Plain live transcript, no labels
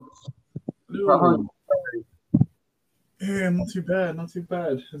Hello. How- Yeah, not too bad, not too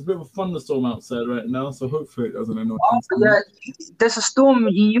bad. There's a bit of a thunderstorm outside right now, so hopefully it doesn't annoy Oh, things too yeah, much. there's a storm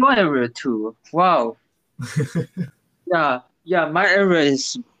in your area too. Wow. Yeah, my area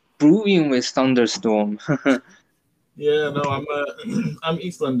is brewing with thunderstorm. Yeah, no, I'm I'm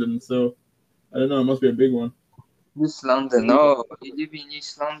East London, so I don't know. It must be a big one. East London. Oh, you live in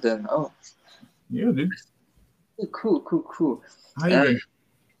East London. Oh, Yeah, dude. cool. How you Uh, been?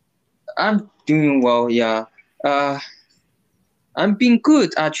 I'm doing well. Yeah. Uh, I'm being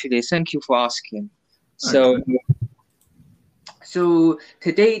good actually. Thank you for asking. Nice, So, man. so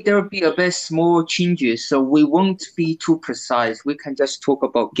today there will be a bit small changes. So we won't be too precise. We can just talk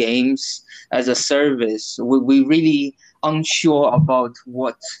about games as a service. We really unsure about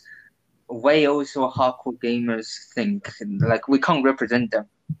what whales or hardcore gamers think. Like we can't represent them,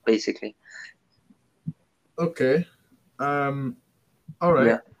 basically. Okay. All right.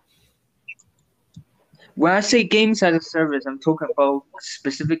 Yeah. When I say games as a service, I'm talking about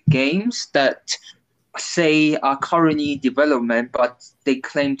specific games that say are currently in development, but they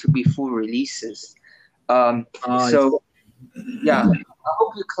claim to be full releases. I So yeah, I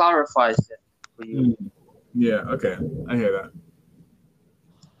hope it clarifies it for you. Mm, yeah, okay. I hear that.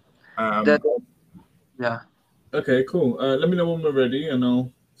 That Um, yeah. okay, cool. Let me know when we're ready and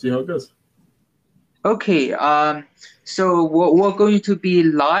I'll see how it goes. Okay. So we're going to be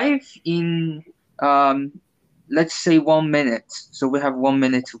live in um, let's say 1 minute. So we have 1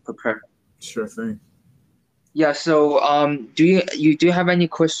 minute to prepare. Sure thing. Yeah. So do you have any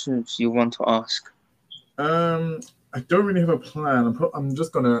questions you want to ask? Um, I don't really have a plan. I'm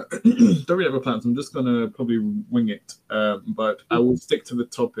just gonna don't really have a plan. So I'm just gonna probably wing it. But I will stick to the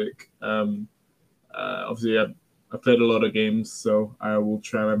topic. Obviously, I've played a lot of games, so I will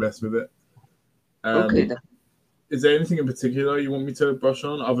try my best with it. Okay. Um, is there anything in particular you want me to brush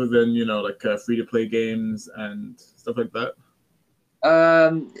on, other than like free to play games and stuff like that?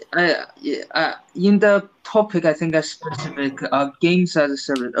 Yeah, in the topic, I think a specific games as a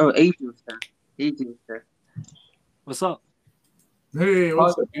service. Oh, Adrian there. Adrian there. What's up? Hey, How,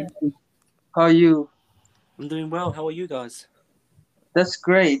 what's up, dude? how are you? I'm doing well. How are you guys? That's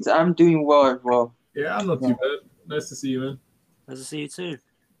great. I'm doing well as well. Yeah, I'm not Yeah. too bad. Nice to see you, man. Nice to see you too.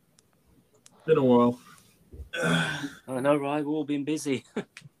 Been a while. I know, right? We've all been busy.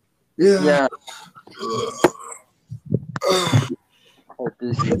 Yeah.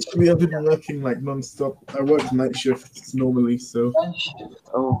 Actually, I've been working like non-stop. I work night shifts normally, so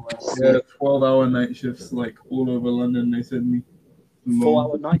Oh, I see. yeah, 12-hour night shifts like all over London. They send me 4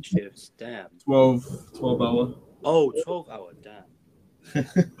 hour night shifts. Damn. 12 hour. Oh, 12 hour. Damn.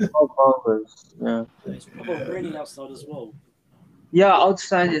 12 hours. Yeah. It's probably raining outside as well. Yeah,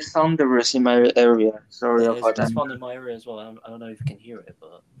 outside is thunderous in my area. Sorry Yeah, about that. it's fun in my area as well. I don't know if you can hear it,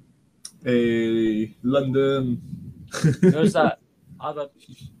 but Hey, London. there's that other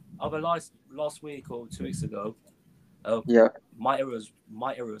last week or 2 weeks ago. Yeah. My area was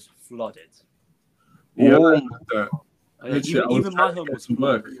flooded. Yeah, Oh, I heard that. Literally, I was Even my trying to home get was to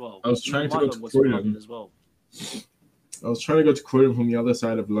flooded work. as well. I was Even trying to my go home to was flooded Croydon. as well. I was trying to go to Croydon from the other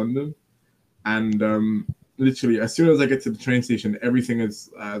side of London, and literally, as soon as I get to the train station, everything is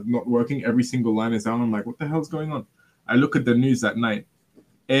not working. Every single line is down. I'm like, what the hell's going on? I look at the news at night.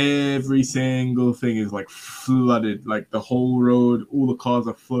 Every single thing is like flooded. Like the whole road, all the cars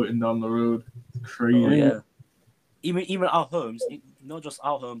are floating down the road. It's crazy. Oh yeah. Even our homes, not just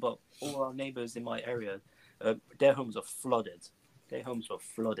our home, but all our neighbors in my area, their homes are flooded. Their homes were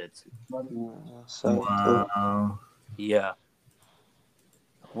flooded. Wow. Yeah.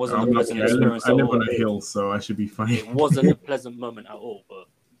 Wasn't a I'm lucky. pleasant experience I at live all. on a hill, so I should be fine. It wasn't a pleasant moment at all, but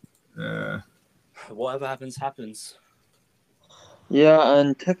Yeah. whatever happens, happens. yeah,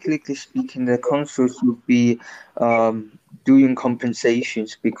 and technically speaking, the council should be doing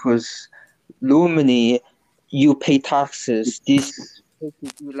compensations because normally you pay taxes. This they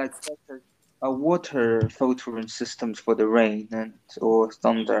should do like better water filtering systems for the rain and or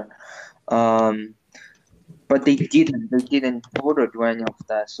thunder. Um, but they didn't. They didn't bother do any of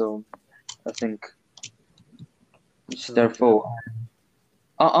that. So I think it's their fault.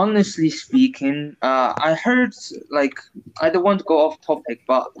 Honestly speaking, I heard like I don't want to go off topic,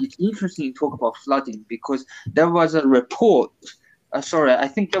 but it's interesting to talk about flooding because there was a report. Sorry, I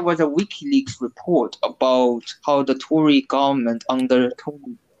think there was a WikiLeaks report about how the Tory government under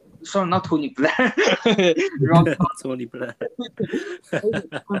Tony, sorry, not Tony Blair, wrong. Tony Blair.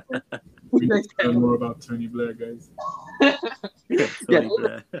 We need to learn more about Tony Blair, guys. Tony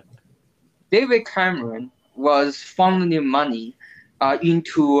Blair. David Cameron was funneling money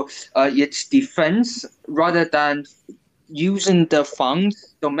into its defense rather than using the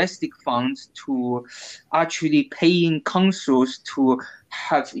funds domestic funds to actually paying councils to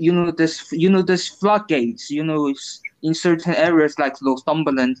have this floodgates. In certain areas like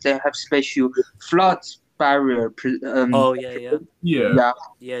Northumberland, they have special flood barrier. Oh yeah. Yeah.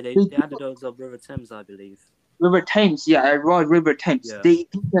 Yeah, they added those of River Thames, I believe. River Thames, yeah, Royal River Thames. Yeah. They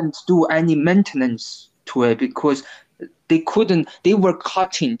didn't do any maintenance to it because they couldn't. They were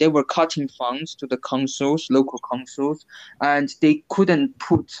cutting funds to the councils, local councils, and they couldn't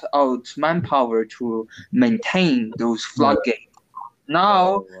put out manpower to maintain those floodgates.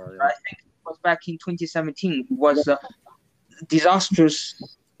 Now, I think it was back in 2017. It was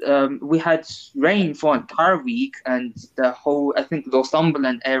disastrous. We had rain for an entire week, and the whole, I think,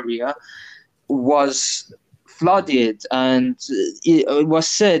 Northumberland area was flooded, and it was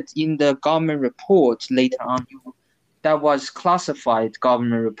said in the government report later on that was classified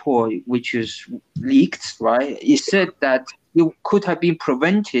government report, which is leaked, right? It said that it could have been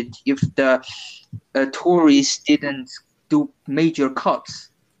prevented if the tourists didn't do major cuts.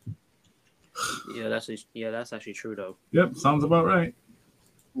 Yeah, that's actually true though. Yep, sounds about right.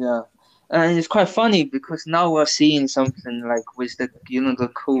 Yeah. And it's quite funny because now we're seeing something like with the the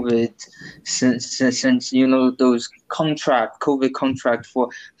COVID, since those COVID contract for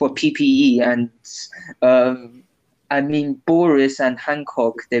PPE, and I mean Boris and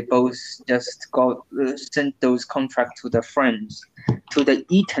Hancock, they both just got sent those contracts to the friends, to the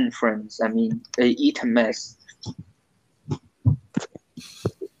Eton friends. I mean the Eton mess.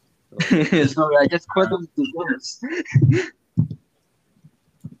 Sorry, I just quoted the words.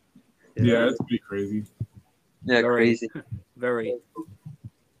 Yeah, it's pretty crazy. Yeah, Very, crazy. Very.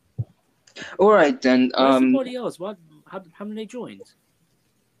 All right then. Where's somebody else? What? How many joined?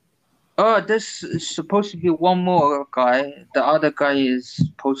 There's supposed to be one more guy. The other guy is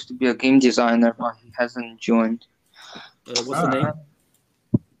supposed to be a game designer, but he hasn't joined. What's the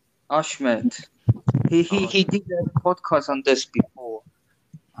name? Ahmed. He did a podcast on this before.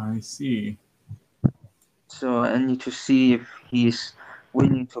 I see. So I need to see if he's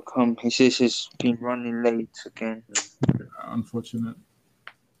willing to come. He says he's been running late again. Unfortunate.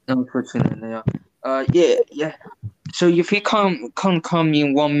 Unfortunately, yeah. Yeah. So if he can't come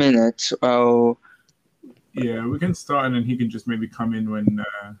in 1 minute, Yeah, we can start, and then he can just maybe come in when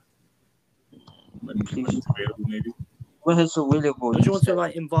he's available, maybe. when he's available. Don't you want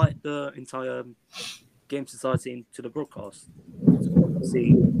to invite the entire Game Society into the broadcast?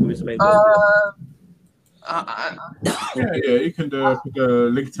 See who's available. Yeah, you can put a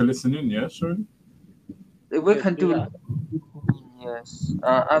link to listen in. Yeah, sure. We can do that. Yes.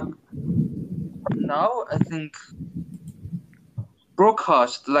 Now I think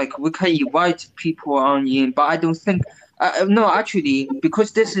broadcast, like we can invite people on in, but I don't think. No, actually,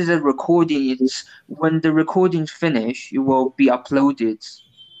 because this is a recording, it's when the recording's finished, it will be uploaded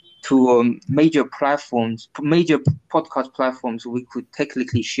to major platforms, major podcast platforms. We could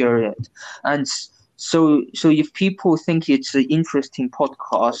technically share it, and so if people think it's an interesting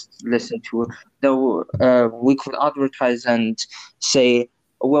podcast, listen to it, we could advertise and say,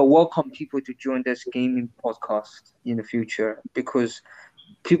 well, welcome people to join this gaming podcast in the future, because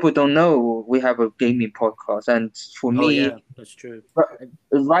people don't know we have a gaming podcast. And for me, yeah, that's true.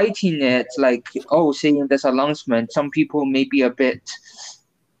 Writing it like, saying this announcement, some people may be a bit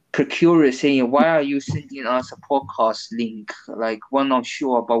curious, saying, why are you sending us a podcast link? Like, we're not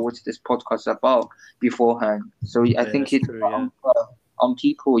sure about what this podcast is about beforehand. So I think it's true, on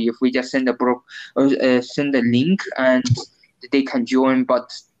people if we just send a link and they can join,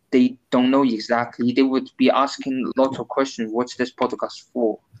 but they don't know exactly. They would be asking lots of questions. What's this podcast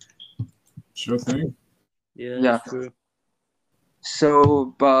for? Sure thing. Yeah, that's true.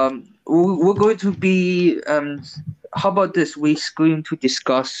 So, we're going to be. How about this? We're going to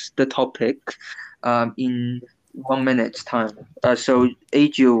discuss the topic, in 1 minute's time. So,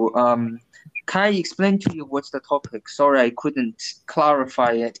 Adriel, can I explain to you what's the topic? Sorry, I couldn't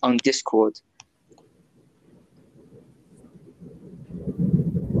clarify it on Discord.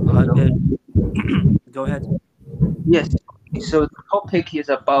 Go ahead. Yes. So the topic is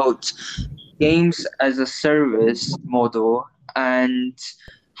about games as a service model and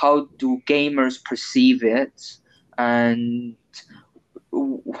how do gamers perceive it, and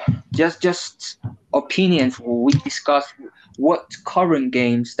just opinions. We discuss what current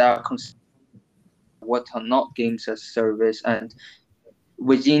games that are considered, what are not games as service, and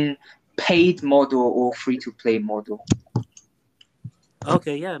within paid model or free to play model.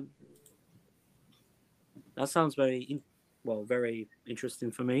 Okay, yeah. That sounds very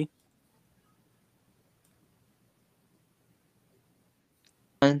interesting for me.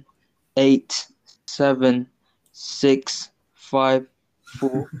 9, 8, 7, 6, 5,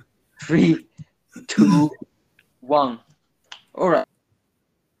 4, 3, 2, 1. All right.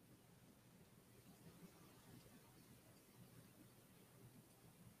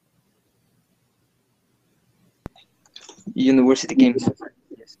 University Games.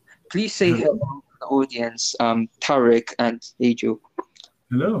 Yes. Please say hello to the audience, Tarek and Ajo.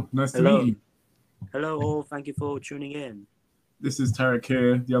 Hello, nice to Hello. meet you. Hello, all. Thank you for tuning in. This is Tarek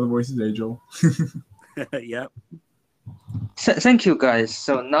here. The other voice is Angel. Yep. Thank you, guys.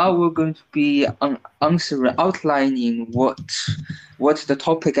 So now we're going to be outlining what the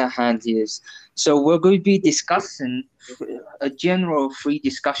topic at hand is. So we're going to be discussing a general free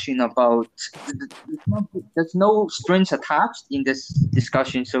discussion about. There's no strings attached in this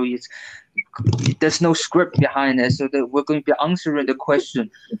discussion, so there's no script behind it. So that we're going to be answering the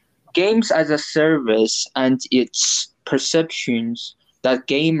question: games as a service and its perceptions that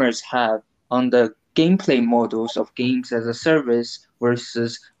gamers have on the gameplay models of games as a service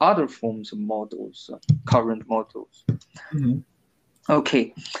versus other forms of models, current models. Mm-hmm.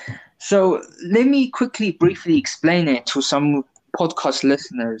 Okay, so let me quickly briefly explain it to some podcast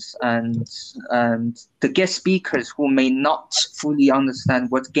listeners and the guest speakers who may not fully understand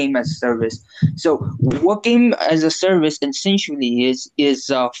what game as a service. So what game as a service essentially is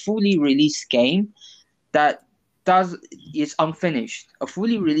a fully released game that is unfinished. A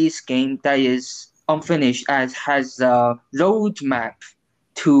fully released game that is unfinished as has a roadmap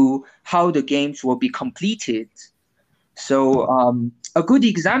to how the games will be completed. So a good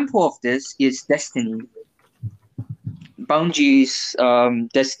example of this is Destiny. Bungie's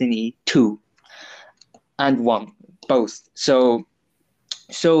Destiny 2 and 1, both. So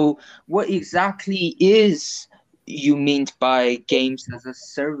what exactly is you meant by games as a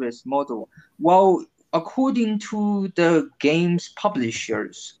service model? Well, according to the games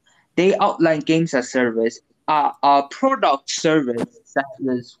publishers, they outline games as service are a product service that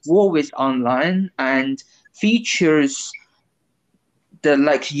is always online and features the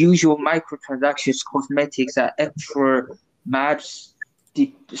usual microtransactions, cosmetics, and extra maps,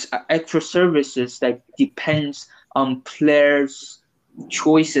 extra services that depends on players'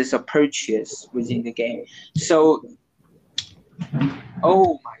 choices of purchase within the game. So,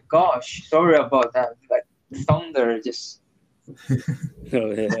 oh my gosh, sorry about that. Thunder just.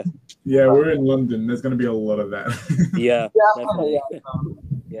 Oh, yeah. Yeah, we're in London. There's going to be a lot of that. Yeah, Yeah, definitely. yeah.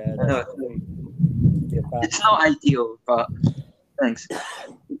 Yeah, definitely. It's not ideal, but thanks.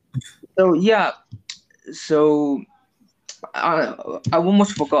 So yeah, so I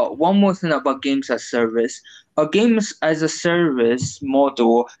almost forgot one more thing about games as service. A games as a service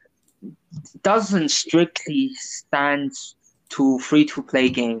model doesn't strictly stand to free-to-play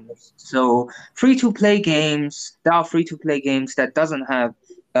games. So free-to-play games, there are free-to-play games that doesn't have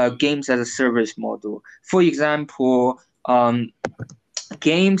games as a service model. For example,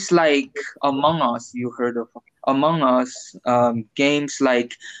 games like Among Us, you heard of Among Us, games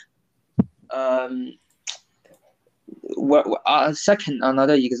like second,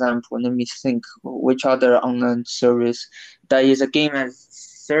 another example, let me think which other online service that is a game as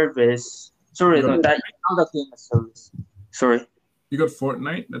service. Sorry, no, that is not a game as service. Sorry. You got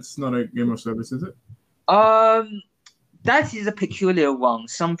Fortnite? That's not a game of service, is it? That is a peculiar one.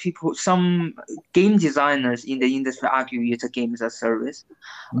 Some game designers in the industry argue it's a game as a service.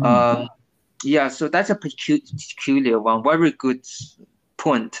 Yeah, so that's a peculiar one. Very good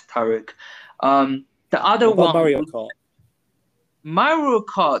point, Tarek. The other What about one, Mario Kart? Mario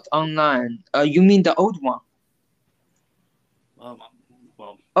Kart Online. You mean the old one? Well,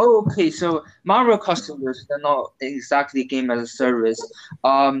 Oh, okay. So Mario Kart Studios, they're not exactly game as a service.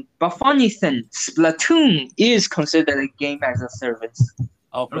 But funny thing, Splatoon is considered a game as a service.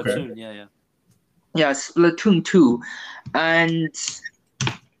 oh, Okay. Platoon, yeah. Yeah, Splatoon 2. And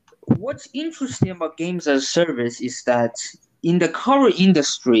what's interesting about games as a service is that in the current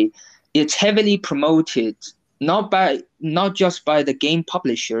industry, it's heavily promoted not just by the game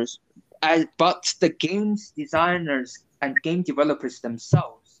publishers, but the games designers and game developers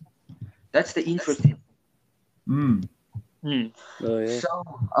themselves. That's the interesting. Mm. Oh, yeah. So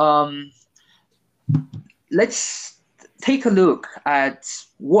let's take a look at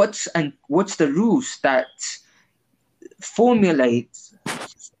what's the rules that formulate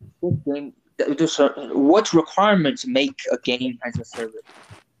this game. What requirements make a game as a service?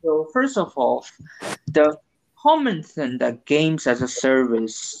 So first of all, the common thing that games as a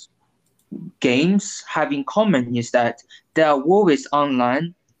service games have in common is that they are always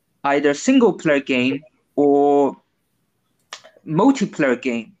online, either single player game or multiplayer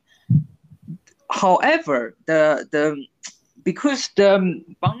game. However, because the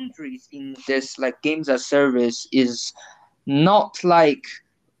boundaries in this games as service is not like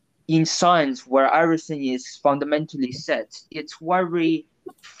in science where everything is fundamentally set. It's very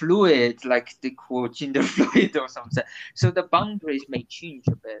fluid, like they call gender fluid or something. So the boundaries may change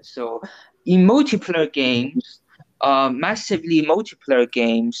a bit. So in multiplayer games, massively multiplayer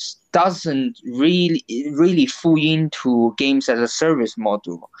games doesn't really fall into games as a service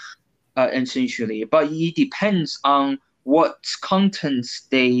model, essentially. But it depends on what contents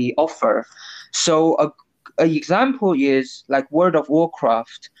they offer. So a example is like World of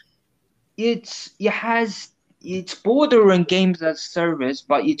Warcraft. It's bordering games as a service,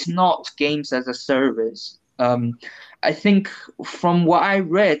 but it's not games as a service. I think from what I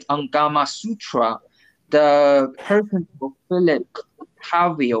read on Gamma Sutra, the person for Philip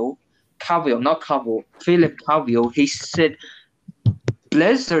Cavill, he said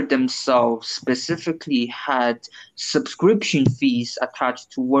Blizzard themselves specifically had subscription fees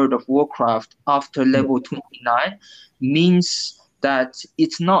attached to World of Warcraft after level 29, means that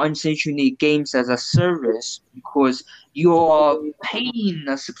it's not essentially games as a service because you're paying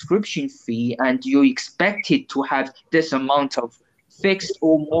a subscription fee and you're expected to have this amount of fixed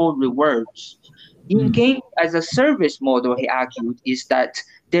or more rewards. In game as a service model, he argued, is that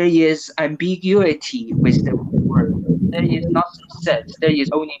there is ambiguity with the reward. There is nothing said. There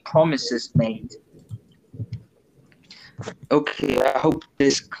is only promises made. Okay, I hope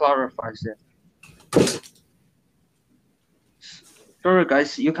this clarifies it. Sorry,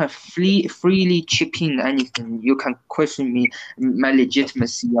 guys, you can freely chip in anything. You can question me, my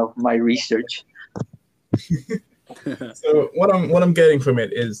legitimacy of my research. So what I'm getting from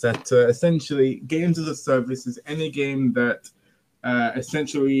it is that essentially games as a service is any game that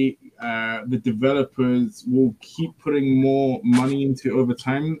essentially the developers will keep putting more money into over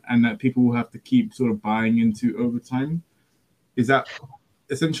time, and that people will have to keep sort of buying into over time. Is that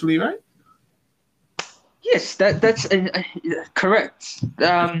essentially right? Yes, that's correct.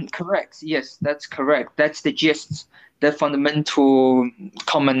 Correct. Yes, that's correct. That's the gist, the fundamental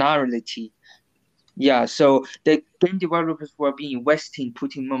commonality. Yeah, so the game developers were being investing,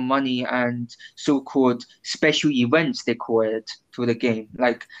 putting more money and so-called special events, they call it, to the game.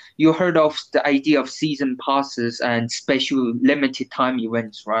 Like you heard of the idea of season passes and special limited time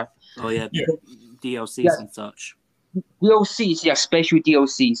events, right? Oh yeah, Yeah. DLCs and such. DLCs, yeah, special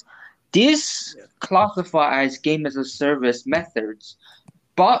DLCs. This classify as game as a service methods,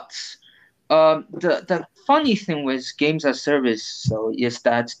 but the funny thing with games as a service so is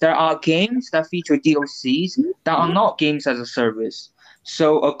that there are games that feature DLCs that are not games as a service.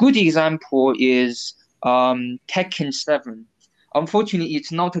 So a good example is Tekken 7. Unfortunately,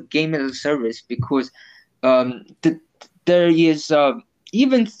 it's not a game as a service because there is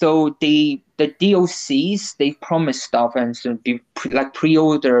even though the DLCs they promise stuff and so like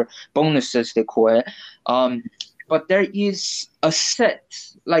pre-order bonuses they call it, but there is a set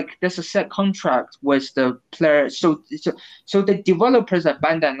there's a set contract with the player. So the developers at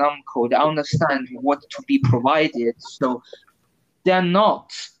Bandai Namco they understand what to be provided. So they're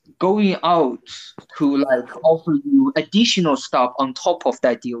not going out to like offer you additional stuff on top of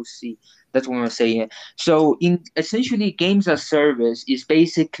that DLC. That's what I'm saying. So in essentially games as service is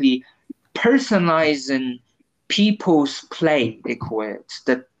basically personalizing people's play, they call it.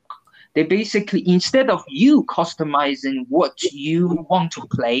 They basically, instead of you customizing what you want to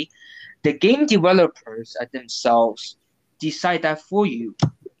play, the game developers at themselves decide that for you.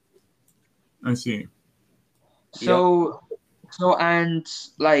 I see. So and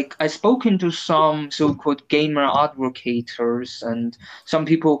like I've spoken to some so-called gamer advocates and some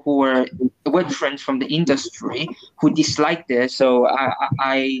people who were veterans from the industry who disliked this. So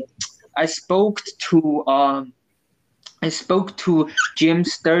I spoke to Jim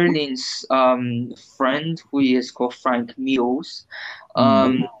Sterling's friend who is called Frank Mills.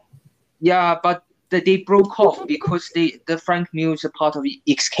 Yeah, but they broke off because the Frank Mills is a part of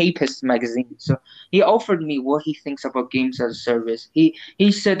Escapist magazine. So he offered me what he thinks about games as a service. He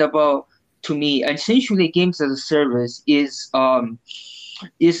said to me, essentially games as a service is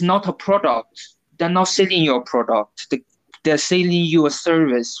not a product. They're not selling your product. They're selling you a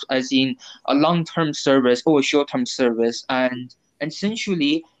service, as in a long-term service or a short-term service, and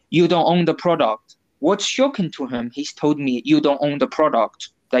essentially you don't own the product. What's shocking to him, he's told me you don't own the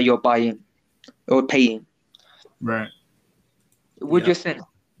product that you're buying or paying. Right. What do you think?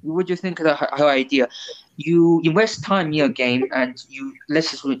 What do you think of her idea? You invest time in a game and you let's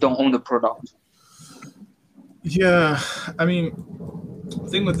just say don't own the product. Yeah, I mean, the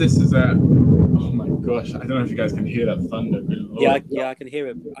thing with this is that, oh my gosh, I don't know if you guys can hear that thunder. Yeah, I can hear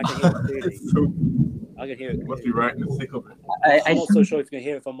it. I can hear it clearly. I can hear it. It must be right in the thick of it. I'm not so sure if you can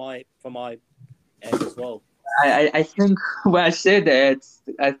hear it from my end as well. I think when I said that,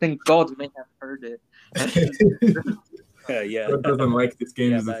 I think God may have heard it. Yeah. God doesn't like this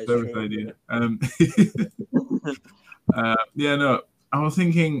game Yeah, as a that is service true. idea. Yeah, no, I was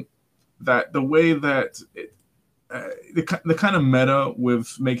thinking that the way that the kind of meta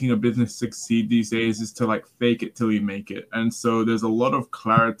with making a business succeed these days is to like fake it till you make it. And so there's a lot of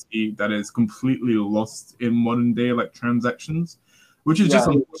clarity that is completely lost in modern day like transactions, which is just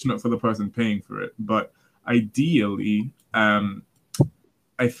Yeah. unfortunate for the person paying for it. But ideally,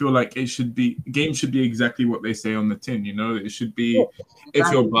 I feel like games should be exactly what they say on the tin. You know, it should be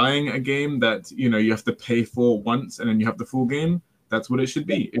if you're buying a game that you have to pay for once and then you have the full game. That's what it should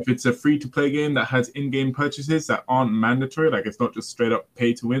be. If it's a free-to-play game that has in-game purchases that aren't mandatory, like it's not just straight up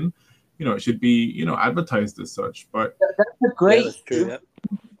pay to win, it should be advertised as such. But That's a Yeah, great. that's true.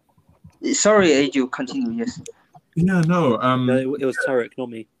 Yeah. Sorry, Aju, continue. Yes. yeah, no, No, it was Tarek, not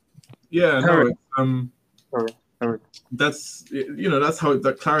me. yeah, no, it's, Sorry. that's how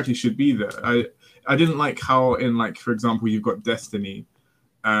that clarity should be there. I didn't like how in like for example you've got Destiny,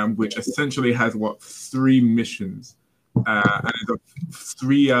 which essentially has 3 missions. And it's a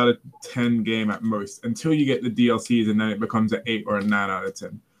 3 out of 10 game at most until you get the DLCs, and then it becomes an 8 or a 9 out of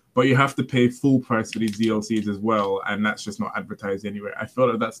 10. But you have to pay full price for these DLCs as well, and that's just not advertised anywhere. I feel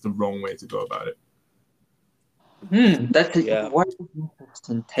like that's the wrong way to go about it. That's Yeah. what an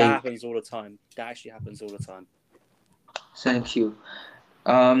interesting That take. happens all the time. That actually happens all the time. Thank you.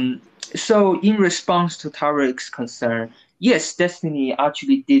 So in response to Tarek's concern, yes, Destiny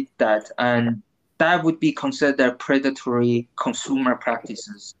actually did that, and that would be considered predatory consumer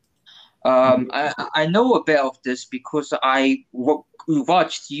practices. I know a bit of this because I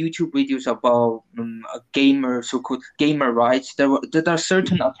watched YouTube videos about so-called gamer rights. There are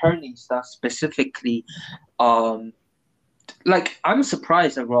certain attorneys that specifically, like I'm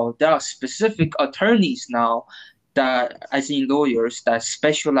surprised as well. There are specific attorneys now that, as in lawyers, that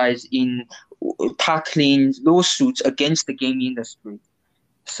specialize in tackling lawsuits against the game industry.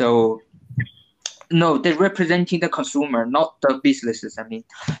 So no, they're representing the consumer, not the businesses. I mean,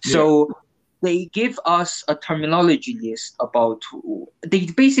 so they give us a terminology list about. They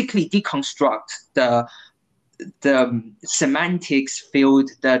basically deconstruct the semantics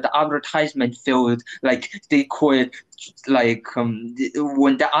field, the advertisement field, like they call it, like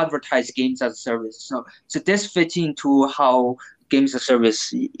when they advertise games as a service. So this fits into how games as a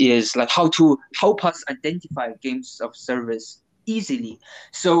service is, like how to help us identify games of service easily.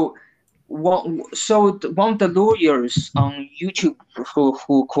 So one of the lawyers on YouTube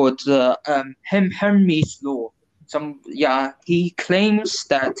who called Hermes Law. He claims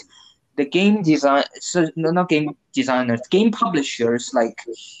that the game design, so not game designers, game publishers, like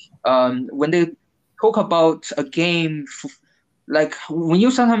when they talk about a game, like when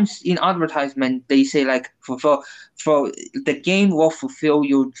you sometimes in advertisement they say like for the game will fulfill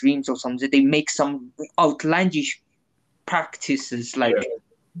your dreams or something, they make some outlandish practices like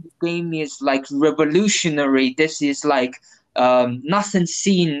game is like revolutionary. This is like nothing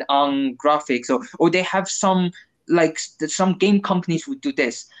seen on graphics, or they have some like some game companies would do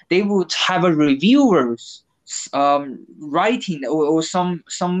this. They would have a reviewers writing or some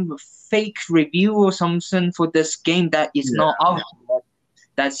fake review or something for this game that is not out yet,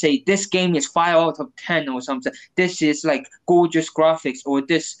 that say this game is 5 out of 10 or something. This is like gorgeous graphics, or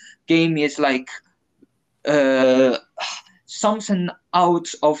this game is like something out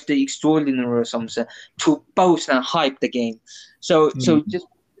of the extraordinary or something to boast and hype the game. So just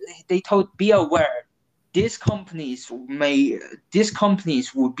they told, be aware, these companies would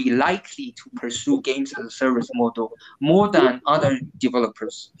be likely to pursue games as a service model more than other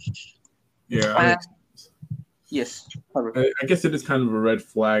developers. Yeah. Yes. I guess it is kind of a red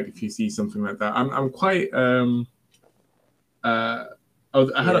flag if you see something like that. I'm quite I had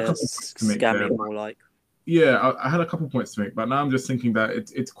a couple points to make there. More like. Yeah, I had a couple points to make, but now I'm just thinking that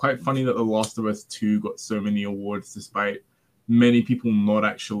it's quite funny that The Last of Us 2 got so many awards despite many people not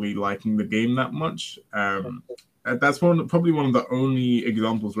actually liking the game that much. That's probably one of the only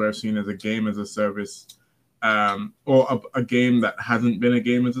examples where I've seen as a game as a service, or a game that hasn't been a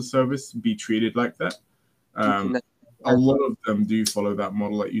game as a service be treated like that. A lot of them do follow that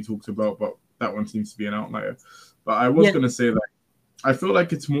model that you talked about, but that one seems to be an outlier. But I was going to say that I feel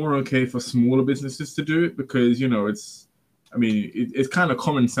like it's more okay for smaller businesses to do it because, it's kind of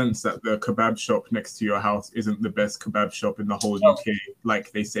common sense that the kebab shop next to your house isn't the best kebab shop in the whole UK,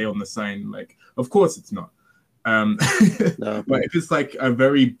 like they say on the sign. Like, of course it's not. No. But if it's like a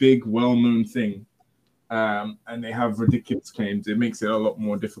very big, well-known thing, and they have ridiculous claims, it makes it a lot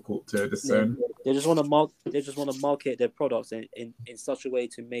more difficult to discern. They just want to market their products in such a way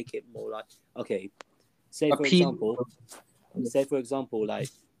to make it more like, okay, say for appeal. example, like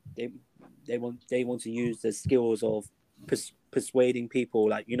they want to use the skills of persuading people,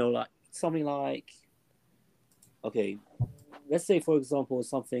 like like something like, okay, let's say for example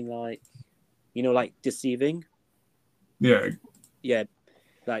something like like deceiving, Yeah,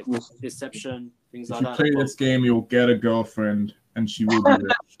 like deception, things if like you that. play this game, you'll get a girlfriend, and she will be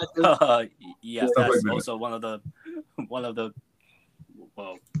rich. Yeah, Stuff that's like that. also one of the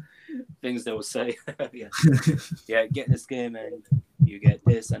well things they will say. Yeah, get this game and you get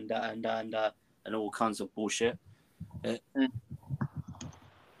this and that and that and that and all kinds of bullshit.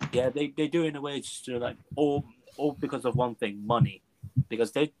 Yeah, they do it in a way just to like all because of one thing, money,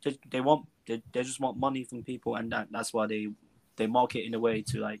 because they just want money from people, and that's why they market in a way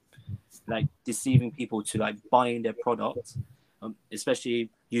to like deceiving people to like buying their product, especially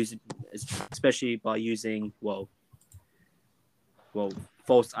by using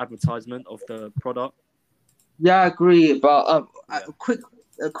false advertisement of the product. Yeah, I agree. But Yeah.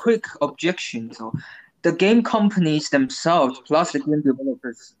 a quick objection. So, the game companies themselves, plus the game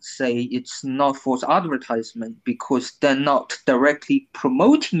developers, say it's not false advertisement because they're not directly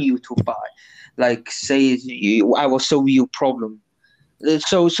promoting you to buy. Like, say, I will solve your problem.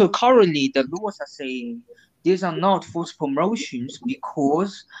 So currently, the laws are saying these are not false promotions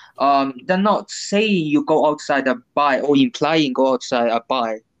because they're not saying you go outside and buy or implying go outside and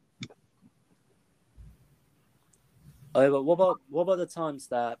buy. But what about the times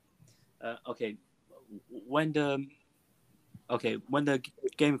that okay, when the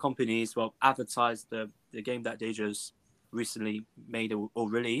game companies advertise the game that they just recently made or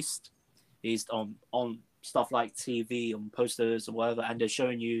released is on stuff like TV, on posters or whatever, and they're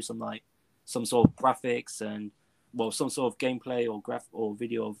showing you some sort of graphics and some sort of gameplay or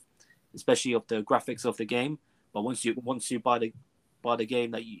video of, especially of the graphics of the game. But once you buy the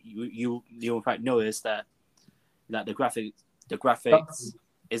game, that you in fact notice that the graphics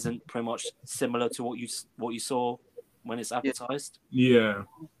isn't pretty much similar to what you saw when it's advertised. Yeah.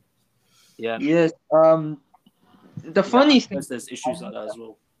 Yes. The funny thing, there's issues like that as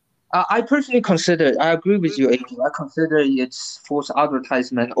well. I personally consider, I agree with you, AJ. I consider it's false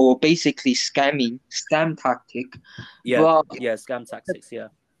advertisement or basically scam tactic. Yeah, But scam tactics. Yeah.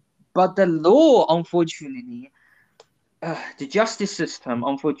 but the law, unfortunately, the justice system,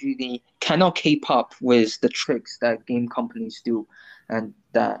 unfortunately, cannot keep up with the tricks that game companies do, and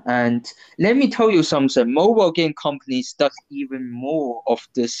let me tell you something. Mobile game companies does even more of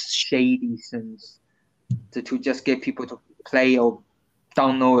this shady things to just get people to play or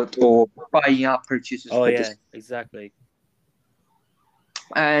download or buying up purchases. Oh for yeah, this. exactly.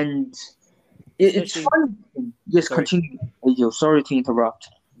 And it's Especially- fun. Yes, Sorry. continue. AJ. Sorry to interrupt.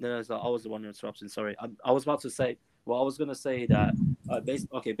 No, I was the one interrupting. Sorry, I was about to say. Well, I was gonna say that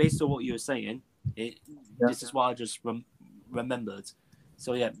based on what you were saying, this is what I just remembered.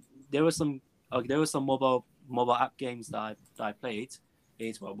 So yeah, there were some mobile app games that I played.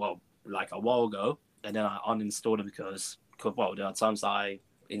 It's like a while ago, and then I uninstalled them because there are times I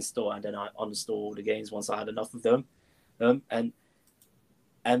install and then I uninstall the games once I had enough of them,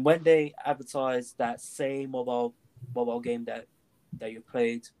 and when they advertised that same mobile game that you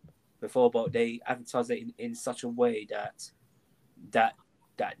played before, but they advertised it in such a way that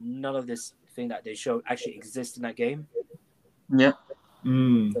none of this thing that they showed actually exists in that game. Yeah.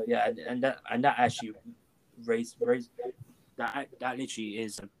 So yeah, and that actually raised that literally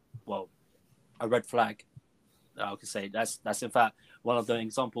is a red flag. I could say that's in fact one of the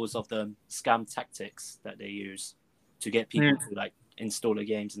examples of the scam tactics that they use to get people to like install the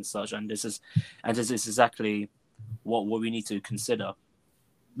games and such. And this is exactly what we need to consider.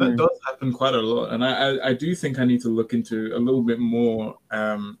 That does happen quite a lot, and I do think I need to look into a little bit more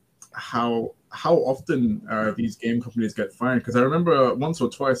how often these game companies get fined. Because I remember once or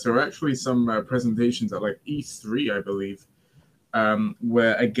twice there were actually some presentations at like E3, I believe,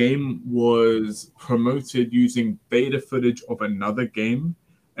 where a game was promoted using beta footage of another game,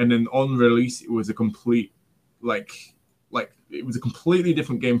 and then on release it was a complete like it was a completely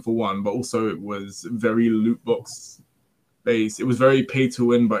different game for one, but also it was very loot box based. It was very pay to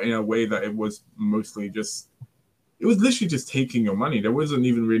win, but in a way that it was mostly just, it was literally just taking your money. There wasn't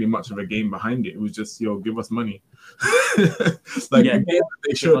even really much of a game behind it. It was just, give us money. The game that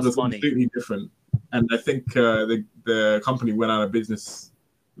they showed was completely different. And I think the company went out of business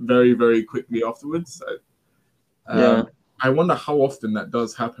very, very quickly afterwards. I wonder how often that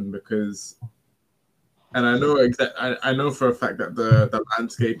does happen, because, and I know for a fact that the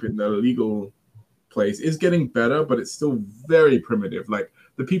landscape in the legal place is getting better, but it's still very primitive. Like,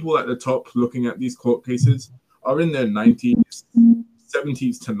 the people at the top looking at these court cases are in their 90s,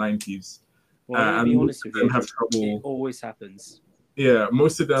 70s to 90s, Well, I'm gonna and be most honest with of them you. have It trouble. always happens. Yeah,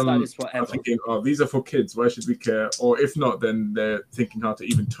 most of It's like them this are forever. thinking, "Oh, these are for kids. Why should we care?" Or if not, then they're thinking how to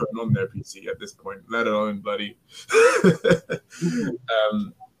even turn on their PC at this point, let alone bloody,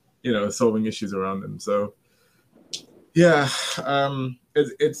 solving issues around them. So, yeah,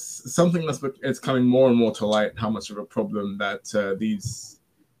 it's something it's coming more and more to light how much of a problem that these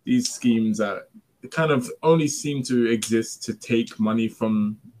schemes are kind of only seem to exist to take money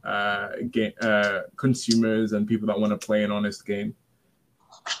from consumers and people that want to play an honest game.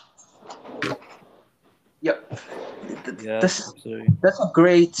 Yep. Yeah, That's absolutely. a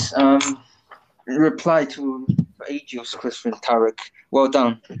great reply to Aegil's question, Tarek. Well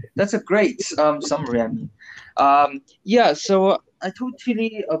done. That's a great summary. I mean, yeah. So I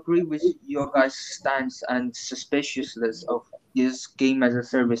totally agree with your guys' stance and suspiciousness of this game as a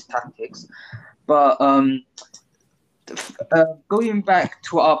service tactics. But going back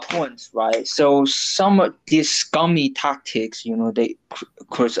to our points, right? So some of these scummy tactics, they, of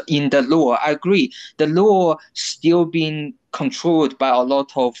course, in the law, I agree. The law still being controlled by a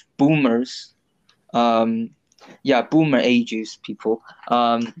lot of boomers, boomer ages people,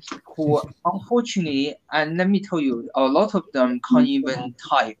 who unfortunately, and let me tell you, a lot of them can't even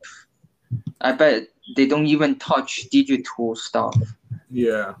type. I bet they don't even touch digital stuff.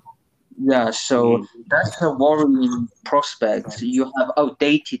 Yeah. Yeah, so that's a worrying prospect. You have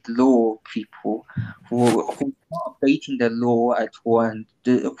outdated law people who not updating the law at all, and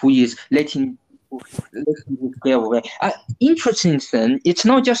who is letting it go away. Interesting thing, it's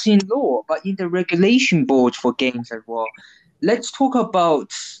not just in law, but in the regulation board for games as well. Let's talk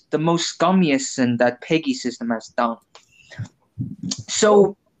about the most scummiest thing that PEGI system has done.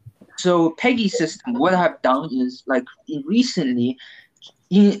 So PEGI system, what I have done is like recently,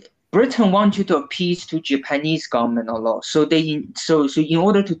 Britain wanted to appease to Japanese government a lot. So in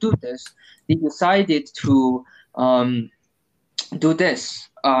order to do this, they decided to do this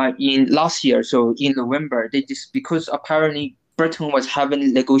in last year. So in November, they just, because apparently Britain was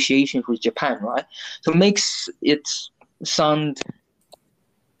having negotiations with Japan, right? So makes it sound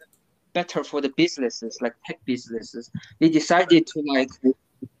better for the businesses, like tech businesses. They decided to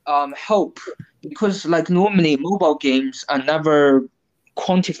help, because like normally mobile games are never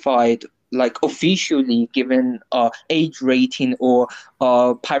quantified, like officially given age rating or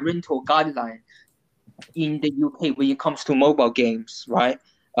parental guideline in the UK when it comes to mobile games, right?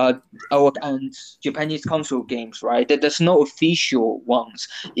 And Japanese console games, right? There's no official ones.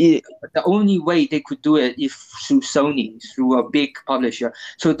 The only way they could do it is through Sony, through a big publisher.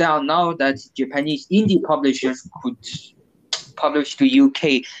 So now that Japanese indie publishers could publish to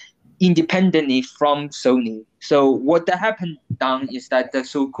UK independently from Sony. So what that happened down is that the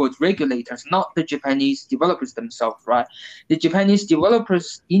so-called regulators, not the Japanese developers themselves, right? The Japanese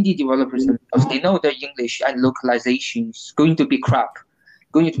developers, indie developers themselves, they know their English and localization is going to be crap,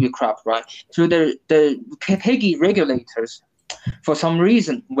 right? So the PEGI regulators, for some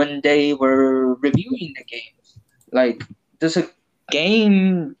reason, when they were reviewing the games, like there's a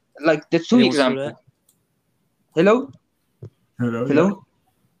game, like the two examples. Hello? Hello?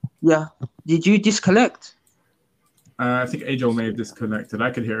 Yeah. Did you disconnect? I think Aegil may have disconnected. I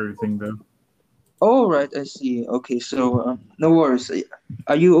could hear everything though. All right, I see. Okay, so no worries.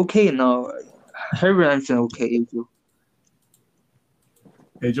 Are you okay now? Everyone's okay, Aegil.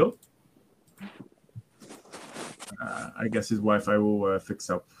 Aegil? I guess his Wi-Fi will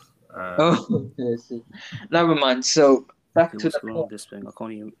fix up. Oh, I see. Never mind. So back to What's the going on with this thing? I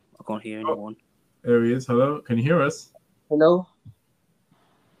can't hear anyone. There he is. Hello, can you hear us? Hello.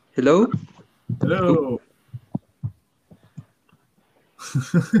 Hello. Hello.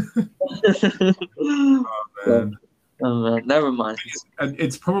 Oh man, never mind.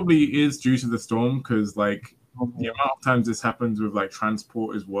 It's probably is due to the storm, because like the amount of times this happens with like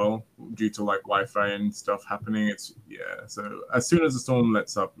transport as well, due to like Wi-Fi and stuff happening. So as soon as the storm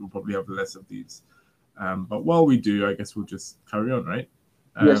lets up, we'll probably have less of these. But while we do, I guess we'll just carry on, right?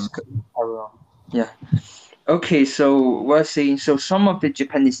 Yes, carry on. Yeah. Okay, so we're saying, so some of the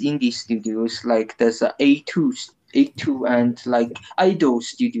Japanese indie studios, like there's A2 and like Idol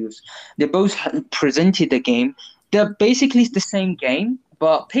Studios, they both presented the game. They're basically the same game,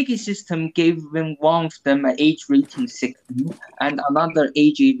 but PEGI system gave them one of them an age rating 16 and another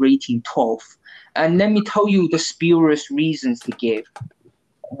age rating 12. And let me tell you the spurious reasons they gave.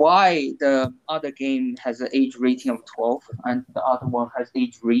 Why the other game has an age rating of 12 and the other one has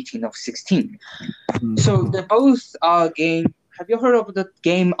age rating of 16. So they both are game. Have you heard of the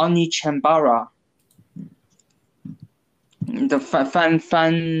game Onichambara? The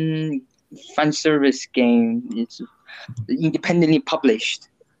fan service game. It's independently published.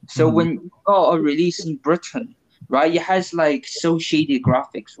 So when you got a release in Britain, right, it has like so shady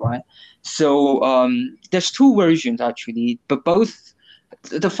graphics, right? So there's two versions actually, but both.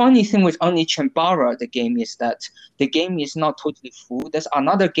 The funny thing with Only the game is that the game is not totally full. There's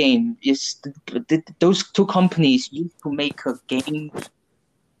another game. Those two companies used to make a game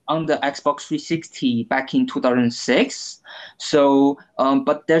on the Xbox 360 back in 2006. So,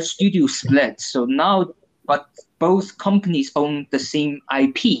 but their studio split. So now, but both companies own the same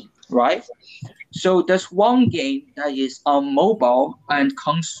IP, right? So there's one game that is on mobile and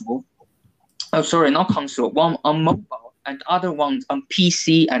console. Oh, sorry, not console. One on mobile and other ones on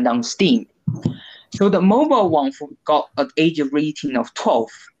PC and on Steam. So the mobile one got an age rating of 12.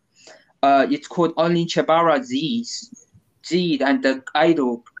 It's called Only Chambara Z and the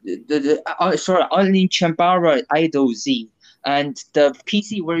idol. Only Chambara Idol Z, and the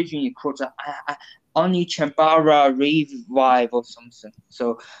PC version is called Only Chambara Revive or something.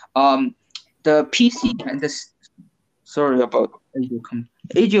 So, the PC and the sorry about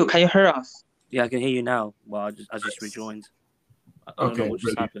Adriel, can you hear us? Yeah, I can hear you now. Well, I just rejoined. I don't know what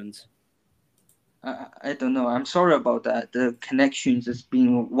just happened. I don't know. I'm sorry about that. The connection is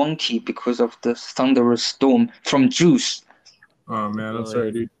being wonky because of the thunderous storm from Juice. Oh man, I'm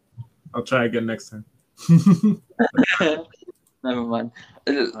sorry, dude. I'll try again next time. Never mind.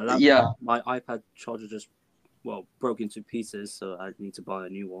 Yeah, my iPad charger just broke into pieces, so I need to buy a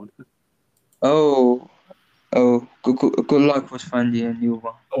new one. Oh, good luck with finding a new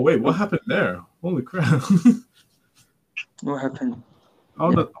one. Oh wait, what happened there? Holy crap! What happened?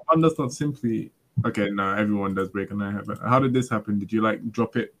 One does not simply. Okay, no, everyone does break an iPad. But how did this happen? Did you like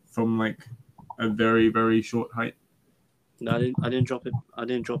drop it from like a very, very short height? No, I didn't drop it. I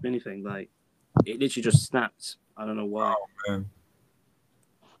didn't drop anything. Like it literally just snapped. I don't know why. Oh man.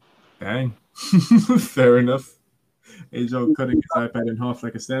 Dang. Fair enough. Angel cutting his iPad in half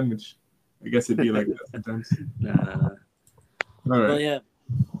like a sandwich. I guess it'd be like that sometimes. Nah. All right. But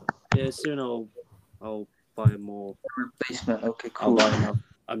yeah. Soon I'll buy more replacement. Okay, cool. I'll buy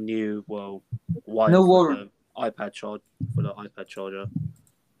a new wire for the iPad charger.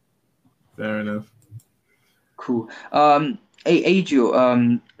 Fair enough. Cool. Hey, Adriel,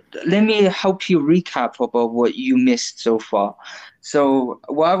 let me help you recap about what you missed so far. So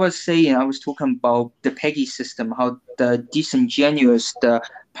what I was saying, I was talking about the PEGI system, how the disingenuous, the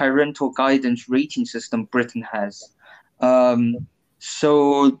parental guidance rating system Britain has.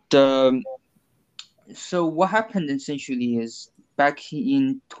 So what happened essentially is back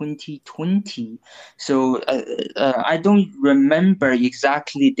in 2020. So I don't remember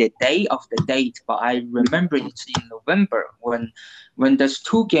exactly the day of the date, but I remember it's in November when there's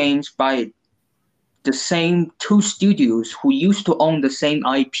two games by the same two studios who used to own the same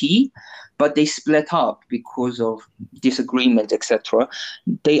IP, but they split up because of disagreement, etc.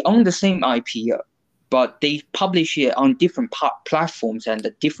 They own the same IP, but they publish it on different platforms and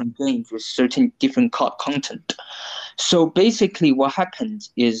different games with certain different content. So basically what happened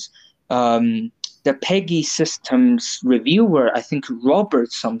is the PEGI systems reviewer, I think Robert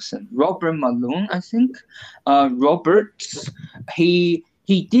Malone, I think.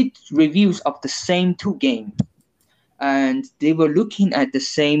 He did reviews of the same two games, and they were looking at the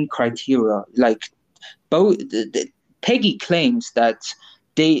same criteria. Like both, PEGI claims that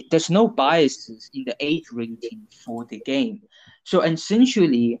there's no biases in the age rating for the game. So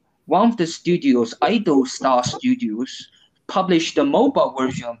essentially, one of the studios, Idol Star Studios, published the mobile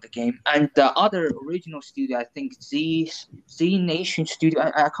version of the game, and the other original studio, I think Z Nation Studio,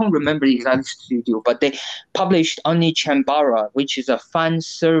 I can't remember the exact studio, but they published Only Chambara, which is a fan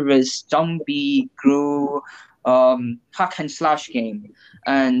service zombie girl hack and slash game,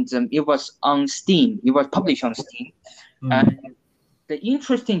 and it was on Steam. It was published on Steam, and the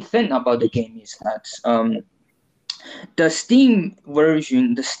interesting thing about the game is that the Steam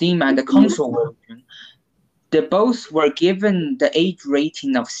version, the Steam and the console version, they both were given the age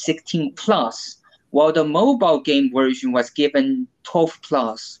rating of 16 plus, while the mobile game version was given 12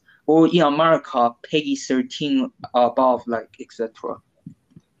 plus, or in America, PEGI 13 above, like etc.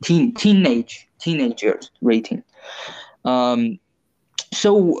 Teenagers rating.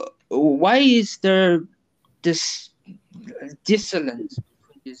 So why is there this dissonance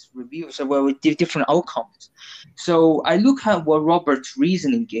between these reviews with different outcomes? So I look at what Robert's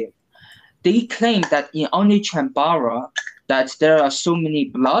reasoning gave. They claim that in Only Chambara that there are so many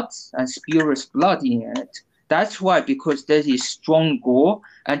bloods and spurious blood in it. That's why, because there is strong gore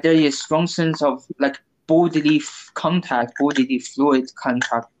and there is strong sense of like bodily fluid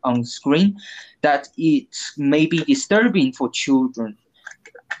contact on screen, that it may be disturbing for children.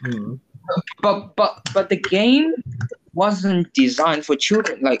 But the game wasn't designed for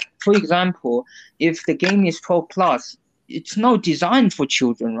children. Like, for example, if the game is 12 plus, it's not designed for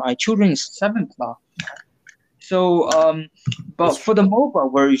children, right? Children is 7 plus. So, but for the mobile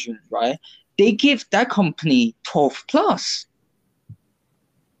version, right, they give that company 12 plus.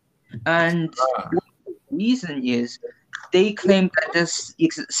 And the reason is they claim that this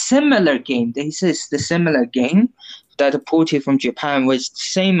is a similar game. This is the similar game that ported from Japan with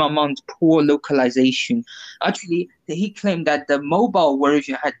same amount poor localization. Actually, he claimed that the mobile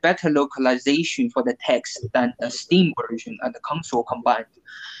version had better localization for the text than the Steam version and the console combined.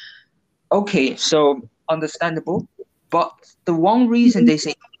 Okay, so understandable. But the one reason they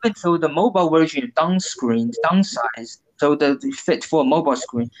say, even though the mobile version downsized, so the fit for a mobile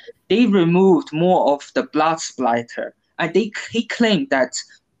screen, they removed more of the blood splatter. And he claimed that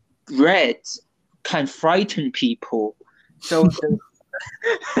red can frighten people. So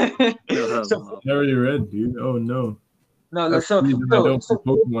So, Very red, dude. Oh no. no, That's so the reason I don't play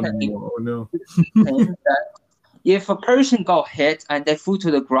Pokemon that anymore. Oh no. if a person got hit and they fall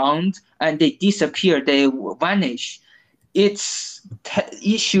to the ground and they disappear, they vanish. It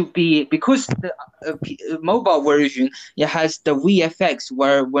should be because the mobile version, it has the VFX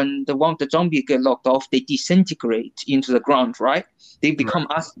where when the zombie get locked off, they disintegrate into the ground, right? They become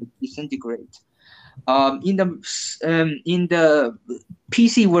acid, disintegrate. In the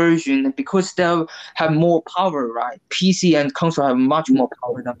PC version, because they have more power, right? PC and console have much more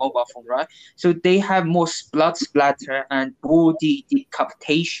power than mobile phone, right? So they have more blood splatter and body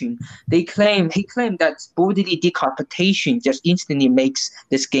decapitation. He claimed that body decapitation just instantly makes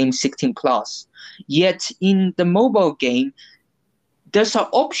this game 16 plus. Yet in the mobile game, there's an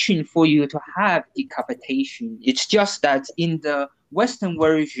option for you to have decapitation. It's just that in the Western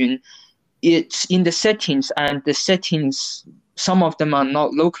version, it's in the settings, and the settings, some of them are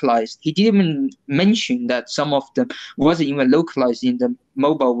not localized. He didn't even mention that some of them wasn't even localized in the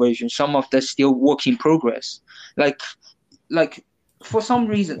mobile version. Some of them still work in progress. Like for some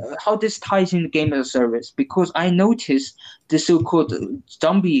reason, how this ties in the game as a service, because I noticed the so-called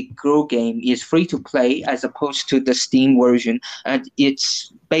Zombie Girl game is free to play as opposed to the Steam version, and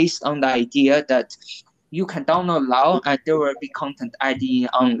it's based on the idea that you can download now and there will be content added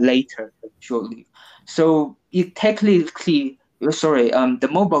on later shortly. So it technically, the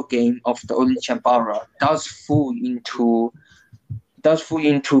mobile game of the Orange Chambara does fall into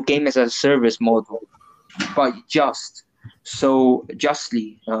game as a service model, but justly.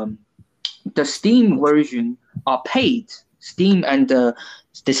 The Steam version are paid. Steam and the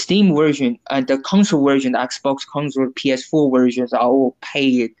Steam version and the console version, the Xbox console, PS4 versions are all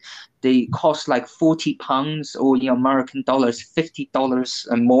paid. They cost like £40, or in American dollars, $50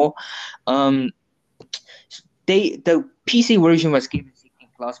 and more. The PC version was given 16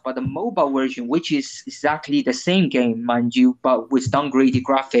 plus, but the mobile version, which is exactly the same game, mind you, but with downgraded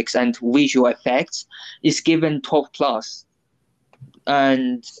graphics and visual effects, is given 12 plus.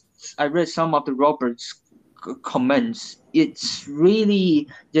 And I read some of the Robert's comments. It's really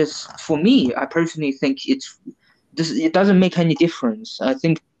just, for me, I personally think it doesn't make any difference. I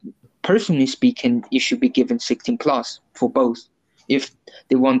think, personally speaking, it should be given 16 plus for both if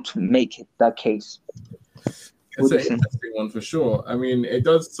they want to make it that case. It's an interesting one for sure. I mean, it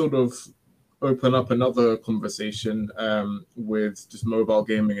does sort of open up another conversation with just mobile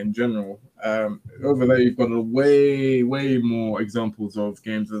gaming in general. Over there, you've got a way more examples of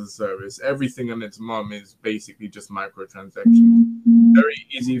games as a service. Everything and its mum is basically just microtransactions. Very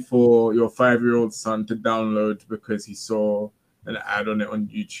easy for your 5-year-old son to download because he saw an ad on it on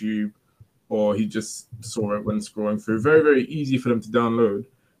YouTube, or he just saw it when scrolling through. Very easy for them to download.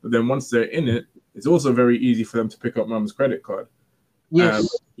 But then once they're in it, it's also very easy for them to pick up mom's credit card. Yes.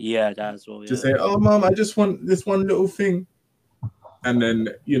 Yeah, that as well. Yeah. To say, "Oh, mom, I just want this one little thing," and then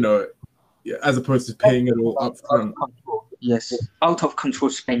as opposed to paying it all up front. Yes, out of control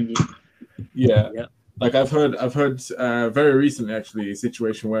spending. Yeah. Like I've heard very recently actually a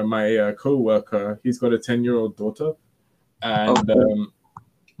situation where my co-worker, he's got a 10-year-old daughter, and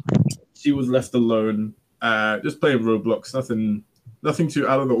she was left alone, just playing Roblox. Nothing too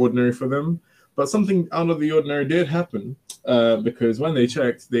out of the ordinary for them, but something out of the ordinary did happen, because when they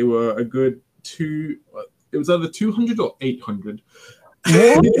checked, they were a good it was either 200 or 800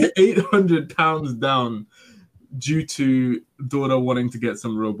 £800 down due to daughter wanting to get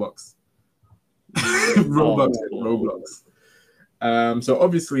some Robux. Roblox. So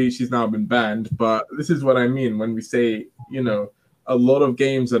obviously she's now been banned, but this is what I mean when we say, a lot of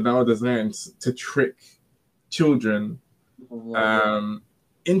games are now designed to trick children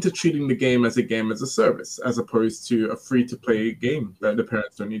into treating the game as a service, as opposed to a free-to-play game that the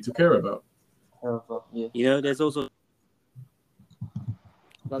parents don't need to care about. There's also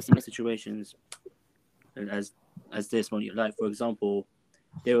like similar situations as this one. Like for example,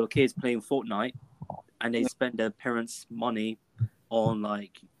 there were kids playing Fortnite, and they spent their parents' money on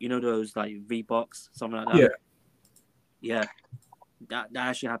like those like V-Bucks, something like that. Yeah. That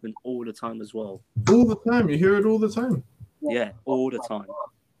actually happened all the time as well. All the time, you hear it all the time. Yeah, all the time.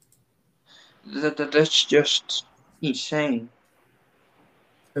 That's just insane.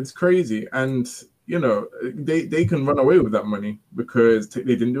 It's crazy, and they can run away with that money because they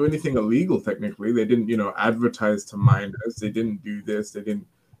didn't do anything illegal. Technically, they didn't advertise to minors. They didn't do this. They didn't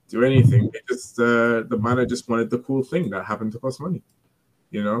do anything. They just the miner just wanted the cool thing that happened to cost money.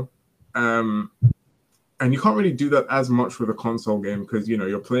 And you can't really do that as much with a console game because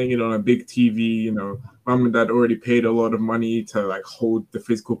you're playing it on a big TV. Mom and dad already paid a lot of money to like hold the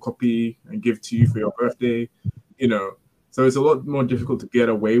physical copy and give to you for your birthday. So it's a lot more difficult to get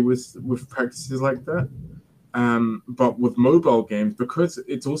away with practices like that. But with mobile games, because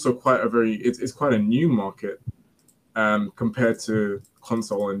it's also it's quite a new market compared to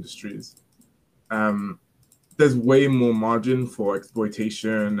console industries. There's way more margin for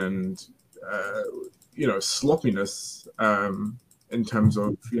exploitation and sloppiness in terms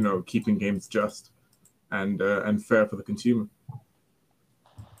of keeping games just and fair for the consumer.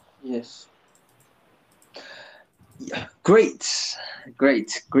 Yes. Yeah, great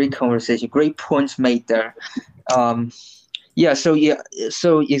conversation. Great points made there. So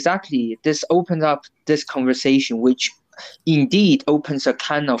exactly, this opens up this conversation, which indeed opens a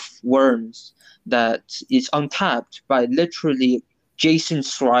can of worms that is untapped by literally Jason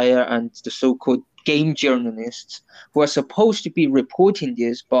Schreier and the so-called game journalists who are supposed to be reporting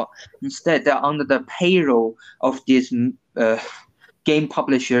this, but instead they're under the payroll of these game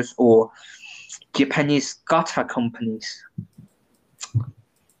publishers or Japanese gacha companies.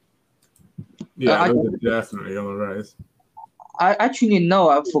 Yeah, those are definitely on the rise. I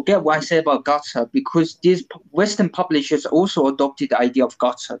forget what I said about gacha, because these Western publishers also adopted the idea of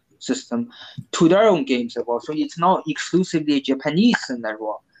gacha system to their own games as well. So it's not exclusively a Japanese thing as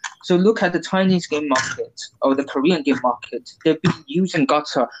well. So look at the Chinese game market or the Korean game market. They've been using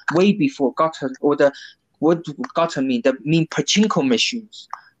gacha way before gacha, or what gacha mean? They mean pachinko machines.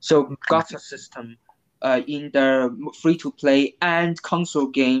 So gacha system in the free-to-play and console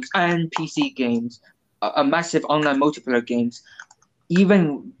games and PC games, a massive online multiplayer games,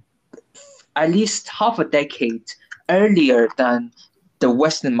 even at least half a decade earlier than the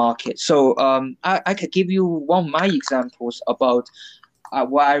Western market. So I could give you one of my examples about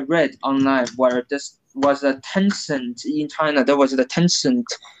what I read online, where this was a Tencent in China. There was the Tencent.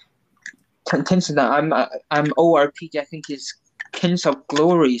 I'm ORPG. I think it's Kings of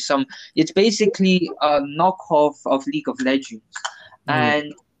Glory. It's basically a knockoff of League of Legends,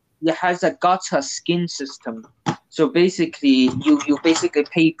 and it has a gacha skin system. So basically, you basically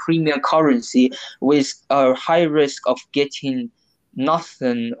pay premium currency with a high risk of getting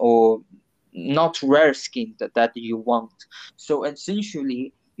nothing or not rare skin that you want. So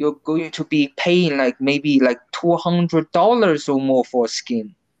essentially, you're going to be paying maybe $200 or more for a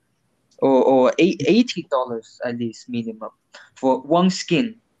skin, or $80 at least minimum for one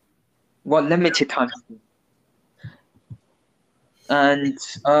skin, one limited time skin. And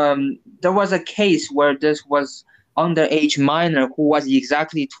there was a case where this was underage minor who was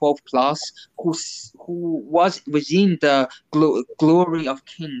exactly 12 plus, who was within the glory of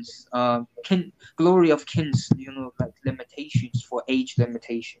kings, limitations for age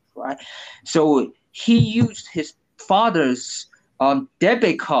limitations, right? So he used his father's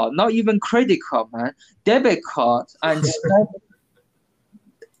debit card, not even credit card, man, debit card, and spent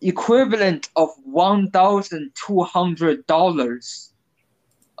equivalent of $1,200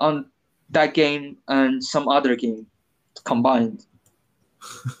 on that game and some other game combined.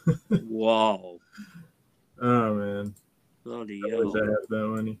 Wow. Oh man. Bloody I wish I hell. had that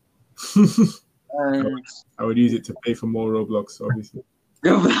money. And I would use it to pay for more Roblox, obviously.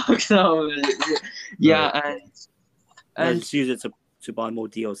 yeah, and just use it to buy more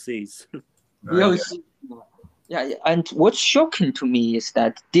DLCs. Yeah, and what's shocking to me is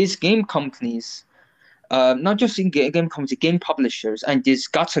that these game companies, not just in game companies, game publishers and these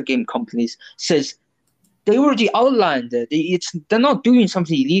gacha game companies, says they already outlined it. They're not doing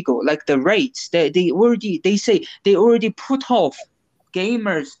something illegal, like the rates. They say they already put off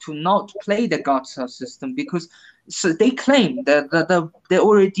gamers to not play the gacha system because they claim that they're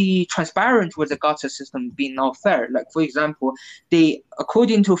already transparent with the gacha system being not fair. Like for example,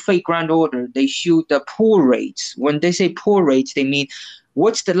 according to Fate Grand Order, they shoot the pull rates. When they say pull rates, they mean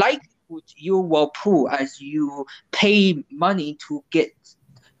what's the likelihood you will pull as you pay money to get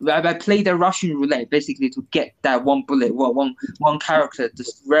I played the Russian roulette basically to get that one bullet, one character,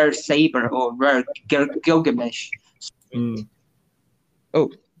 this rare saber or rare Gilgamesh. Mm. Oh,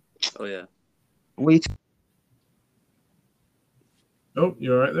 Oh yeah. wait. Oh,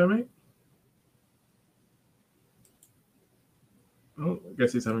 you all right there, mate? Oh, I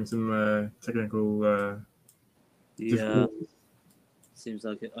guess he's having some technical Yeah. difficulties. Seems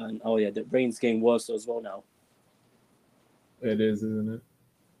like it. And oh yeah, the rain's getting worse as well now. It is, isn't it?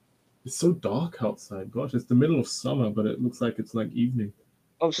 It's so dark outside. Gosh, it's the middle of summer, but it looks like it's like evening.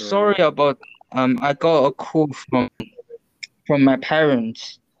 Oh, sorry about. I got a call from my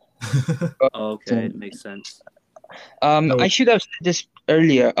parents. Okay, it makes sense. No. I should have said this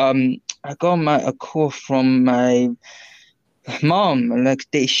earlier. I got a call from my mom. Like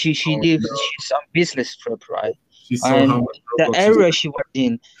she lives. She's on business trip, right? She's so And humble. the area she was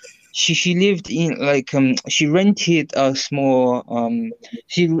in, she lived in like she rented a small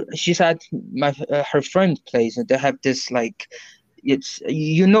she's at her friend's place, and they have this like, it's,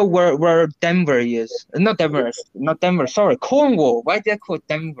 you know where Denver is, not Denver, sorry, Cornwall. Why did I call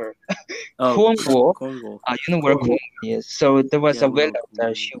Denver? Oh, Cornwall. Cornwall. You know where Cornwall is. So there was Yeah, a we know villa there.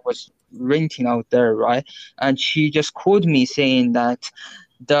 Cornwall. She was renting out there, right? And she just called me saying that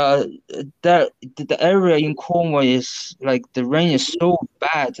the area in Cornwall is like the rain is so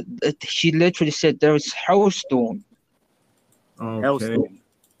bad. She literally said there was hailstorm. Okay. Hailstorm.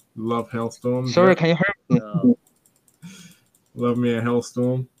 Love hailstorms. Sorry, Yeah. can you hear me? Love me a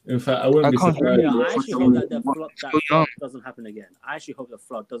hailstorm. In fact, I wouldn't I be can't hear surprised. Yeah, you. I actually hope that the flood, What's going on? doesn't happen again. I actually hope the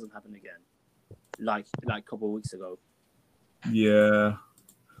flood doesn't happen again, like a couple of weeks ago. Yeah.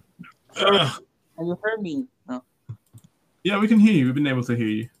 Can you hear me? No. Yeah, we can hear you. We've been able to hear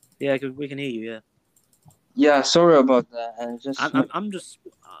you. Yeah, we can hear you. Yeah. Yeah, sorry about that. I'm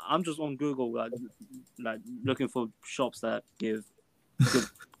just on Google like looking for shops that give good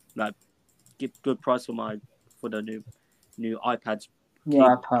give good price for the new iPads.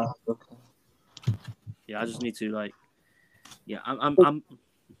 yeah, okay. Yeah, I just need to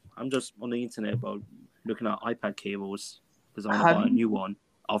I'm just on the internet about looking at iPad cables because I want to buy a new one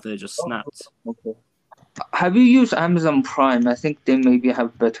after they just snapped. Okay. Have you used Amazon Prime? I think they maybe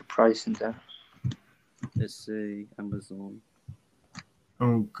have better pricing there. Let's see, Amazon.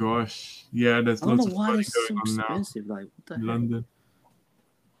 Oh gosh, yeah. There's I don't lots know of why flooding it's so going on now expensive. Like, what the in heck? London.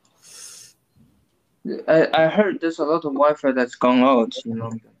 I heard there's a lot of Wi-Fi that's gone out in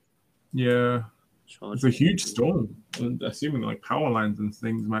London. Yeah, it's a Charging. huge storm. And assuming like power lines and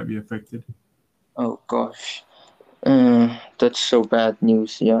things might be affected. Oh gosh, that's so bad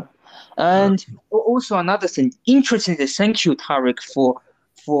news. Yeah, and also another thing. Interestingly, thank you, Tariq,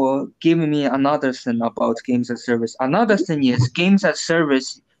 for giving me another thing about games as service. Another thing is games as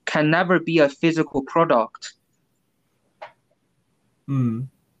service can never be a physical product. Hmm.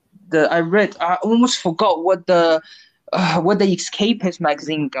 I almost forgot what the Escapist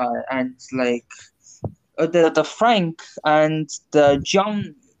magazine guy and like the Frank and the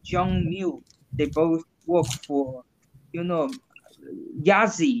John Mew, they both work for,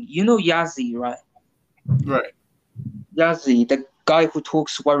 Yazzie. You know Yazzie, right? Right. Yazzie, the guy who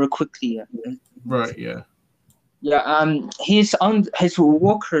talks very quickly. Right. Yeah. Yeah. His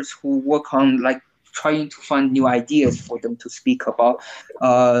workers who work on like trying to find new ideas for them to speak about.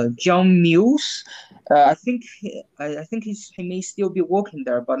 John Mills, I think he may still be working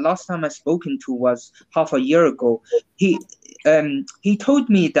there, but last time I spoken to was half a year ago. He told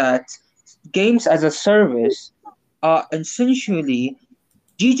me that games as a service are essentially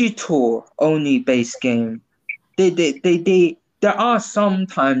digital only based game. There are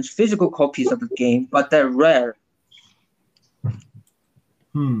sometimes physical copies of the game, but they're rare.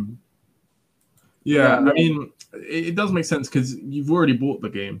 Yeah, I mean, it does make sense because you've already bought the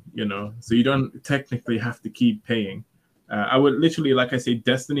game, so you don't technically have to keep paying. I would literally, like I say,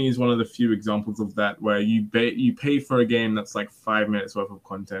 Destiny is one of the few examples of that where you pay for a game that's like 5 minutes worth of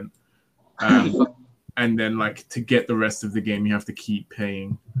content, and then like to get the rest of the game, you have to keep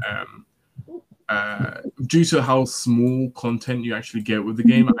paying. Due to how small content you actually get with the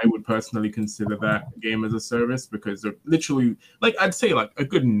game, I would personally consider that game as a service because they're literally, like, I'd say like a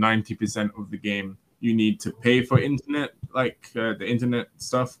good 90% of the game you need to pay for internet, like the internet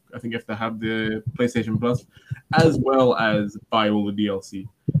stuff. I think you have to have the PlayStation Plus as well as buy all the DLC.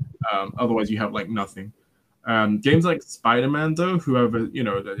 Otherwise, you have like nothing. Games like Spider-Man, though, whoever,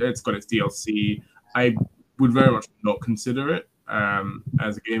 it's got its DLC, I would very much not consider it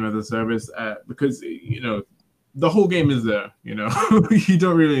as a game as a service because the whole game is there. You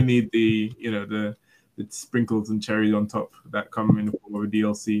don't really need the sprinkles and cherries on top that come in the form of a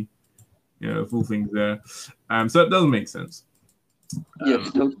DLC. The full thing's there, so it doesn't make sense. Yes,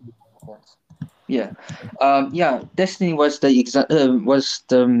 Um, totally. Yeah. Yeah. Destiny was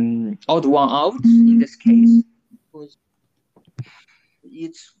the odd one out in this case. Because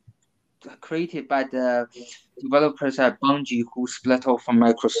it's created by the developers at Bungie who split off from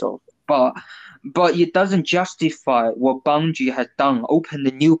Microsoft. But it doesn't justify what Bungie has done, open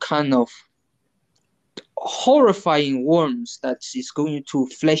a new kind of horrifying worms that is going to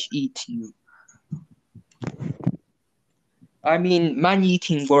flesh eat you. I mean,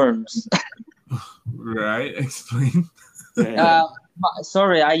 man-eating worms. right? Explain. Uh,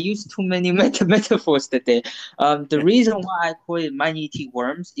 Sorry, I used too many metaphors today. The reason why I call it man-eating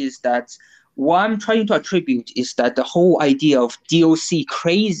worms is that what I'm trying to attribute is that the whole idea of DLC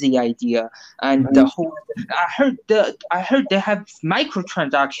crazy idea and the whole I heard they have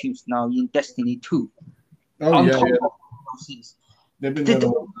microtransactions now in Destiny 2 Oh on yeah, top yeah. of DLCs. They've been there the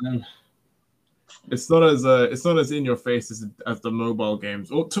whole time. It's not as in your face as the mobile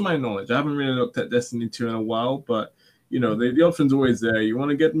games. Or to my knowledge, I haven't really looked at Destiny 2 in a while, but you know, the option's always there. You want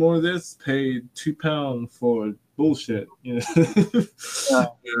to get more of this? Pay £2 for bullshit. You know.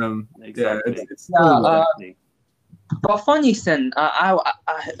 Exactly. It's Yeah, Exactly. but funny thing,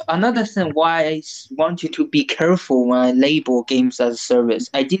 another thing why want you to be careful when I label games as a service.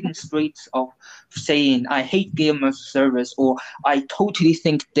 I didn't straight off saying I hate game as a service or I totally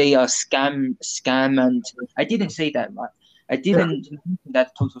think they are scam, and I didn't say that, right? I didn't mention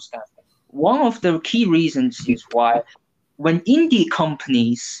that total scam. One of the key reasons is why when indie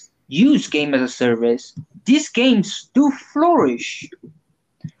companies use game as a service, these games do flourish.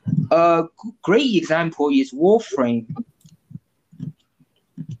 A great example is Warframe.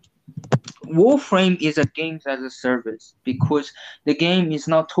 Warframe is a game as a service because the game is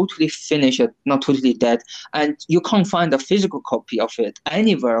not totally finished, not totally dead, and you can't find a physical copy of it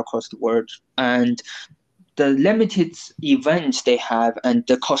anywhere across the world. And the limited events they have and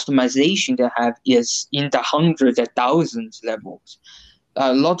the customization they have is in the hundreds and thousands levels.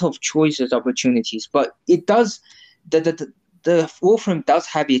 A lot of choices, opportunities, but it does the Warframe does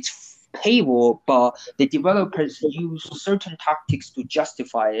have its paywall, but the developers use certain tactics to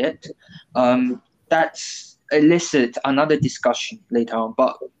justify it. That's elicit another discussion later on.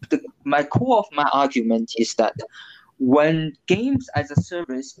 But my core of my argument is that when games as a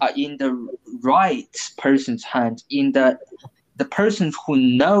service are in the right person's hand, in the person who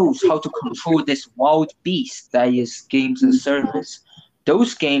knows how to control this wild beast that is games as a service,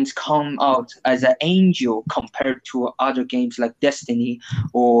 those games come out as an angel compared to other games like Destiny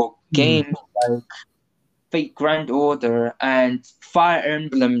or games like Fate Grand Order and Fire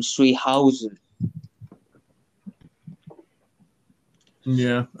Emblem Three Houses.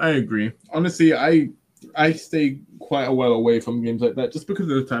 Yeah, I agree. Honestly, I stay quite a while away from games like that just because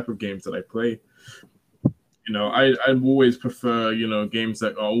of the type of games that I play. You know, I always prefer, you know, games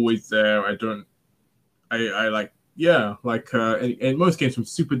that are always there. I like, yeah, like in most games from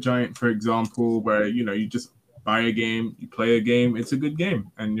Supergiant, for example, where, you know, you just buy a game, you play a game, it's a good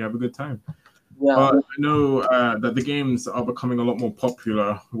game, and you have a good time. Yeah, But I know that the games are becoming a lot more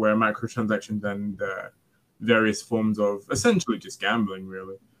popular, where microtransactions and various forms of essentially just gambling,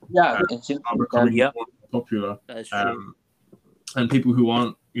 really, yeah, are becoming Yep. more popular. That's true. And people who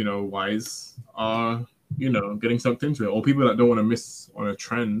aren't, you know, wise are, you know, getting sucked into it, or people that don't want to miss on a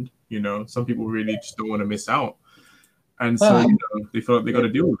trend. You know, some people really just don't want to miss out, and so you know, they feel like they got to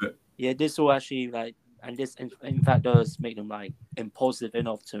deal with it. Yeah, this will actually like, and this in fact does make them like impulsive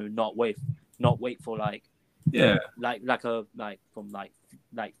enough to not wait for like Yeah, from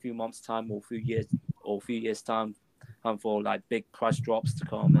few months time or few years time, for like big price drops to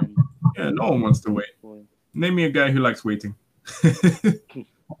come and yeah. No one wants to wait. Name me a guy who likes waiting.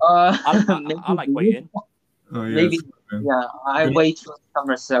 I like waiting. Oh yeah, maybe. man. Yeah, I wait for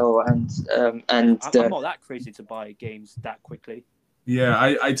summer sale and I'm not that crazy to buy games that quickly. Yeah,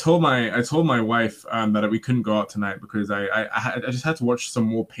 I told my wife that we couldn't go out tonight because I just had to watch some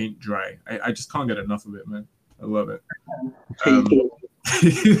more paint dry. I just can't get enough of it, man. I love it.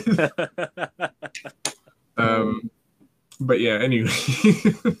 But yeah, anyway.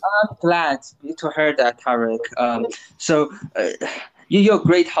 I'm glad to hear that, Tarek. So you're a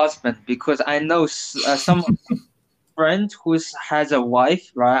great husband because I know some friend who has a wife,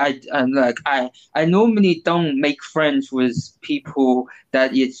 right? I normally don't make friends with people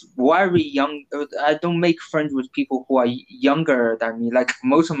that is very young. I don't make friends with people who are younger than me. Like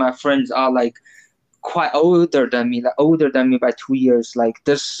most of my friends are like quite older than me, like older than me by 2 years. Like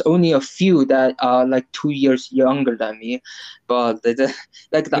there's only a few that are like 2 years younger than me, but like the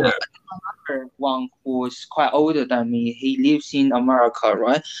Yeah. other one who's quite older than me, he lives in America,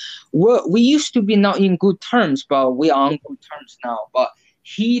 right? We used to be not in good terms, but we are on good terms now. But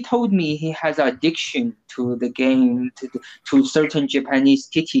he told me he has addiction to the game, to certain Japanese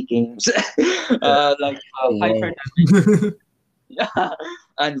titty games, like Oh, Hyper wow. yeah,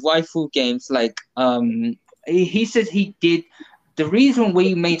 and waifu games. Like he said he did. The reason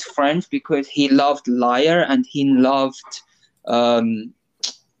we made friends because he loved Liar and um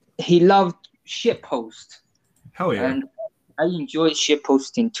he loved shitpost, Hell yeah. and I enjoyed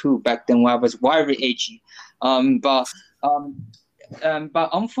shitposting too back then when I was very edgy. But but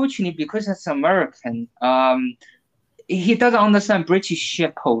unfortunately because it's American, he doesn't understand British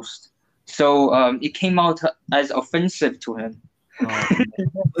shitpost, so it came out as offensive to him. Oh,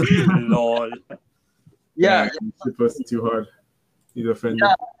 lol. Yeah, You're posting too hard. He's offended.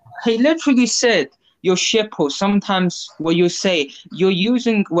 yeah. He literally said your shitpost sometimes what you say you're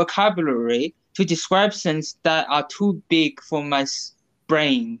using vocabulary to describe things that are too big for my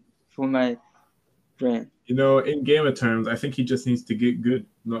brain. For my brain. You know, in gamer terms, I think he just needs to get good.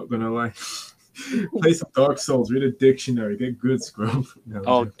 Not gonna lie. Play some Dark Souls, read a dictionary, get good, scrub. No,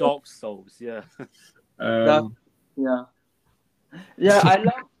 Oh, Dark Souls, yeah. Yeah. Yeah,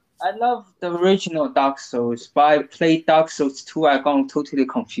 I love the original Dark Souls, but I played Dark Souls 2, I got totally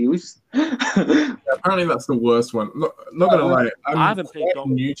confused. apparently that's the worst one. Not gonna lie, I I'm haven't played quite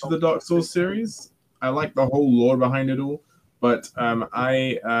new to the Dark Souls series. I like the whole lore behind it all, but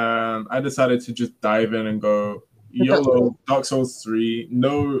I decided to just dive in and go YOLO Dark Souls 3.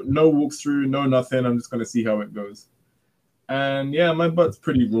 No walkthrough, no nothing. I'm just gonna see how it goes. And yeah, my butt's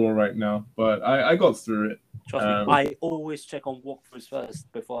pretty raw right now, but I got through it. Trust me, I always check on walkthroughs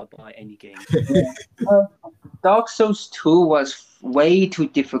first before I buy any game. Dark Souls 2 was way too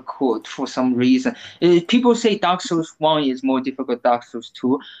difficult for some reason. People say Dark Souls 1 is more difficult than Dark Souls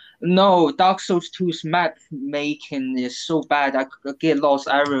 2. No, Dark Souls 2's map making is so bad. I get lost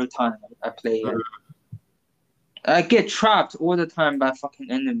every time I play it. I get trapped all the time by fucking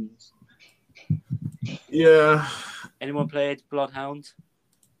enemies. Yeah. Anyone played Bloodhound?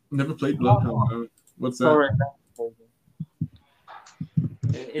 Never played Bloodhound. No. What's that? Sorry.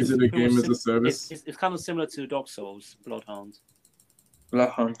 Is it a game as a service? It's kind of similar to Dark Souls, Bloodhound.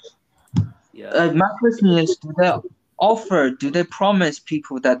 Bloodhound. Yeah. My question is, do they promise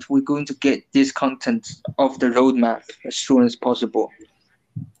people that we're going to get this content off the roadmap as soon as possible?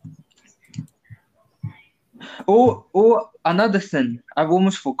 Or another thing, I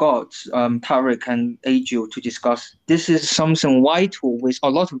almost forgot, Tarek and Agil to discuss. This is something vital with a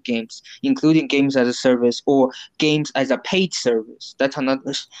lot of games, including games as a service or games as a paid service. That's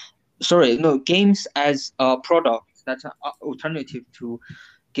another. Sorry, no, games as a product. That's an alternative to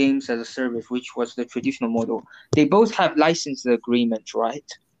games as a service, which was the traditional model. They both have license agreements, right?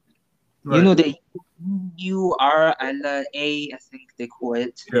 You know the URLA, I think they call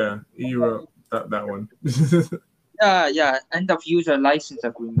it. Yeah, that one. Yeah, end of user license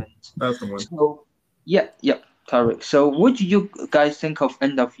agreement. That's the one. So yeah, Tarek. So what do you guys think of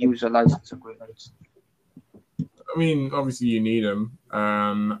end of user license agreements? I mean, obviously you need them.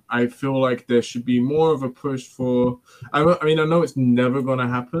 I feel like there should be more of a push for. I mean, I know it's never going to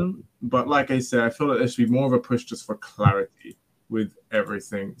happen, but like I said, I feel like there should be more of a push just for clarity with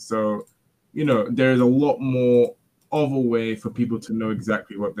everything. So, you know, there's a lot more of a way for people to know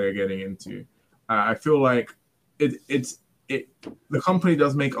exactly what they're getting into. I feel like the company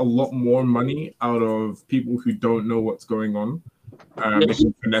does make a lot more money out of people who don't know what's going on. They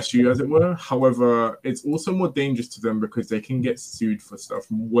can finesse you, as it were. However, it's also more dangerous to them because they can get sued for stuff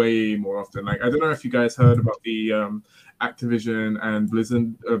way more often. Like, I don't know if you guys heard about the Activision and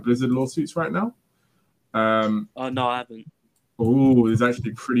Blizzard lawsuits right now. Oh no, I haven't. Oh, there's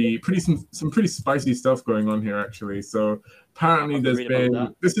actually some pretty spicy stuff going on here, actually. So apparently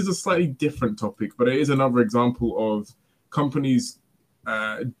this is a slightly different topic, but it is another example of companies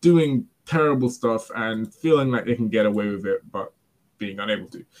doing terrible stuff and feeling like they can get away with it, but being unable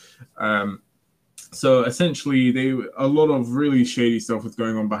to. So essentially, a lot of really shady stuff was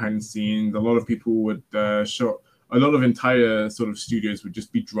going on behind the scenes. A lot of people would a lot of entire sort of studios would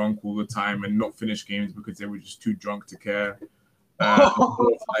just be drunk all the time and not finish games because they were just too drunk to care.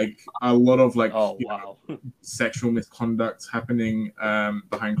 A lot of sexual misconduct happening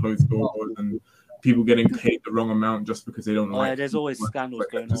behind closed doors and people getting paid the wrong amount just because they don't like. Yeah, there's always scandals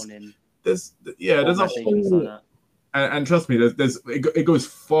going on in. There's a whole. And trust me, it goes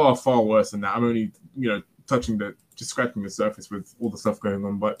far worse than that. I'm only touching the just scratching the surface with all the stuff going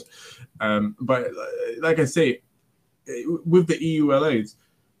on. But like I say, with the EULAs,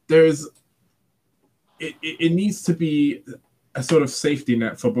 it needs to be a sort of safety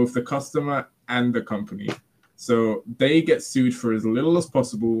net for both the customer and the company. So they get sued for as little as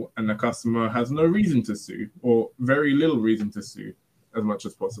possible, and the customer has no reason to sue, or very little reason to sue, as much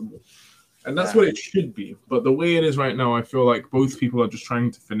as possible. And that's what it should be. But the way it is right now, I feel like both people are just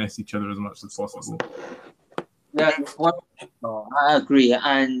trying to finesse each other as much as possible. Yeah, well, I agree.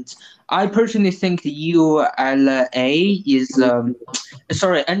 And I personally think the EULA is,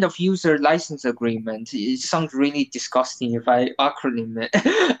 end of user license agreement. It sounds really disgusting if I acronym it.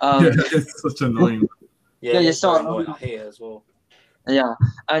 It's such annoying. Yeah, so I hate it as well. Yeah,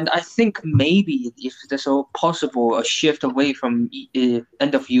 and I think maybe if there's a shift away from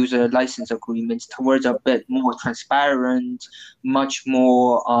end of user license agreements towards a bit more transparent, much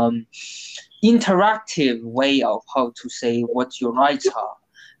more interactive way of how to say what your rights are.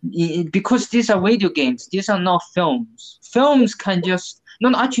 Because these are video games, these are not films. Films can just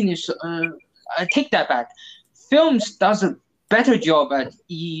I take that back. Films does a better job at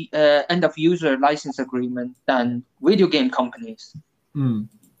end of user license agreement than video game companies.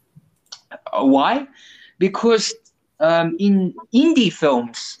 Why? Because in indie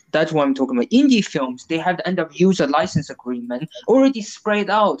films, that's what I'm talking about. Indie films, they have the end of user license agreement already spread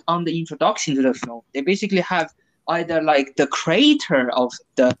out on the introduction to the film. They basically have either like the creator of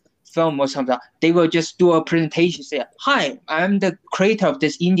the film or something. They will just do a presentation, say, "Hi, I'm the creator of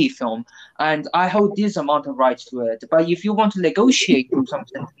this indie film, and I hold this amount of rights to it. But if you want to negotiate with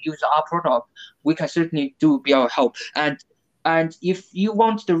something to use our product, we can certainly be our help." And if you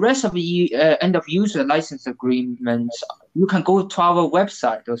want the rest of the end of user license agreements, you can go to our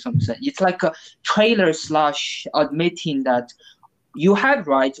website or something. It's like a trailer / admitting that you have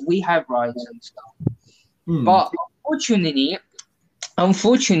rights, we have rights and stuff. But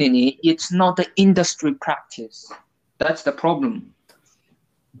unfortunately, it's not the industry practice. That's the problem.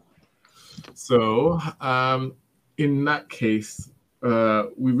 So in that case,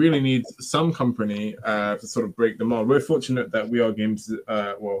 we really need some company to sort of break them all. We're fortunate that we are games.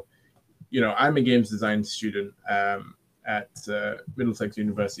 I'm a games design student at Middlesex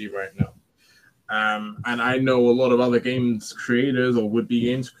University right now, and I know a lot of other games creators or would-be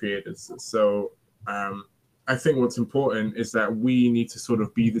games creators. So I think what's important is that we need to sort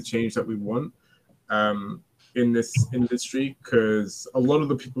of be the change that we want in this industry, because a lot of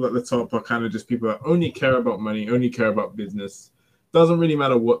the people at the top are kind of just people that only care about money, only care about business. Doesn't really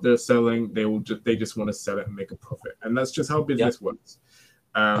matter what they're selling. They just want to sell it and make a profit, and that's just how business works.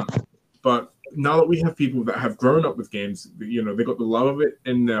 But now that we have people that have grown up with games, they got the love of it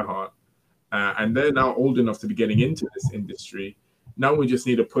in their heart, and they're now old enough to be getting into this industry. Now we just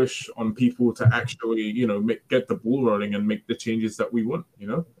need to push on people to actually, get the ball rolling and make the changes that we want.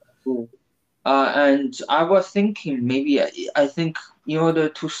 And I was thinking I think in order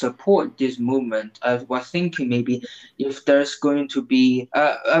to support this movement, I was thinking maybe if there's going to be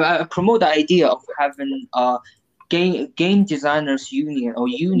promote the idea of having a game designers union or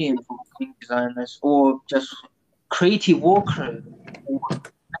union for game designers, or just creative workers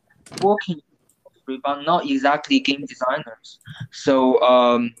working, but not exactly game designers. So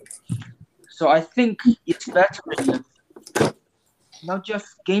I think it's better if not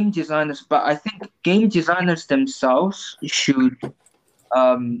just game designers, but I think game designers themselves should,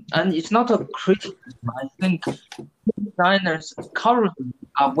 and it's not a criticism. I think designers currently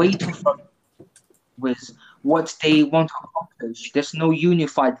are way too far with what they want to accomplish. There's no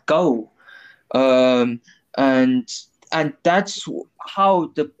unified goal, and that's how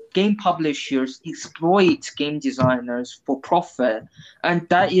the game publishers exploit game designers for profit, and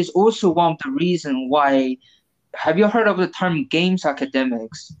that is also one of the reasons why. Have you heard of the term games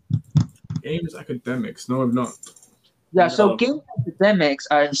academics? Games academics? No, I've not. Yeah, so game academics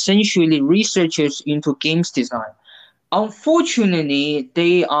are essentially researchers into games design. Unfortunately,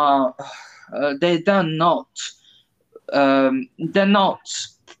 they're not the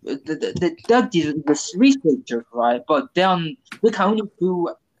researchers, right? But they can only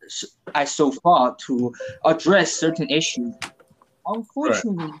do so far to address certain issues.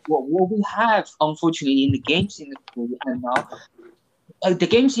 Unfortunately, what we have, in the games industry and now, the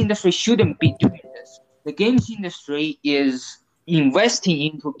games industry shouldn't be doing this. The games industry is investing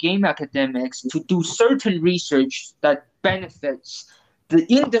into game academics to do certain research that benefits the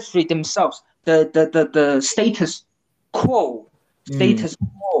industry themselves, the status quo,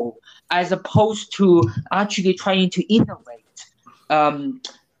 as opposed to actually trying to innovate.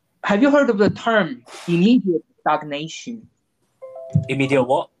 Have you heard of the term immediate stagnation? Immediate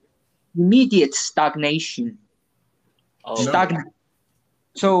what? Immediate stagnation. Oh, Stagn-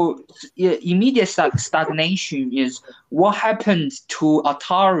 So immediate stagnation is what happened to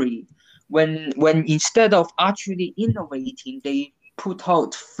Atari when instead of actually innovating, they put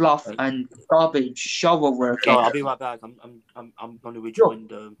out fluff Right. and garbage shovelware Sorry, games. I'll be right back. I'm going to rejoin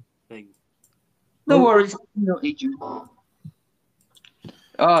the thing. No worries, Adrian.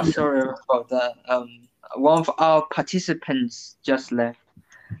 Oh, sorry about that. One of our participants just left.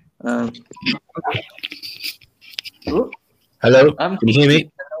 Oh, Hello, I'm can you hear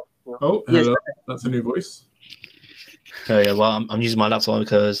me? Oh, Yes. hello. That's a new voice. Oh yeah, well, I'm using my laptop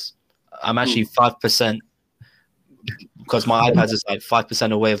because I'm actually 5% because my iPad is like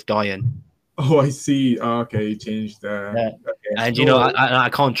 5% away of dying. Oh, I see. Oh, okay, you changed. Yeah. Okay. And No worries. I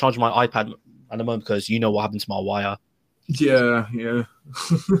can't charge my iPad at the moment because you know what happened to my wire. Yeah.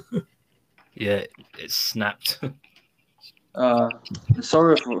 Yeah, it snapped.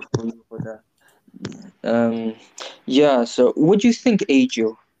 Sorry for you for that. Yeah. So, what do you think,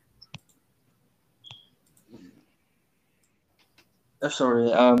 Adrian?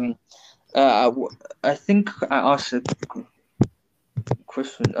 Sorry. I think I asked a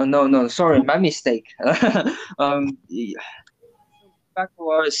question. No. Sorry, my mistake. Back to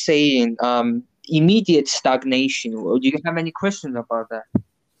what I was saying. Immediate stagnation. Do you have any questions about that?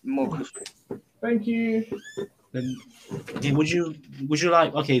 More questions. Thank you. Then, okay, would you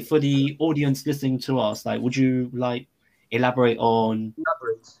like, okay, for the audience listening to us, like, would you like elaborate on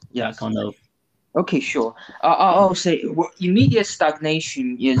Yes. that kind of? Okay, sure. I'll say immediate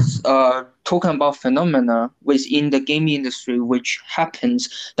stagnation is talking about phenomena within the gaming industry which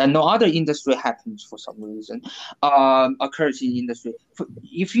happens that no other industry happens for some reason occurs in the industry.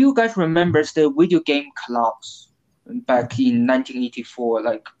 If you guys remember the video game collapse back in 1984,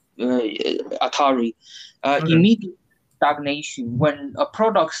 like Atari, Okay. immediate stagnation when a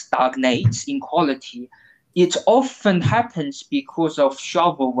product stagnates in quality. It often happens because of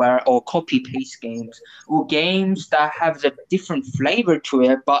shovelware or copy-paste games, or games that have a different flavor to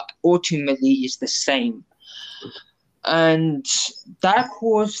it, but ultimately is the same. And that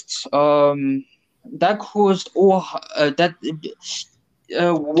caused all what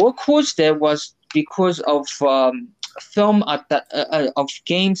caused it was because of of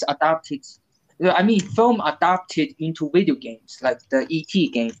games adapted. I mean, film adapted into video games like the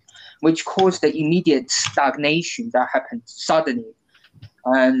ET game, which caused the immediate stagnation that happened suddenly.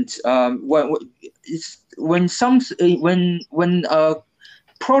 And when a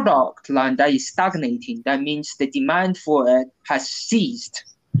product line that is stagnating, that means the demand for it has ceased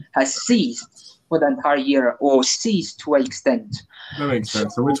for the entire year or ceased to an extent. That makes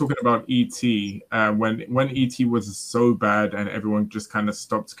sense. So we're talking about ET. When ET was so bad and everyone just kind of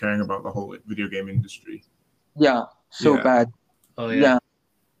stopped caring about the whole video game industry. Yeah, so Yeah. bad. Oh Yeah.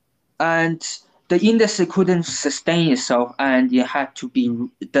 And the industry couldn't sustain itself, and it had to be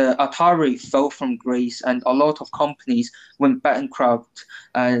the Atari fell from grace, and a lot of companies went bankrupt.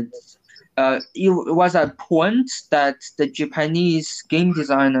 And it was a point that the Japanese game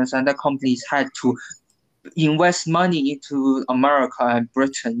designers and the companies had to invest money into America and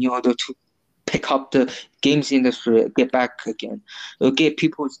Britain in order to pick up the games industry, get back again, get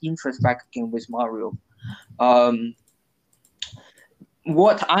people's interest back again with Mario.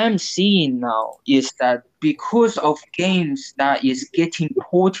 What I'm seeing now is that because of games that is getting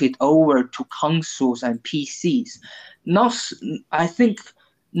ported over to consoles and PCs, I think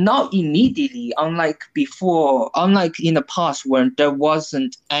not immediately, unlike before, unlike in the past when there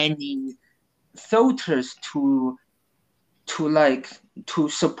wasn't any filters to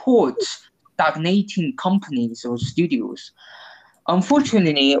support stagnating companies or studios.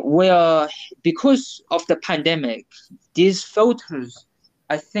 Unfortunately, because of the pandemic, these filters,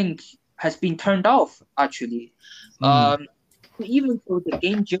 I think, has been turned off. Actually, even though the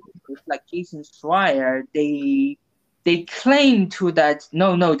game journalists like Jason Schreier, they claim to that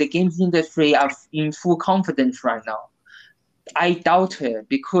no, the games industry are in full confidence right now. I doubt it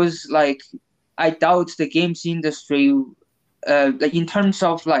because I doubt the games industry, in terms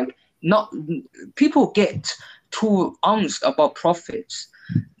of not people get too honest about profits.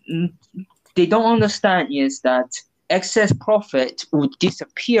 They don't understand is that excess profit would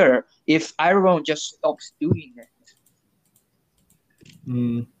disappear if everyone just stops doing it.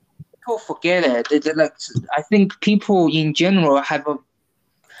 People forget it. I think people in general have a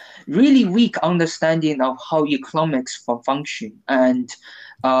really weak understanding of how economics function, and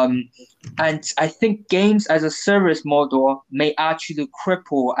I think games as a service model may actually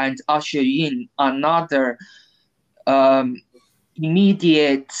cripple and usher in another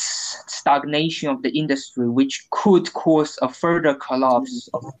immediate stagnation of the industry, which could cause a further collapse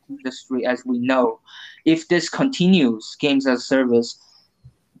of the industry as we know, if this continues, games as a service.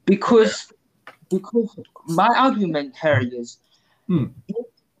 Because my argument here is,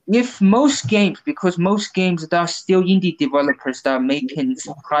 if most games, because most games there are still indie developers that are making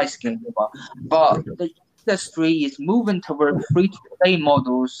surprise games, but the industry is moving toward free-to-play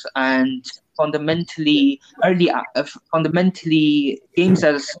models and fundamentally games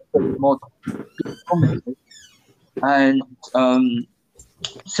as a service model. And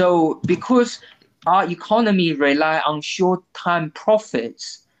so because our economy rely on short-term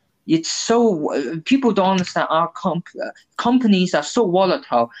profits, it's so people don't understand our companies are so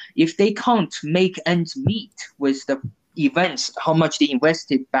volatile. If they can't make ends meet with the events, how much they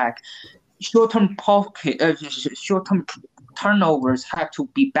invested back, short-term turnovers have to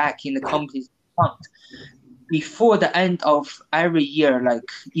be back in the company's account before the end of every year, like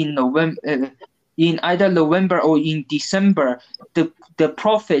in November. In either November or in December, the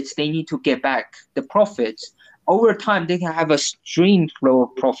profits they need to get back. The profits over time they can have a stream flow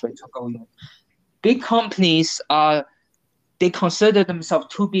of profits going on. Big companies they consider themselves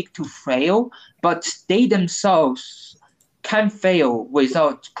too big to fail, but they themselves can fail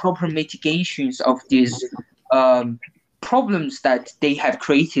without proper mitigations of these problems that they have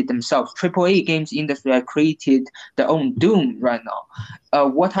created themselves. AAA games industry have created their own doom right now.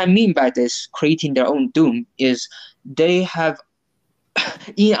 What I mean by this, creating their own doom, is they have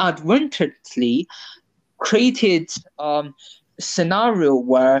inadvertently created scenario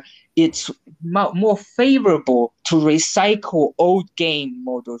where it's more favorable to recycle old game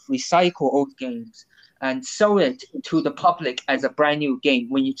models, recycle old games, and sell it to the public as a brand new game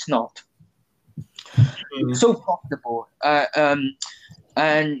when it's not. It's so profitable.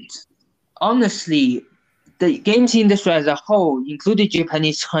 And honestly, the games industry as a whole, including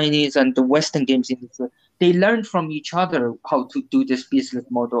Japanese, Chinese, and the Western games industry, they learn from each other how to do this business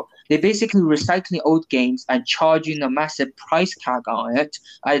model. They basically recycling old games and charging a massive price tag on it,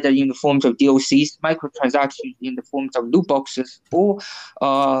 either in the forms of DLCs, microtransactions in the forms of loot boxes, or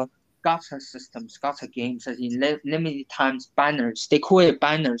gacha systems, gacha games, as in limited times banners. They call it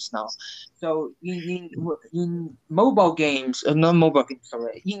banners now. So in mobile games, not mobile games,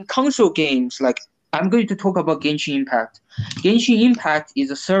 sorry, in console games, like I'm going to talk about Genshin Impact. Genshin Impact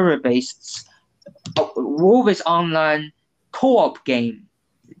is a server-based, always online co-op game.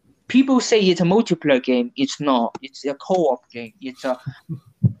 People say it's a multiplayer game. It's not. It's a co-op game. It's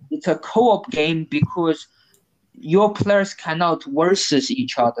a co-op game because your players cannot versus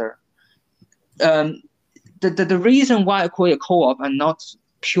each other. The reason why I call it co-op and not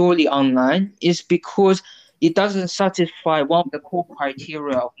purely online is because it doesn't satisfy one of the core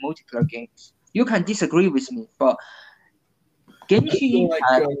criteria of multiplayer games. You can disagree with me, but Genshin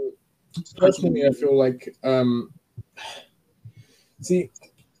Impact. Personally, I feel like see,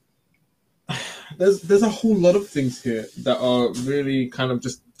 there's a whole lot of things here that are really kind of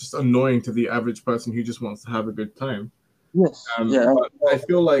just annoying to the average person who just wants to have a good time. Yes. But I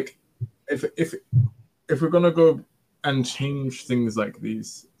feel like if we're gonna go and change things like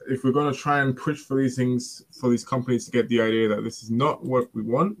these, if we're gonna try and push for these things, for these companies to get the idea that this is not what we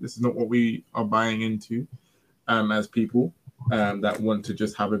want, this is not what we are buying into, as people that want to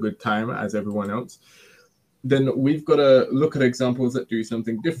just have a good time as everyone else, then we've got to look at examples that do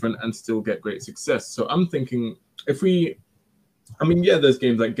something different and still get great success. So I'm thinking there's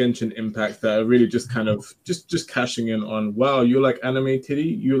games like Genshin Impact that are really just kind of just cashing in on, wow, you like anime titty,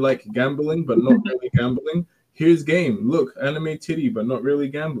 you like gambling but not really gambling. Here's game, look, anime titty but not really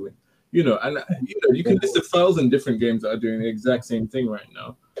gambling. You can list 1,000 different games that are doing the exact same thing right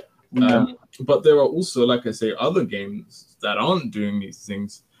now. But there are also, like I say, other games that aren't doing these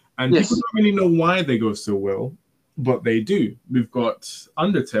things, and people don't really know why they go so well, but they do. We've got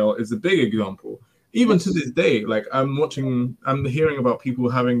Undertale is a big example. Even to this day, like I'm hearing about people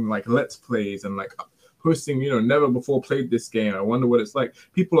having like let's plays and like posting, never before played this game. I wonder what it's like.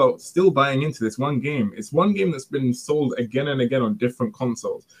 People are still buying into this one game. It's one game that's been sold again and again on different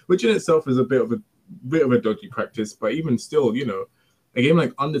consoles, which in itself is a bit of a dodgy practice. But even still, a game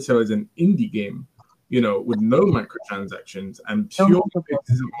like Undertale is an indie game, with no microtransactions and pure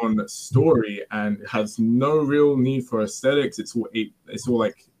based on story and has no real need for aesthetics. It's all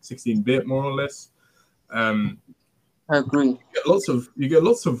like 16-bit more or less. I agree. You get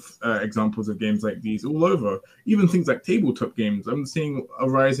lots of examples of games like these all over. Even things like tabletop games. I'm seeing a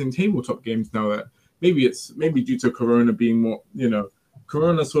rise in tabletop games now that maybe due to Corona being more,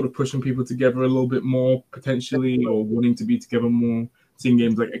 Corona sort of pushing people together a little bit more potentially, or wanting to be together more. Seeing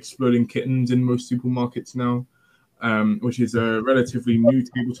games like Exploding Kittens in most supermarkets now. which is a relatively new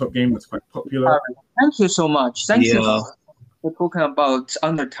tabletop game that's quite popular. Thank you so much. Thank you Yeah. for talking about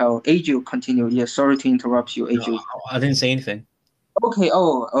Undertale. Adriel, continue. Yeah, sorry to interrupt you, Adriel. I didn't say anything. Okay.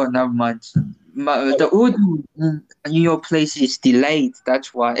 Oh, never mind. The audio in your place is delayed.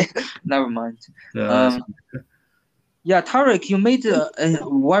 That's why. Never mind. Yeah, Tarek, you made a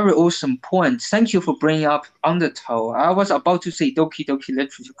very awesome point. Thank you for bringing up Undertale. I was about to say Doki Doki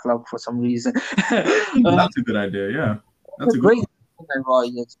Literature Club for some reason. That's a good idea. Yeah, that's a great point, Roy.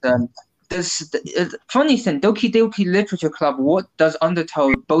 It's funny thing, Doki Doki Literature Club. What does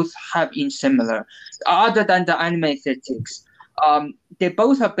Undertale both have in similar, other than the anime aesthetics? They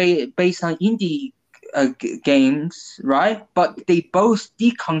both are based on indie games, right? But they both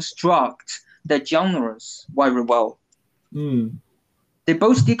deconstruct the genres very well. They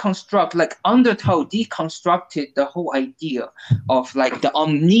both deconstruct, like Undertale deconstructed the whole idea of like the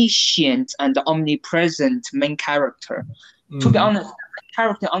omniscient and the omnipresent main character. To be honest, the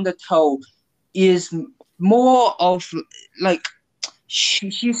character Undertale is more of like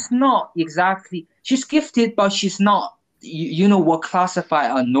she's not exactly, she's gifted, but she's not, you know, what classify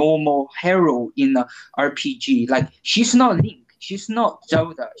a normal hero in a RPG. Like she's not Link, she's not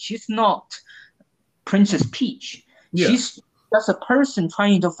Zelda, she's not Princess Peach. Yeah. She's just a person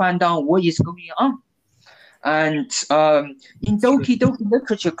trying to find out what is going on. And in Doki Doki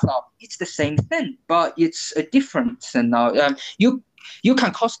Literature Club, it's the same thing, but it's a different thing now. You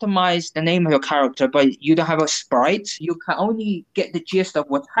can customize the name of your character, but you don't have a sprite. You can only get the gist of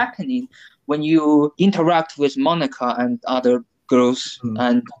what's happening when you interact with Monica and other girls.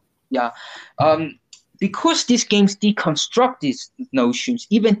 And yeah, because these games deconstruct these notions,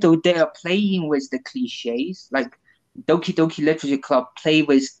 even though they are playing with the cliches, like Doki Doki Literature Club play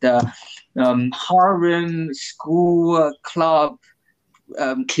with the harem school club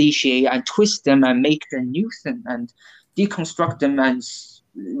cliche and twist them and make them new thing and deconstruct them, and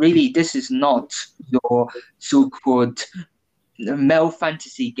really this is not your so-called male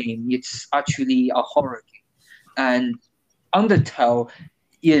fantasy game. It's actually a horror game. And Undertale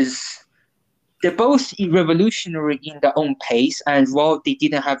is, they're both revolutionary in their own pace, and while they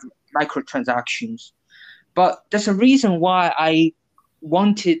didn't have microtransactions. But there's a reason why I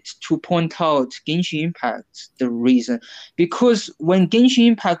wanted to point out Genshin Impact, the reason. Because when Genshin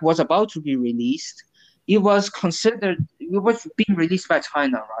Impact was about to be released, it was being released by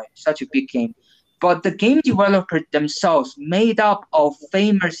China, right? Such a big game. But the game developers themselves, made up of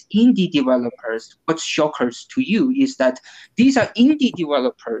famous indie developers, what's shockers to you is that these are indie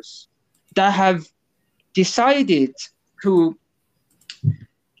developers that have decided to,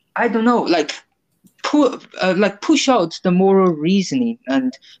 I don't know, push out the moral reasoning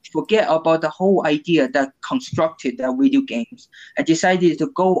and forget about the whole idea that constructed the video games and decided to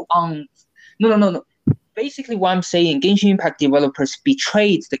go on. No. Basically, what I'm saying, Genshin Impact developers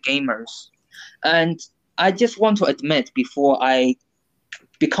betrayed the gamers. And I just want to admit before I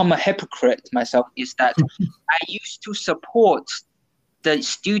become a hypocrite myself is that I used to support the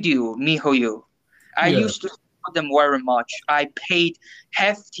studio MiHoYo. I used to support them very much. I paid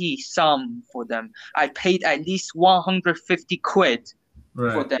hefty sum for them. I paid at least 150 quid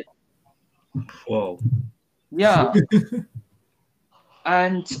for them. Whoa. Yeah.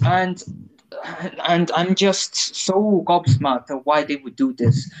 and I'm just so gobsmacked at why they would do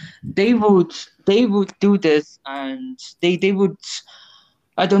this. They would do this, and they would,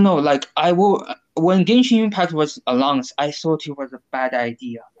 I don't know, like when Genshin Impact was announced, I thought it was a bad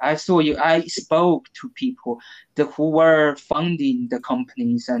idea. I spoke to people who were funding the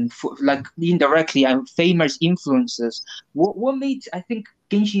companies and like indirectly and famous influencers. What made, I think,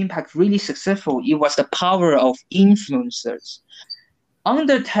 Genshin Impact really successful, it was the power of influencers.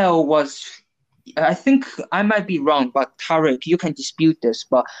 Undertale was, I think I might be wrong, but Tarek, you can dispute this,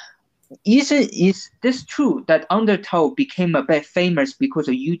 but is this true that Undertale became a bit famous because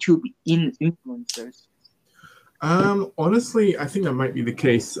of YouTube influencers? Honestly, I think that might be the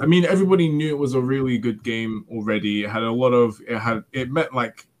case. I mean, everybody knew it was a really good game already. It had a lot of, it met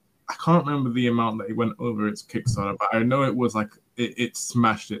like, I can't remember the amount that it went over its Kickstarter, but I know it was like, it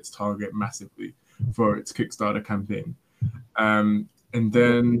smashed its target massively for its Kickstarter campaign. And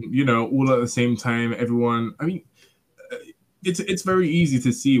then, you know, all at the same time, everyone, I mean, it's very easy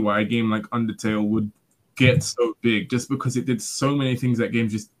to see why a game like Undertale would get so big, just because it did so many things that game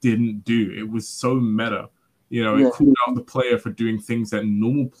just didn't do. It was so meta. You know, it called out the player for doing things that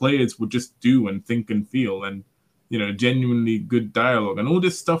normal players would just do and think and feel, and, you know, genuinely good dialogue and all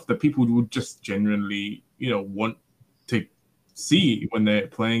this stuff that people would just genuinely, you know, want to see when they're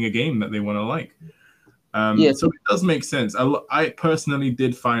playing a game that they want to like. So it does make sense. I personally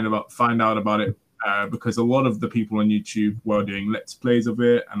did find out about it because a lot of the people on YouTube were doing let's plays of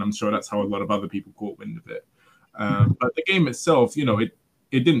it, and I'm sure that's how a lot of other people caught wind of it. But the game itself, you know, it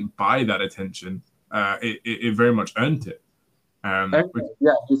didn't buy that attention. It very much earned it.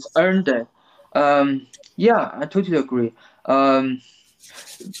 Yeah, it's earned it. Yeah, I totally agree.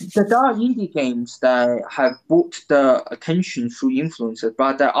 There are indie games that have brought the attention through influencers,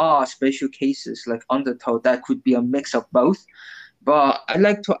 but there are special cases like Undertale that could be a mix of both. But I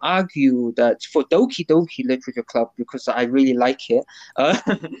like to argue that for Doki Doki Literature Club, because I really like it,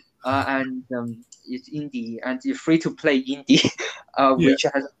 and it's indie and it's free to play indie, which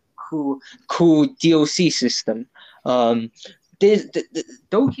has a cool DLC system. The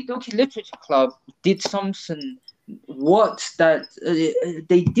Doki Doki Literature Club did something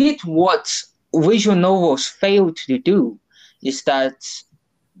they did what visual novels failed to do, is that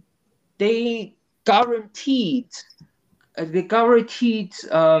they guaranteed like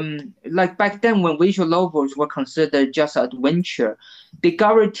back then when visual novels were considered just adventure, they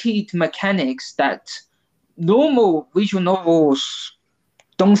guaranteed mechanics that normal visual novels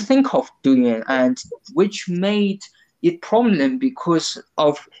don't think of doing, and which made it prominent because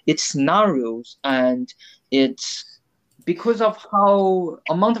of its scenarios and it's because of how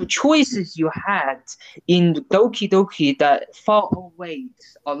amount of choices you had in Doki Doki that far outweighed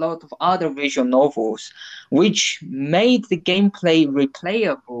a lot of other visual novels, which made the gameplay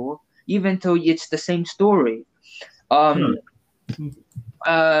replayable even though it's the same story.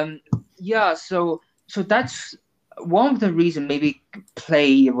 Yeah, so that's one of the reasons maybe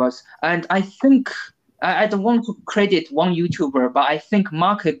play was, and I think I don't want to credit one YouTuber, but I think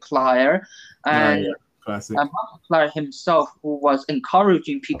Markiplier and Markiplier himself, who was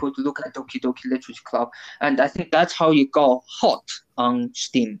encouraging people to look at Doki Doki Literature Club, and I think that's how you got hot on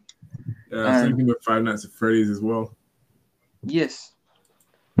Steam. Yeah, same thing with Five Nights at Freddy's as well. Yes.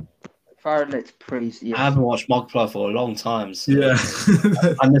 Firelight Praise, yes. I haven't watched Markiplier for a long time, so yeah.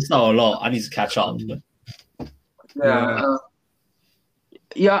 I missed out a lot. I need to catch up.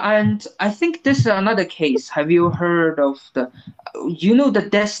 Yeah, and I think this is another case. Have you heard of the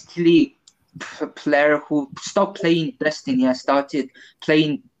Destiny player who stopped playing Destiny and started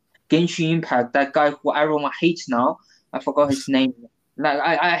playing Genshin Impact? That guy who everyone hates now. I forgot his name.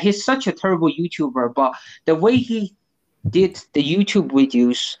 He's such a terrible YouTuber, but the way he did the YouTube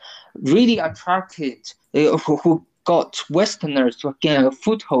videos really attracted who got Westerners to get a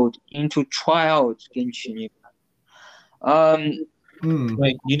foothold into try out Genshin Impact.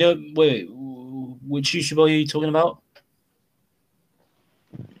 Wait, which YouTuber are you talking about?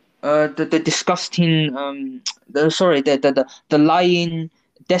 The disgusting the lying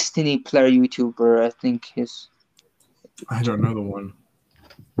Destiny player YouTuber, I think is. I don't know the one.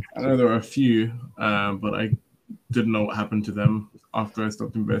 I know there are a few, but I didn't know what happened to them after I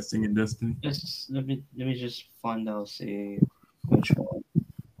stopped investing in Destiny. Let me just find out, see which one.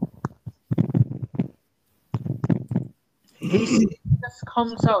 He just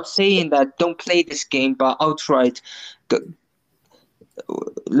comes out saying that don't play this game, but outright.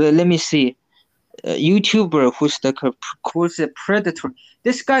 Let me see. YouTuber calls it predatory.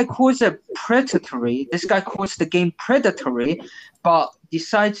 This guy calls it predatory. This guy calls the game predatory, but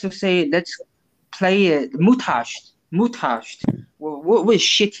decides to say let's play it mutashed. What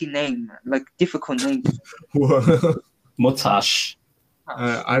shitty name, like difficult name. Mutash.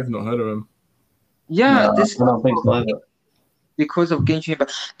 I've not heard of him. Yeah, no, this I don't think so either. Because of Genshin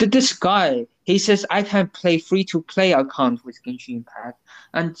Impact. This guy, he says I can play free-to-play account with Genshin Impact,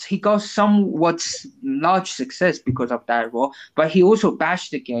 and he got somewhat large success because of that role. But he also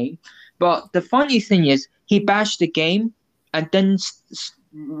bashed the game. But the funny thing is, he bashed the game, and then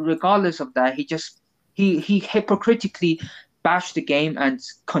regardless of that, he hypocritically bashed the game and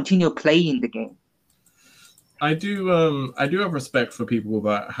continue playing the game. I do have respect for people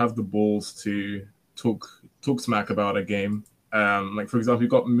that have the balls to talk smack about a game. Like for example, you've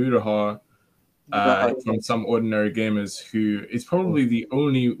got Mudahar from Some Ordinary Gamers, who is probably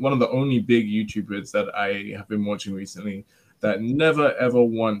one of the only big YouTubers that I have been watching recently that never ever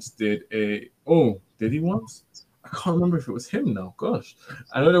once did he once? I can't remember if it was him now. Gosh,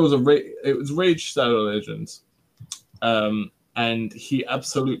 I know there was it was Rage Shadow Legends, and he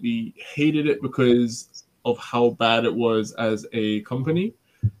absolutely hated it because of how bad it was as a company.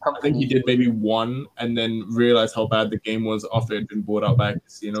 I think he did maybe one and then realized how bad the game was after it had been bought out by a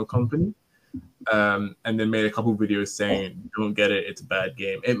casino company. And then made a couple videos saying, don't get it, it's a bad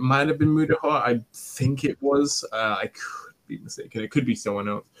game. It might have been Mudahar. I think it was. I could be mistaken. It could be someone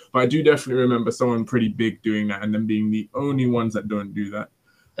else. But I do definitely remember someone pretty big doing that and them being the only ones that don't do that.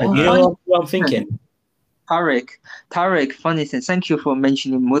 You know what I'm thinking? Tarek, funny thing. Thank you for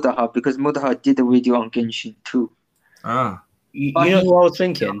mentioning Mudahar because Mudahar did a video on Genshin too. Ah, You But know he- who I was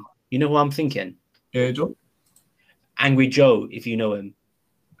thinking? You know who I'm thinking? yeah, Joe. Angry Joe, if you know him.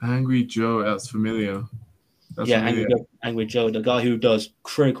 Angry Joe. That's familiar. That's Yeah, familiar. Angry Joe, the guy who does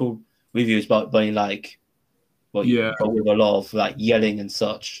critical reviews about being like, well, Yeah. but with a lot of like yelling and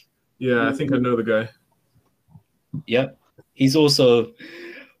such. Yeah, I think I know the guy. Yep. He's also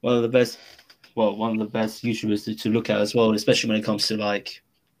one of the best YouTubers to look at as well, especially when it comes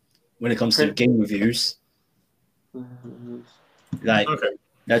to game reviews. Like Okay.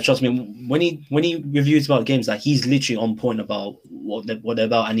 trust me, when he reviews about games, like he's literally on point about what they're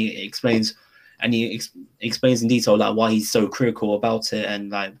about, and he explains in detail like why he's so critical about it,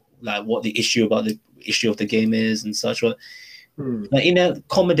 and like what the issue of the game is and such. But like in a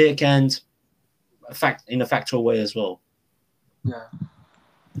comedic and in a factual way as well. Yeah.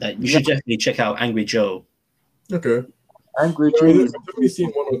 Like you should definitely check out Angry Joe. Okay. Angry Yeah, Joe. I've definitely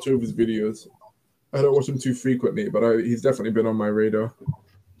seen one or two of his videos. I don't watch him too frequently, but he's definitely been on my radar.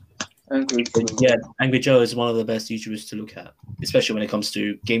 Angry Joe. Yeah, Angry Joe is one of the best YouTubers to look at, especially when it comes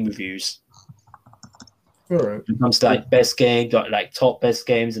to game reviews. All right. When it comes to like best game, like top best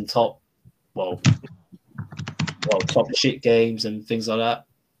games and top shit games and things like that.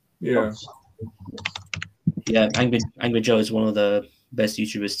 Yeah. Yeah, Angry Joe is one of the best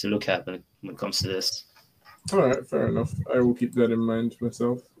YouTubers to look at when it comes to this. All right. Fair enough. I will keep that in mind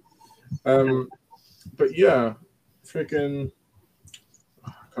myself. But yeah, freaking.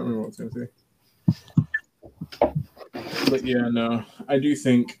 I can't remember what I was going to say. But yeah, no, I do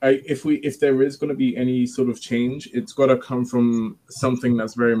think if there is going to be any sort of change, it's got to come from something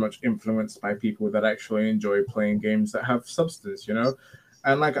that's very much influenced by people that actually enjoy playing games that have substance, you know.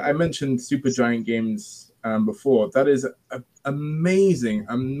 And like I mentioned, Supergiant Games before, that is an amazing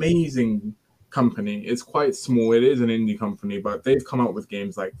company. It's quite small. It is an indie company, but they've come out with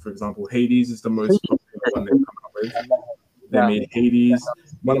games like, for example, Hades is the most popular one they've come out with. They made Hades.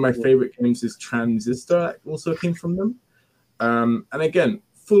 One of my favorite games is Transistor. Also came from them. And again,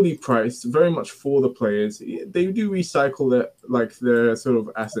 fully priced, very much for the players. They do recycle their sort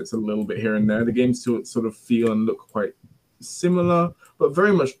of assets a little bit here and there. The games sort of feel and look quite similar, but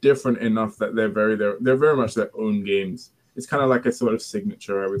very much different enough that they're very much their own games. It's kind of like a sort of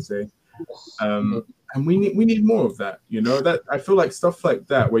signature, I would say. And we need more of that, you know. That I feel like stuff like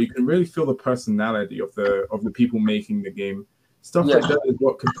that, where you can really feel the personality of the people making the game. Stuff like that is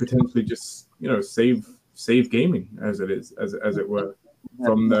what could potentially just, you know, save gaming as it were,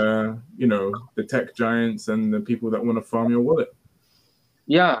 from the tech giants and the people that want to farm your wallet.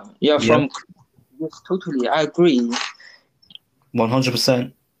 Yeah. Yes, totally. I agree.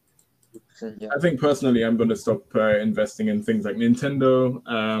 100%. Yeah. I think personally, I'm going to stop investing in things like Nintendo,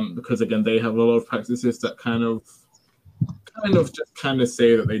 because again, they have a lot of practices that kind of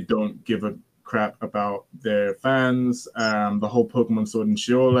say that they don't give a crap about their fans. The whole Pokemon Sword and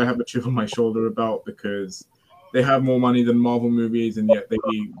Shield, I have a chip on my shoulder about, because they have more money than Marvel movies, and yet they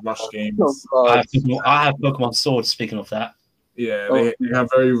rush games. Oh, I have Pokemon Sword. Speaking of that, yeah, they have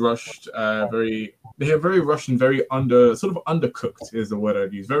very rushed, very rushed and very undercooked is the word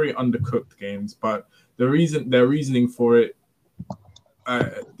I'd use. Very undercooked games, but their reasoning for it,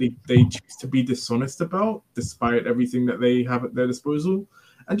 they choose to be dishonest about, despite everything that they have at their disposal,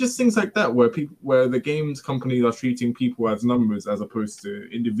 and just things like that, where the games companies are treating people as numbers as opposed to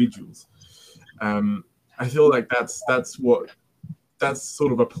individuals. I feel like that's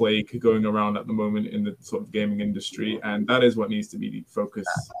sort of a plague going around at the moment in the sort of gaming industry, and that is what needs to be the focus.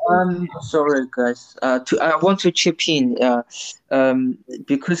 Sorry, guys. I want to chip in,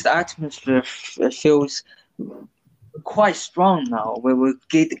 because the atmosphere feels quite strong now. We're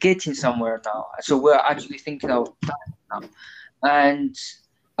getting somewhere now, so we're actually thinking of that now, and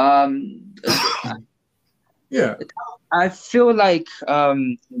Yeah. I feel like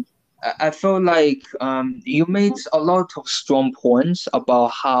you made a lot of strong points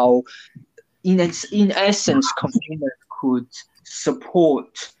about how, in essence, consumers could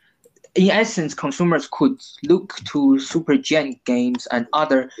look to Supergiant Games and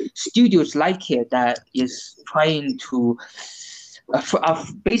other studios like it that is trying to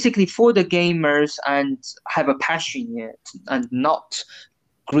basically for the gamers and have a passion in it, and not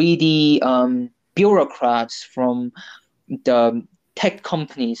greedy bureaucrats from the tech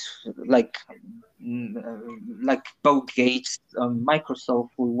companies like Bill Gates, Microsoft,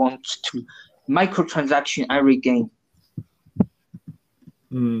 who want to microtransaction every game.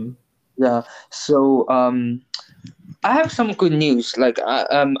 Yeah. So I have some good news. Like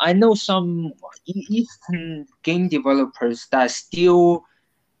I know some Eastern game developers that still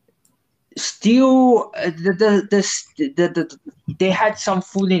still they had some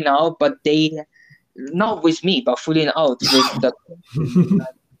fooling out, but they not with me, but fooling out with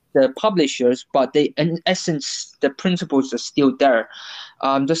the publishers. But they, in essence, the principles are still there.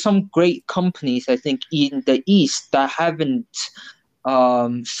 There's some great companies I think in the East that haven't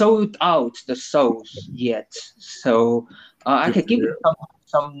sold out the souls yet. So I could give you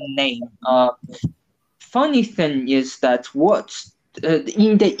some name. Funny thing is that what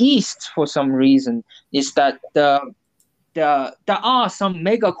in the East for some reason is that there are some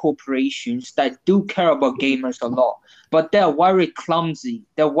mega corporations that do care about gamers a lot, but they're very clumsy.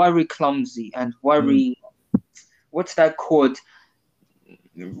 They're very clumsy and very what's that called?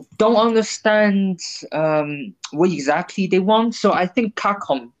 Don't understand what exactly they want. So I think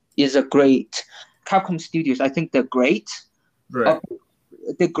Capcom Studios. I think they're great. Right.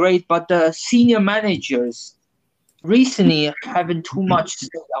 They're great, but the senior managers recently haven't too much say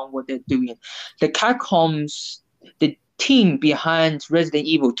on what they're doing. The team behind Resident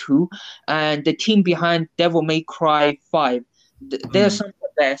Evil 2 and the team behind Devil May Cry 5, they're some of the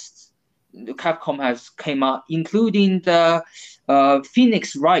best Capcom has came out, including the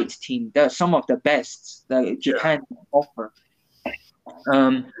Phoenix Wright team. They're some of the best that Japan can offer.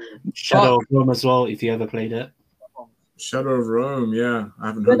 Shadow of Rome as well, if you ever played it. Shadow of Rome, yeah. I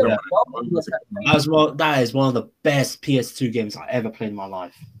haven't heard that one. As well, that is one of the best PS2 games I ever played in my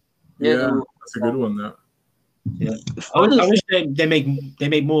life. Yeah, that's a good one. That. Yeah, I wish they make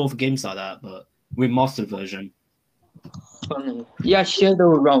more of games like that, but with master version. Funny. Yeah,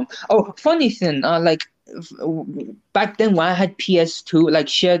 Shadow of Rome. Oh, funny thing, like back then when I had PS2, like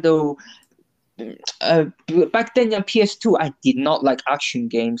Shadow. Back then on PS2, I did not like action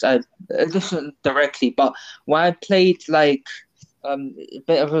games. I listened directly, but when I played like a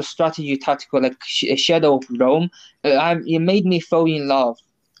bit of a strategy tactical like Shadow of Rome, it made me fall in love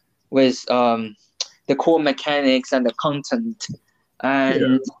with the core mechanics and the content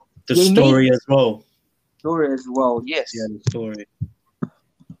and the story as well. Story as well, yes. Yeah, the story.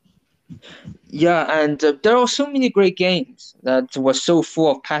 Yeah, and there are so many great games that were so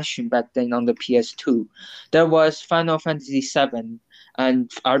full of passion back then on the PS2. There was Final Fantasy VII and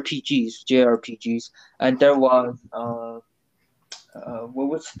RPGs, JRPGs, and there was what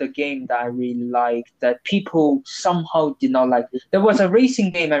was the game that I really liked that people somehow did not like? There was a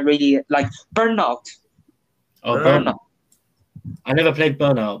racing game I really liked, Burnout. Oh, Burnout. I never played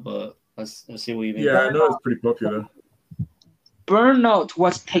Burnout, but I see what you mean. Yeah, I know it's pretty popular. Burnout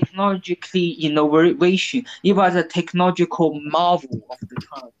was technologically innovation. It was a technological marvel of the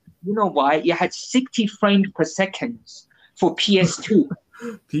time. You know why? It had 60 frames per second for PS2.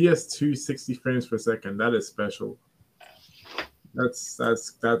 PS2 60 frames per second. That is special.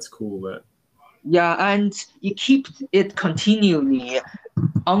 That's cool. That. Yeah, and you keep it continually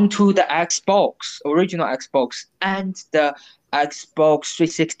onto the original Xbox, and the Xbox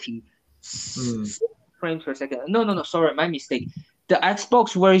 360. 60 frames per second. No, sorry, my mistake. The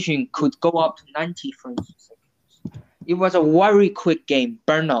Xbox version could go up to 90 frames per second. It was a very quick game,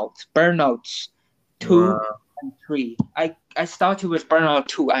 Burnout 2 and 3. I started with Burnout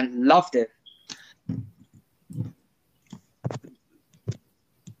 2 and loved it.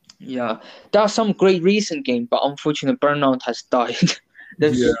 Yeah, there are some great recent games, but unfortunately, Burnout has died.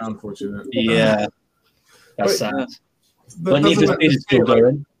 Yeah, unfortunately. Yeah, that's sad. But Need for Speed is still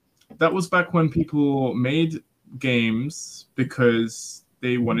going. That was back when people made games because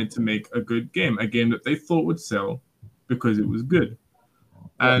they wanted to make a good game, a game that they thought would sell because it was good.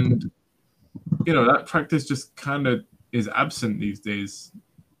 And, that practice just kind of is absent these days.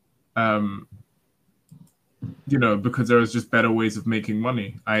 Because there is just better ways of making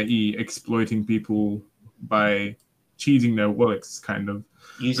money, i.e. exploiting people by cheating their wallets, kind of.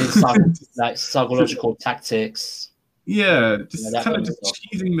 Using psychological tactics. Yeah, just kind of just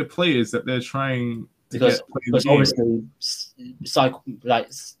cheating the players that they're trying to get to play the game. Obviously,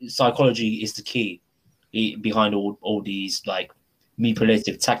 psychology is the key behind all these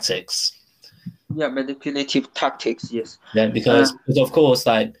manipulative tactics. Yeah, manipulative tactics. Yes. Yeah, because of course,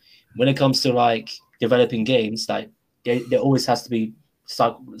 when it comes to developing games, there always has to be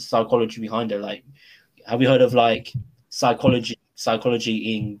psychology behind it. Have you heard of psychology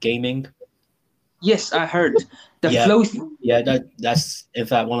in gaming? Yes, I heard the flow. Yeah, that's in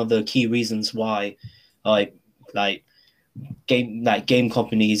fact one of the key reasons why, game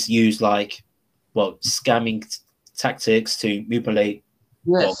companies use scamming tactics to manipulate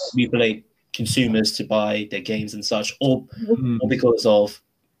consumers to buy their games and such, or because of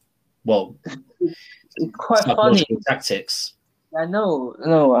it's quite funny tactics. I know,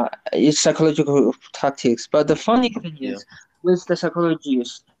 it's psychological tactics, but the funny thing is, with the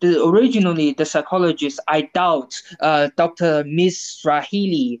psychologist. Originally, the psychologist, I doubt, Dr.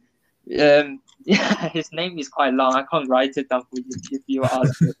 Misrahili, his name is quite long. I can't write it down for you if you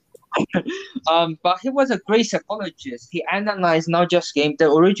ask me. But he was a great psychologist. He analyzed not just games.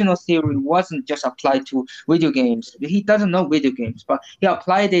 The original theory wasn't just applied to video games. He doesn't know video games, but he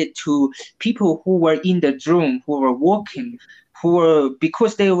applied it to people who were in the room, who were working,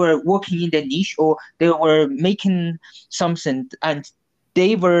 because they were working in the niche or they were making something and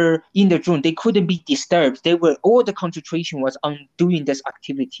they were in the room. They couldn't be disturbed. All the concentration was on doing this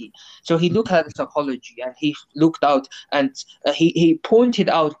activity. So he looked at the psychology and he looked out and he pointed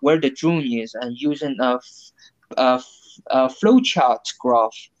out where the drone is and using a flowchart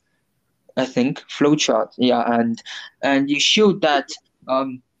graph. I think flowchart, yeah, and you showed that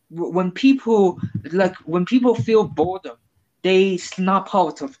when people feel boredom, they snap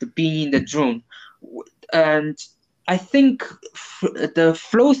out of being in the drone, and I think the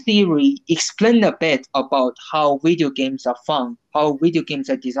flow theory explained a bit about how video games are fun, how video games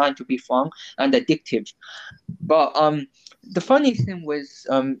are designed to be fun and addictive. But the funny thing with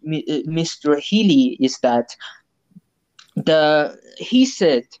Mr. Healy is that he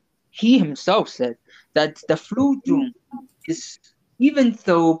himself said that the flow zone is, even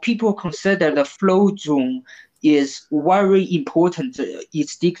though people consider the flow zone is very important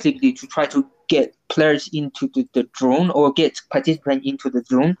instinctively to try to get players into the drone or get participants into the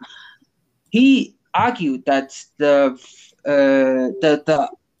drone, he argued that the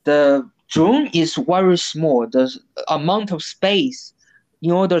drone is very small. The amount of space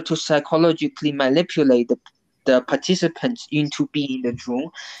in order to psychologically manipulate the participants into being in the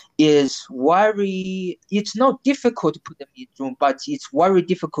drone is it's not difficult to put them in the drone, but it's very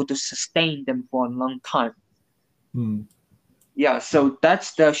difficult to sustain them for a long time. Yeah, so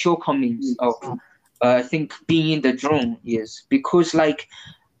that's the shortcomings of I think being in the drone is because, like,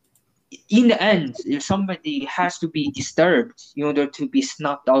 in the end, if somebody has to be disturbed in order to be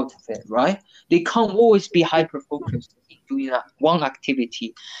snapped out of it, right? They can't always be hyper focused in doing one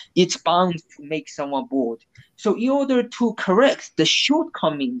activity. It's bound to make someone bored. So in order to correct the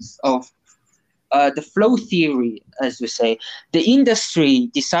shortcomings of the flow theory, as we say, the industry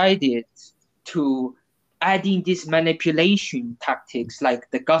decided to add in these manipulation tactics like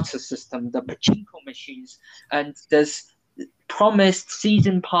the gutter system, the pachinko machines, and this promised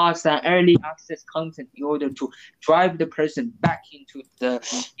season pass and early access content in order to drive the person back into the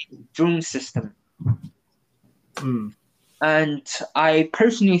drone system. And I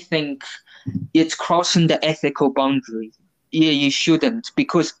personally think it's crossing the ethical boundary. Yeah, you shouldn't,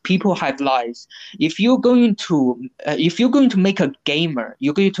 because people have lives. If you're going to make a gamer,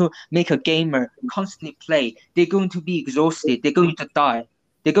 constantly play, they're going to be exhausted. They're going to die.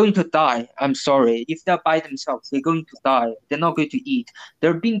 I'm sorry. If they're by themselves, they're going to die. They're not going to eat.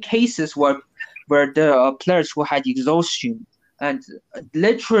 There have been cases where there are players who had exhaustion and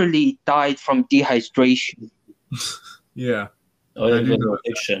literally died from dehydration. Yeah. Or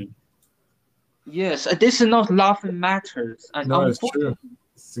addiction. Yes, this is not laughing matters. And no, it's true.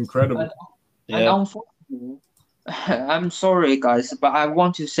 It's incredible. And unfortunately, I'm sorry, guys, but I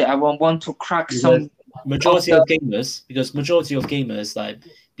want to crack some. Majority of gamers, like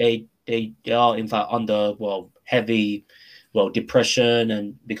they are in fact under heavy depression,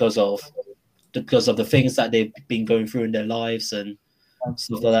 and because of the things that they've been going through in their lives and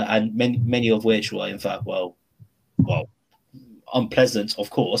stuff like that, and many of which were in fact unpleasant, of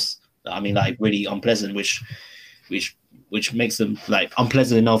course. I mean, like, really unpleasant, which makes them like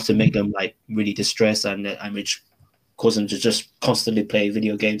unpleasant enough to make them like really distressed, and which cause them to just constantly play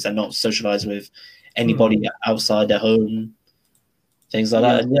video games and not socialize with anybody outside their home, things like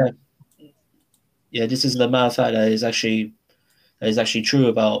that. And yeah, this is the matter of fact that is actually true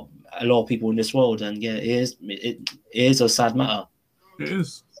about a lot of people in this world, and it is a sad matter. It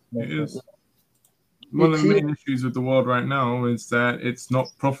is. One of the main issues with the world right now is that it's not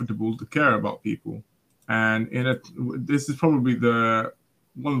profitable to care about people, and this is probably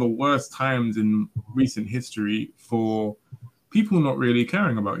one of the worst times in recent history for people not really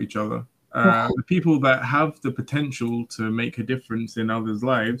caring about each other. The people that have the potential to make a difference in others'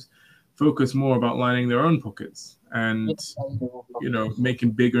 lives focus more about lining their own pockets and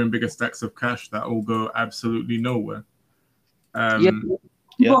making bigger and bigger stacks of cash that will go absolutely nowhere.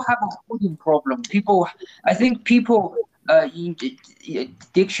 People have a hoarding problem. I think people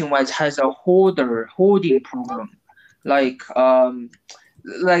addiction-wise has a hoarding problem.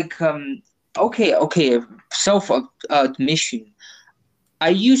 Self-admission. I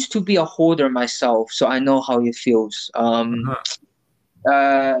used to be a hoarder myself, so I know how it feels.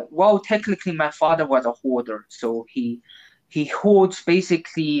 Technically my father was a hoarder, so he he hoards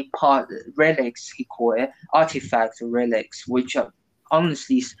basically relics, he call it artifacts, relics, which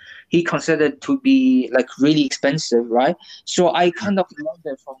honestly he considered to be like really expensive, right? So I kind of learned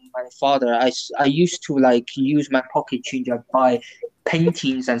it from my father. I used to like use my pocket change and buy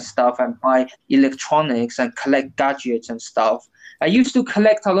paintings and stuff and buy electronics and collect gadgets and stuff. I used to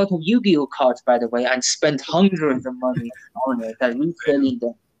collect a lot of Yu-Gi-Oh cards, by the way, and spend hundreds of money on it and reselling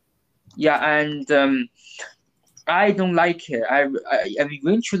them. Yeah, and I don't like it. I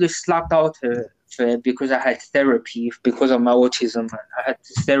eventually slapped out of it because I had therapy because of my autism. I had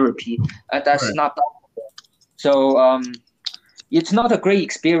therapy, and I Right. snapped out of it. So it's not a great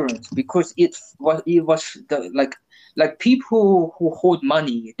experience because it was the like people who hold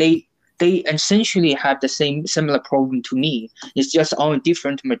money. They essentially have the similar problem to me. It's just on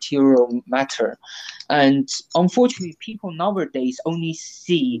different material matter, and unfortunately, people nowadays only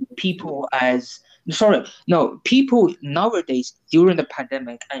see people as sorry no people nowadays during the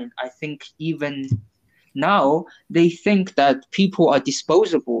pandemic, and I think even now they think that people are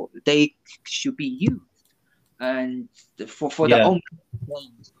disposable. They should be used and for their Yeah, own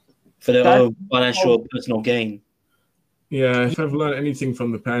gains. for their That own financial or personal gain. Yeah, if I've learned anything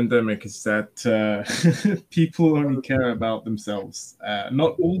from the pandemic, is that people only care about themselves.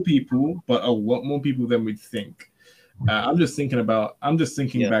 Not all people, but a lot more people than we'd think. I'm just thinking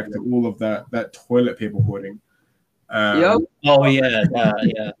Yeah. back to all of that toilet paper hoarding. Yep. Oh yeah,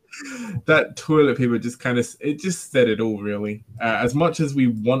 yeah. That toilet paper just it just said it all, really. As much as we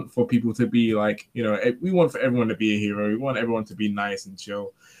want for people to be like, we want for everyone to be a hero, we want everyone to be nice and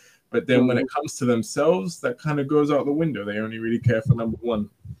chill. But then when it comes to themselves, that kind of goes out the window. They only really care for number one,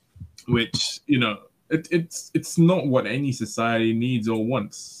 which, it's not what any society needs or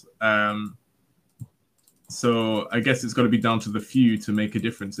wants. So I guess it's got to be down to the few to make a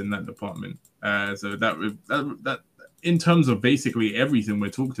difference in that department. So that in terms of basically everything we're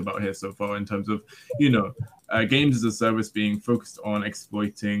talked about here so far, in terms of, games as a service being focused on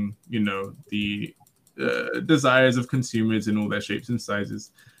exploiting, the desires of consumers in all their shapes and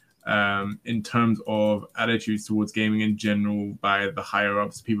sizes. In terms of attitudes towards gaming in general by the higher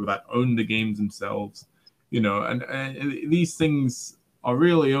ups, people that own the games themselves, and these things are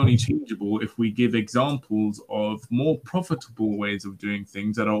really only changeable if we give examples of more profitable ways of doing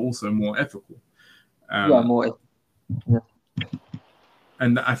things that are also more ethical. more.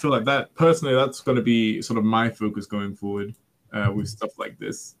 And I feel like that personally, that's going to be sort of my focus going forward with stuff like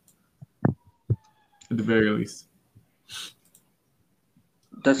this, at the very least.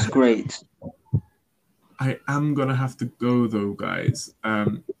 That's great. I am gonna have to go though, guys.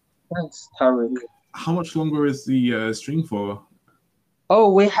 Thanks, Tariq. How much longer is the stream for?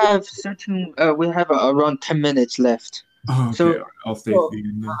 Oh, we have around 10 minutes left. Oh, okay, So- I'll stay for the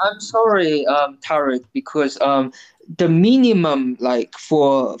end then. I'm sorry, Tariq, because the minimum like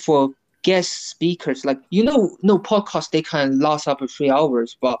for guest speakers, like no podcast they can last up to 3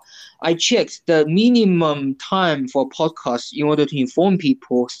 hours, but I checked the minimum time for podcasts in order to inform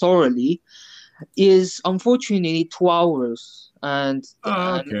people thoroughly is unfortunately 2 hours, and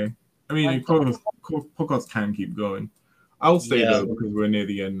Okay. I mean, podcasts can keep going. I'll stay Yeah. though because we're near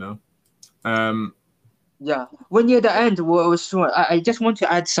the end now. yeah, we're near the end. Well, so I just want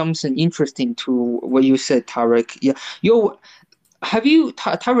to add something interesting to what you said, Tariq. Yeah, Tariq,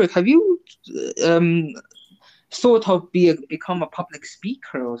 have you thought of become a public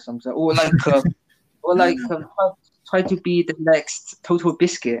speaker or something, or like try to be the next Total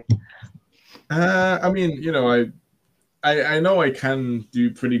Biscuit? I mean, I know I can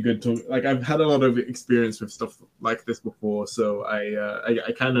do pretty good. Like I've had a lot of experience with stuff like this before, so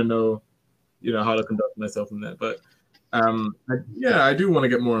I kind of know, how to conduct myself in there. But I do want to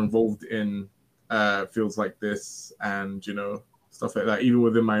get more involved in fields like this and stuff like that, even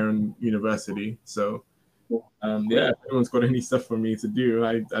within my own university. So if anyone's got any stuff for me to do,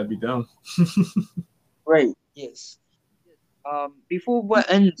 I'd be down. Great. Yes. Before we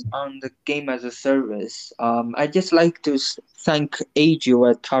end on the game as a service, I just like to thank Adriel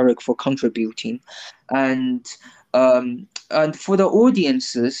and Tariq for contributing, and for the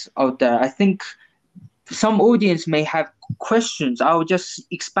audiences out there, I think some audience may have questions. I'll just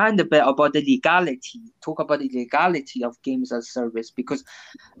expand a bit about the legality, talk about the legality of games as a service, because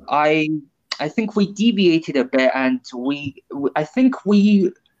I think we deviated a bit, and I think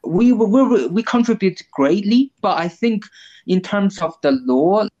we contribute greatly, but I think in terms of the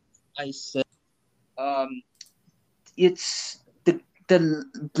law, I said, it's the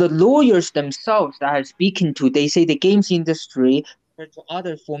lawyers themselves that I'm speaking to. They say the games industry compared to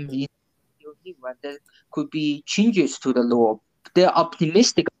other forms of industry, there could be changes to the law. They're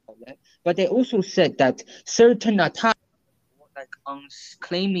optimistic about it, but they also said that certain attacks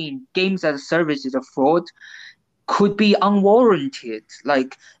claiming games as a service is a fraud could be unwarranted.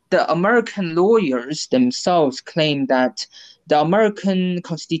 Like the American lawyers themselves claim that the American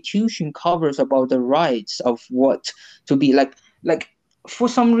Constitution covers about the rights of what to be like for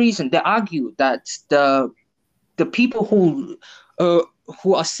some reason they argue that the people who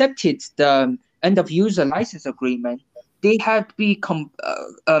accepted the end of user license agreement, they have become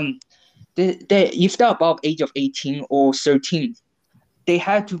they if they're above age of 18 or 13, they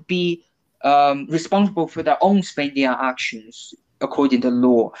had to be responsible for their own spending actions according to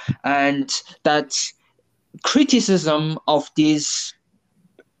law, and that criticism of these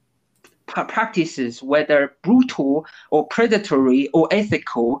practices, whether brutal or predatory or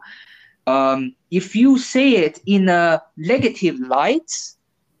ethical, if you say it in a negative light,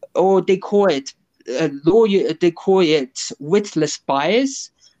 or they call it witless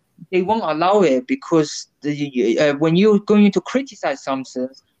bias, they won't allow it because when you're going to criticize something,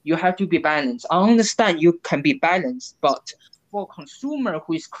 you have to be balanced. I understand you can be balanced, but for a consumer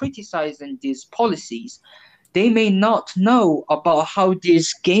who is criticizing these policies, they may not know about how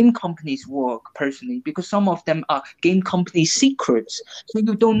these game companies work personally, because some of them are game company secrets. So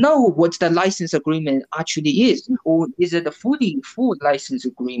you don't know what the license agreement actually is, or is it a full license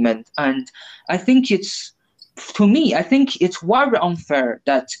agreement? And I think I think it's very unfair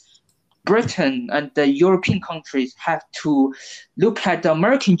that Britain and the European countries have to look at the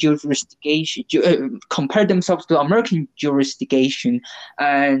American jurisdiction, compare themselves to American jurisdiction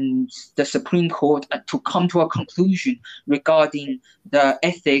and the Supreme Court to come to a conclusion regarding the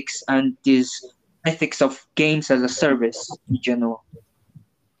ethics and this ethics of games as a service in general.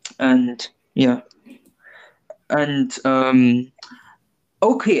 And yeah, and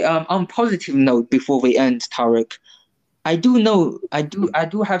okay. On positive note, before we end, Tarek, I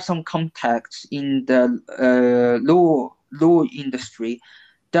do have some contacts in the law industry.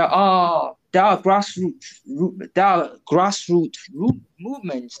 There are grassroots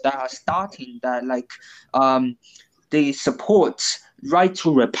movements that are starting that they support right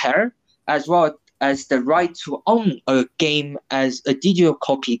to repair as well as the right to own a game as a digital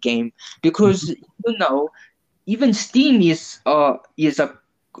copy game, because even Steam is a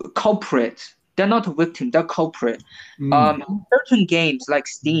culprit. They're not a victim, they're culprit. Certain games like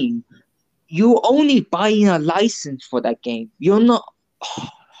Steam, you only buy a license for that game. You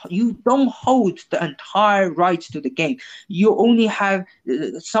don't hold the entire rights to the game. You only have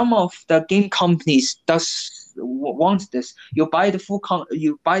some of the game companies wants this. You buy the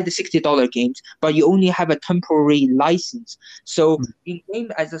you buy the $60 games, but you only have a temporary license. So in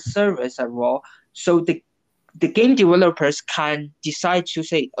game as a service as well, so the game developers can decide to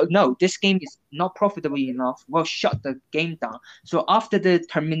say, oh, no, this game is not profitable enough. We'll shut the game down. So after the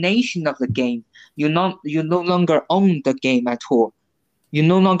termination of the game, you no longer own the game at all. You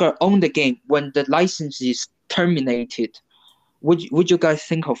no longer own the game when the license is terminated. Would you guys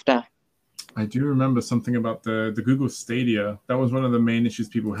think of that? I do remember something about the Google Stadia. That was one of the main issues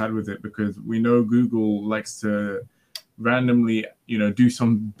people had with it, because we know Google likes to randomly, do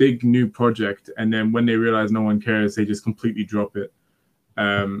some big new project, and then when they realize no one cares, they just completely drop it.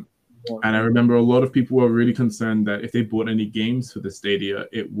 And I remember a lot of people were really concerned that if they bought any games for the Stadia,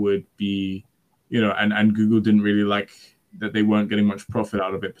 it would be, and Google didn't really like that they weren't getting much profit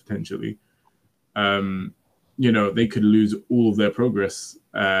out of it potentially. They could lose all of their progress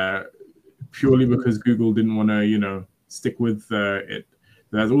purely because Google didn't want to, stick with it.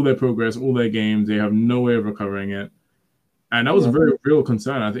 That's all their progress, all their games. They have no way of recovering it. And that was a very real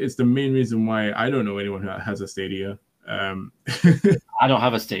concern. I think it's the main reason why I don't know anyone who has a Stadia. I don't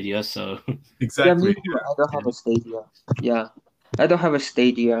have a Stadia, so exactly. Yeah, me too. I don't have a Stadia. Yeah, I don't have a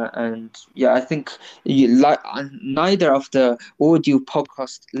Stadia, and yeah, I think neither of the audio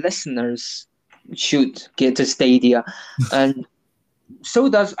podcast listeners should get a Stadia, and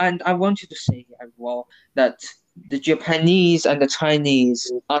and I wanted to say as well that the Japanese and the Chinese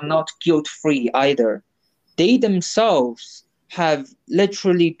are not guilt-free either. They themselves have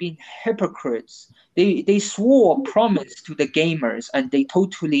literally been hypocrites. They swore a promise to the gamers, and they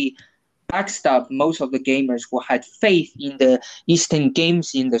totally backstabbed most of the gamers who had faith in the Eastern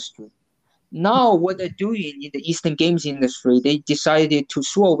games industry. Now, what they're doing in the Eastern games industry, they decided to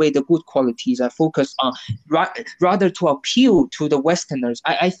throw away the good qualities and focus on rather to appeal to the Westerners.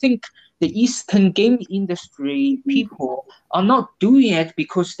 I think the Eastern game industry people are not doing it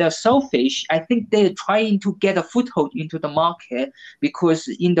because they're selfish. I think they're trying to get a foothold into the market, because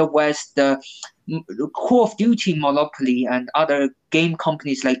in the West, the Call of Duty monopoly and other game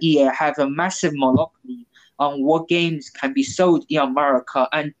companies like EA have a massive monopoly on what games can be sold in America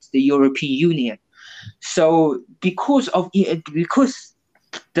and the European Union. So because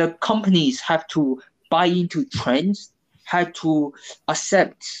the companies have to buy into trends, have to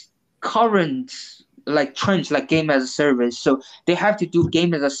accept current like trends like game as a service. So they have to do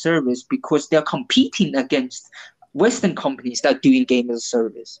game as a service because they're competing against Western companies that are doing game as a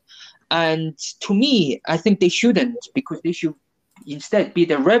service. And to me, I think they shouldn't, because they should instead be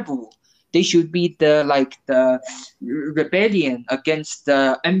the rebel. They should be the rebellion against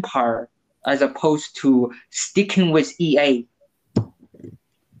the empire, as opposed to sticking with EA.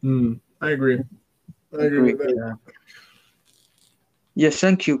 I agree. I agree with that. Yeah. Yes,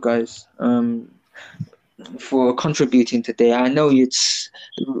 thank you guys for contributing today. I know it's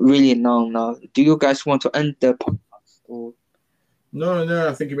really long now. Do you guys want to end the podcast? Or... No,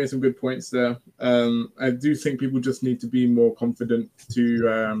 I think you made some good points there. I do think people just need to be more confident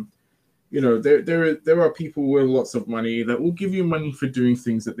to, there are people with lots of money that will give you money for doing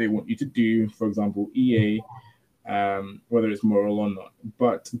things that they want you to do. For example, EA, whether it's moral or not.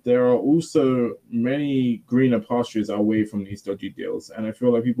 But there are also many greener pastures away from these dodgy deals. And I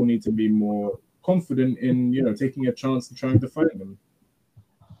feel like people need to be more confident in, taking a chance and trying to find them.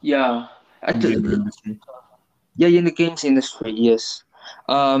 Yeah. In the industry. Yeah, in the games industry, yes.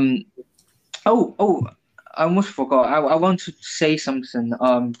 I almost forgot. I want to say something.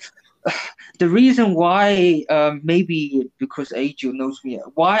 The reason why, maybe because Adriel knows me,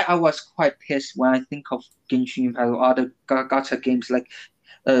 why I was quite pissed when I think of Genshin Impact or other gacha games like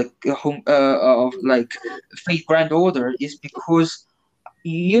Fate Grand Order is because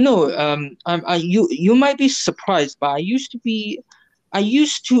you might be surprised, but I used to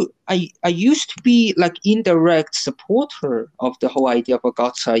be like indirect supporter of the whole idea of a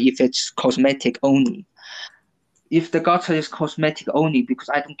gacha if it's cosmetic only. If the gacha is cosmetic only, because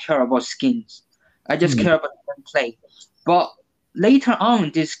I don't care about skins. I just care about gameplay. But later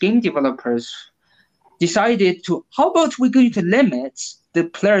on, these game developers decided to, how about we're going to limit the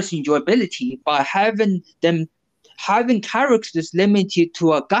player's enjoyability by having characters limited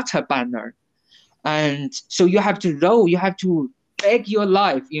to a gacha banner. And so you have to beg your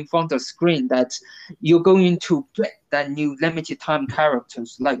life in front of the screen that you're going to get that new limited time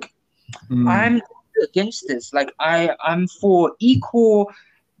characters. Like, I'm against this. Like, I'm for equal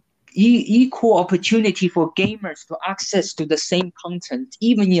opportunity for gamers to access to the same content,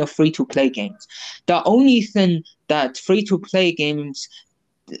 even in free-to-play games. The only thing that free-to-play games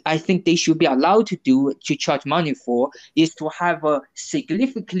I think they should be allowed to do to charge money for is to have a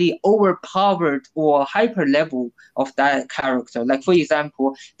significantly overpowered or hyper level of that character. Like, for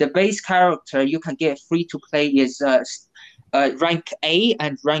example, the base character you can get free to play is rank A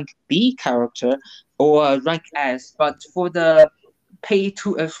and rank B character, or rank S. But for the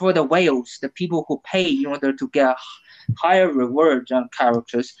for the whales, the people who pay in order to get higher reward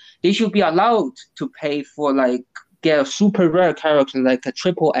characters, they should be allowed to pay for get a super rare character like a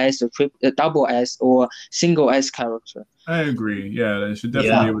triple S or a double S or single S character. I agree. Yeah, they should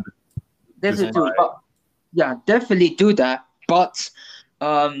definitely be able to. Definitely do that. But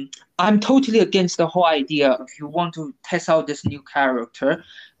I'm totally against the whole idea. If you want to test out this new character,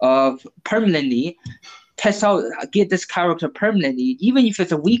 permanently, get this character permanently, even if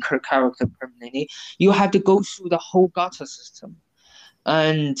it's a weaker character permanently, you have to go through the whole gacha system.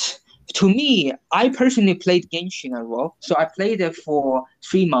 And to me, I personally played Genshin as well. So I played it for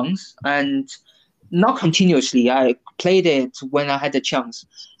 3 months and not continuously. I played it when I had the chance.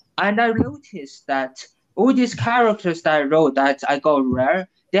 And I noticed that all these characters that I wrote that I got rare,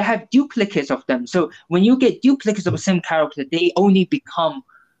 they have duplicates of them. So when you get duplicates of the same character, they only become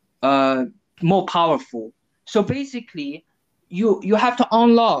more powerful. So basically, you have to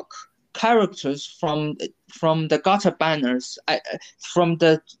unlock characters from the gacha banners, from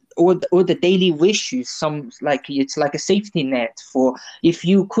all the daily wishes. It's like a safety net for if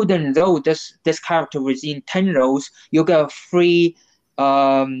you couldn't roll this character within 10 rolls, you get a free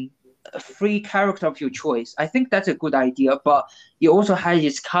character of your choice. I think that's a good idea, but it also has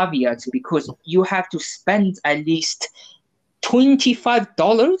its caveats because you have to spend at least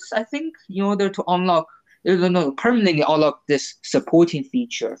 $25, I think, in order to permanently unlock this supporting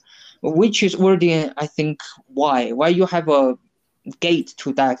feature, which is already, I think, why you have a gate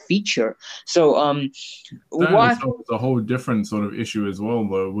to that feature. So it's a whole different sort of issue as well,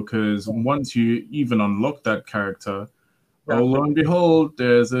 though, because once you even unlock that character, lo and behold,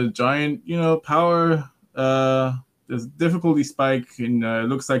 there's a giant, power. There's a difficulty spike, and it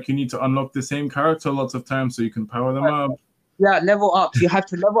looks like you need to unlock the same character lots of times so you can power them up. Yeah, level up. You have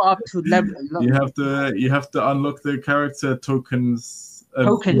to level up to level. You have to unlock the character tokens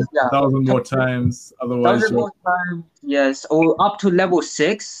tokens, yeah. 1,000 more times. Otherwise, Thousand more times, yes, or up to level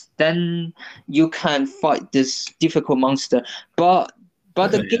 6, then you can fight this difficult monster. But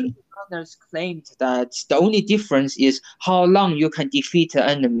the game designers claimed that the only difference is how long you can defeat an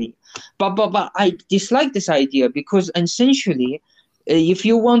enemy. But I dislike this idea because essentially, if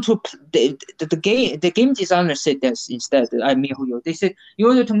you want to the game designer said this instead. MiHoYo, they said in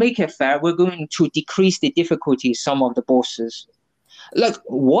order to make it fair, we're going to decrease the difficulty of some of the bosses. Like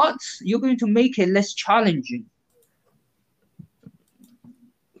what? You're going to make it less challenging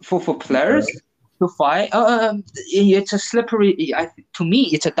for players to fight? It's a slippery. To me,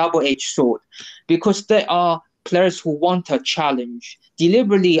 it's a double-edged sword because there are players who want a challenge,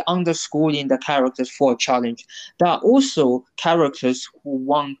 deliberately underscoring the characters for a challenge. There are also characters who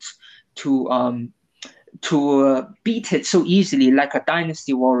want to beat it so easily, like a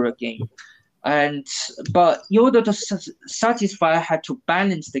Dynasty Warrior game. But in order to satisfy, I had to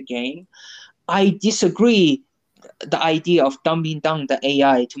balance the game. I disagree the idea of dumbing down the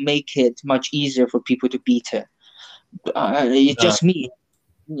AI to make it much easier for people to beat it. It's just me.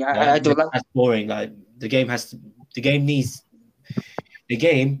 I don't like. That's boring. Like the game needs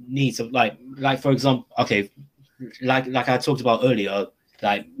like for example, okay, like I talked about earlier,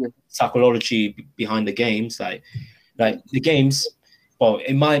 like psychology behind the games, like the games. Well,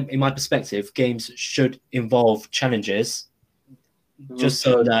 in my perspective, games should involve challenges, just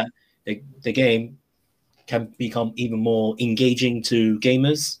so that the game can become even more engaging to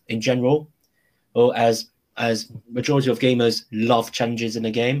gamers in general, or as majority of gamers love challenges in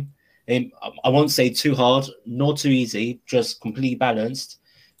a game. And I won't say too hard, nor too easy, just completely balanced,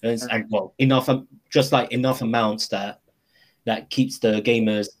 and well enough amounts that keeps the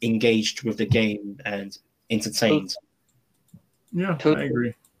gamers engaged with the game and entertained. Yeah,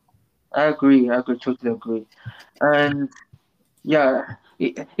 Totally. I agree. Totally agree. And yeah,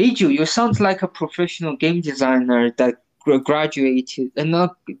 Iju, you sound like a professional game designer that graduated, and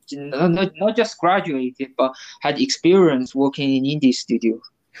not just graduated, but had experience working in indie studio.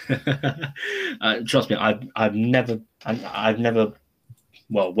 Trust me, I've never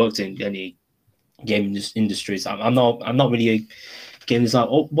worked in any game industries. I'm not really a game designer.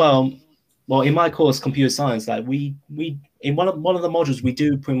 Well, in my course, computer science, like we in one of the modules we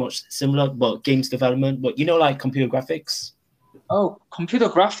do pretty much similar, but games development. But like computer graphics. Oh, computer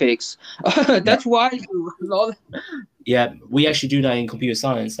graphics. That's why you love. Yeah, we actually do that in computer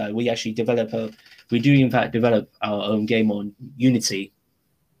science. Like we actually develop our own game on Unity.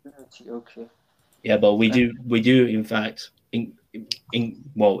 Okay. Yeah, but we do in fact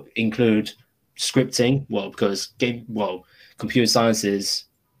include scripting. Well, because computer science is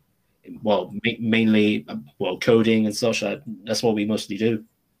mainly coding and such. That's what we mostly do.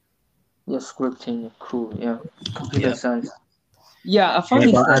 Yeah, scripting, cool. Yeah, computer science. Yeah, I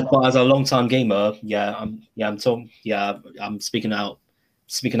find but as a long-time gamer, I'm speaking out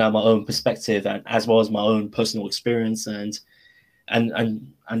my own perspective and as well as my own personal experience and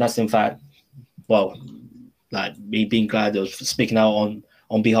that's in fact like me being glad of speaking out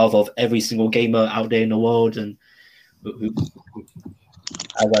on behalf of every single gamer out there in the world and who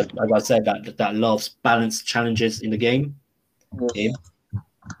as I said that loves balanced challenges in the game. Yes.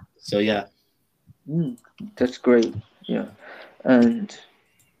 So yeah. That's great. Yeah. And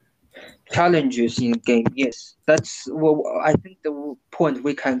challenges in the game, yes, that's I think the point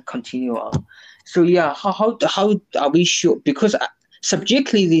we can continue on. So yeah, how are we sure? Because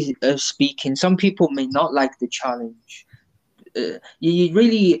subjectively speaking, some people may not like the challenge. You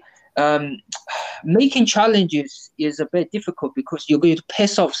really making challenges is a bit difficult because you're going to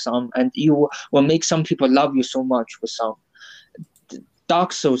piss off some, and you will make some people love you so much for some.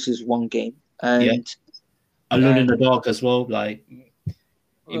 Dark Souls is one game, and Alone in the Dark as well. Like,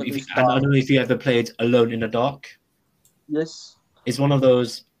 I don't know if you ever played Alone in the Dark. Yes, it's one of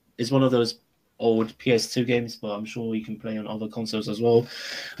those old PS2 games, but I'm sure you can play on other consoles as well.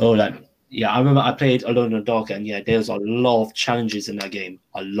 I remember I played Alone in the Dark, and there's a lot of challenges in that game,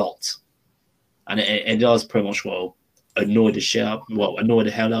 a lot, and it does pretty much annoy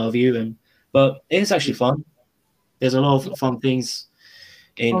the hell out of you, but it's actually fun. There's a lot of fun things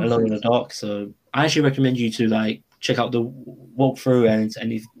in Alone in the Dark, so I actually recommend you to check out the walkthrough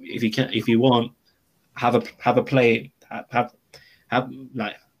and if you want, have a play, have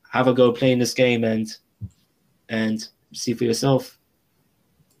a go playing this game and see for yourself.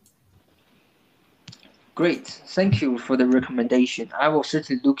 Great, thank you for the recommendation. I will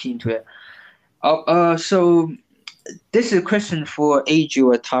certainly look into it. So this is a question for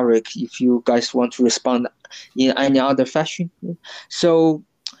Aju or Tarek, if you guys want to respond in any other fashion. So,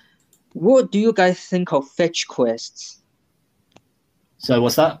 what do you guys think of fetch quests? So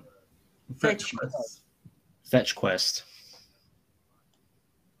what's that? Fetch Quest. Fetch Quest.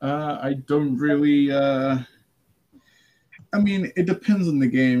 I don't really. I mean, it depends on the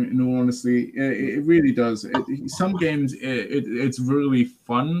game. In all honesty, it really does. Some games, it's really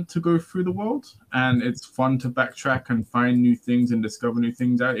fun to go through the world, and it's fun to backtrack and find new things and discover new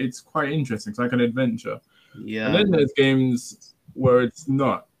things. It's quite interesting. It's like an adventure. Yeah. And then there's games where it's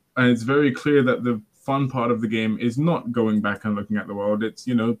not, and it's very clear that the fun part of the game is not going back and looking at the world. It's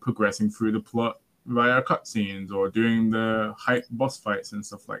progressing through the plot via cutscenes or doing the hype boss fights and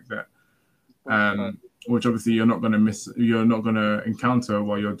stuff like that. Which obviously you're not going to encounter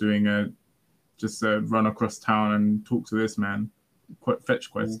while you're doing just a run across town and talk to this man.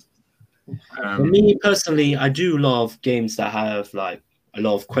 Fetch Quest. For me personally, I do love games that have like a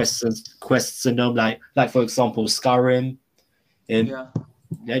lot of quests in them. Like for example, Skyrim.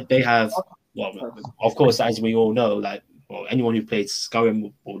 They have, well, of course, as we all know, anyone who played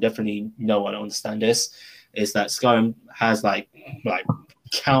Skyrim will definitely know and understand this. Is that Skyrim has like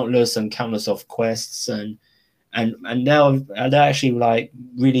countless and countless of quests and they're actually like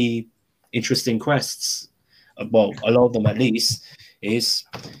really interesting quests. Well, a lot of them at least is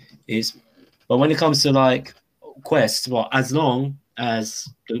but when it comes to like quests, well, as long as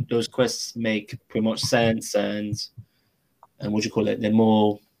those quests make pretty much sense and what do you call it, they're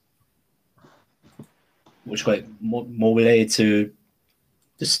more more related to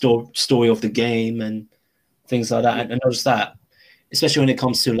the story of the game and things like that, and not just that. Especially when it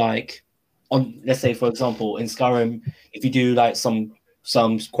comes to like, let's say for example in Skyrim, if you do like some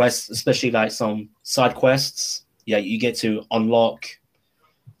quests, especially like some side quests, you get to unlock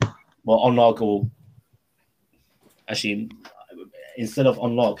or actually instead of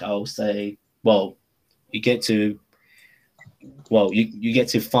unlock, I'll say, you get to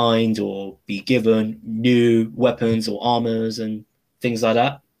find or be given new weapons or armors and things like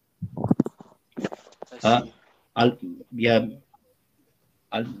that.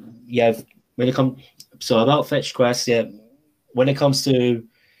 When it comes about fetch quests, when it comes to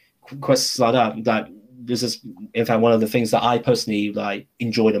quests like that, this is in fact one of the things that I personally like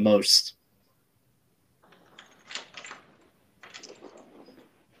enjoy the most.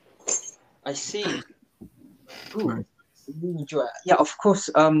 I see. Ooh, really enjoy it. Yeah, of course.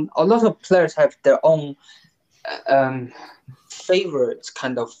 A lot of players have their own favorite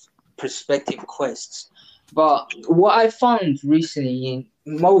kind of perspective quests. But what I found recently in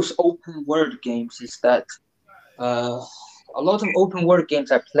most open world games is that a lot of open world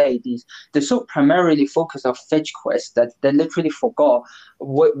games I played they're so primarily focused on fetch quests that they literally forgot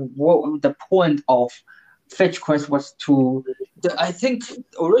what the point of fetch quest was to. I think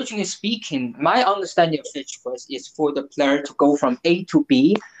originally speaking, my understanding of fetch quest is for the player to go from A to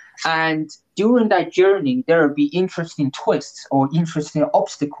B, and during that journey, there will be interesting twists or interesting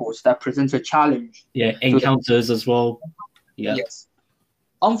obstacles that present a challenge. Yeah, encounters as well. Yeah. Yes.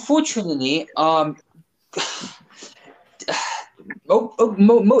 Unfortunately,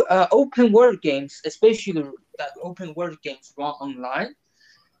 open world games, especially that open world games run online,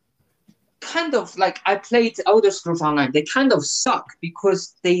 kind of like I played Elder Scrolls Online. They kind of suck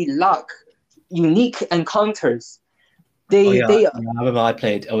because they lack unique encounters. I remember I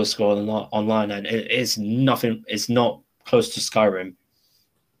played Elder Scrolls Online, and it's nothing. It's not close to Skyrim.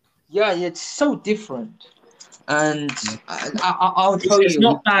 Yeah, it's so different, and I'll tell you, it's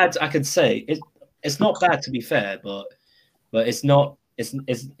not bad. I could say it's not bad, to be fair, but it's not. But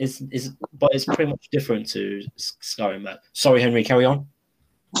it's pretty much different to Skyrim. Sorry, Henry, carry on.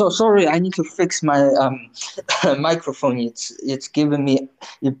 So sorry, I need to fix my microphone. It's giving me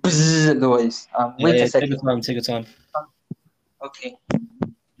a bzzz noise. Wait a second. Take your time. Okay.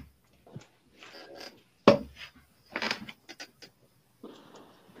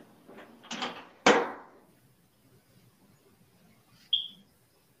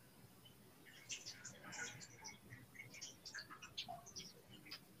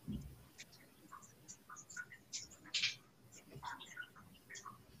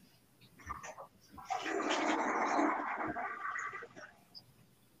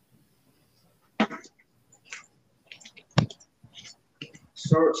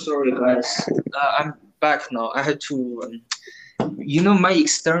 Sorry, guys. I'm back now. I had to, my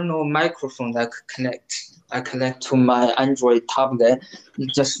external microphone that I connect to my Android tablet.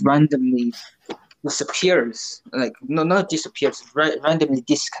 It just randomly disappears. Like, no, not disappears. Randomly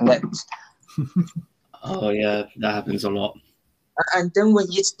disconnects. Oh yeah, that happens a lot. And then when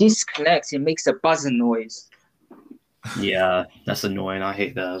it disconnects, it makes a buzzing noise. Yeah, that's annoying. I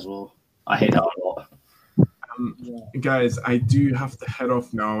hate that as well. I hate that a lot. Guys, I do have to head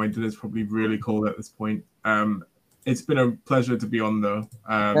off now. My dinner's probably really cold at this point. It's been a pleasure to be on, though.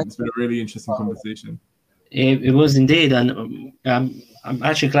 It's been a really interesting conversation. It was indeed, and I'm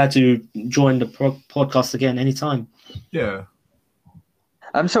actually glad to join the podcast again anytime. Yeah.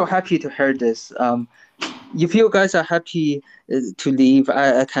 I'm so happy to hear this. If you guys are happy to leave,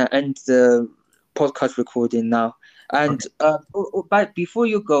 I can end the podcast recording now. And but before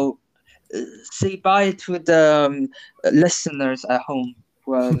you go, say bye to the listeners at home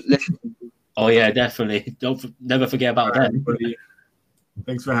who are listening. Oh yeah, definitely. Never forget about that. Everybody.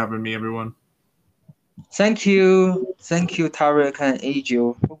 Thanks for having me, everyone. Thank you, Tarek and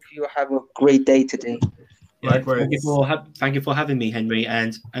Adil. Hope you have a great day today. Yeah, Likewise. thank you for having me, Henry,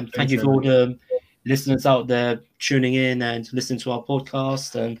 and thank Thanks, you for all the listeners out there tuning in and listening to our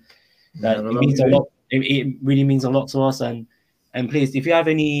podcast, and that Have a it means a lovely day. lot. It really means a lot to us, and please, if you have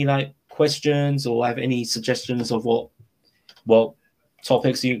any like questions or have any suggestions of what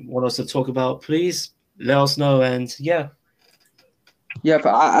topics you want us to talk about, please let us know. And yeah, Yeah,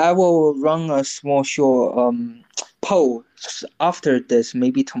 but I will run a small short poll after this,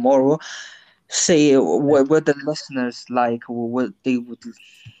 maybe tomorrow. Say what the listeners like, or what they would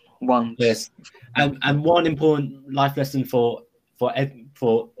want. yes, and one important life lesson for everyone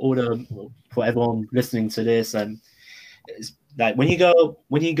listening to this, and is like when you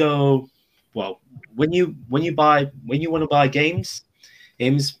want to buy games,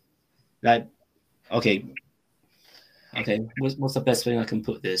 like okay, what's the best thing I can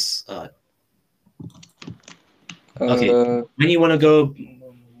put this? Okay, when you want to go,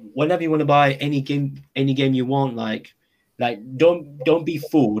 whenever you want to buy any game you want, like don't be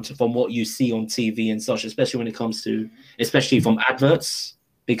fooled from what you see on TV and such, especially when it comes to from adverts,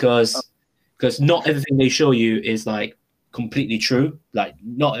 because not everything they show you is like completely true. Like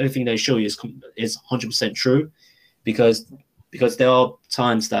not everything they show you is 100% true, because there are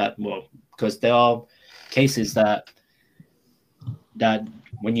times that because there are cases that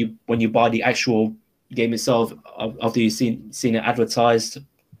when you buy the actual game itself, after you've seen it advertised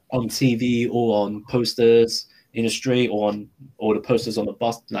on TV or on posters in the street, or the posters on the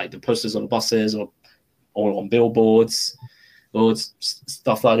bus, like the posters on the buses, or on billboards, or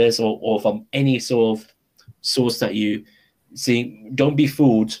stuff like this, or from any sort of source that you see, don't be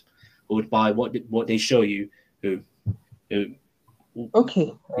fooled by what they show you.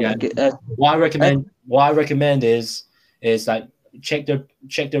 Okay. Yeah. What I recommend is like check the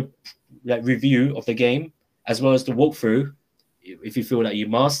like review of the game as well as the walkthrough, if you feel that you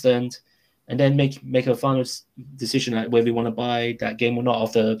must, and then make a final decision like whether you want to buy that game or not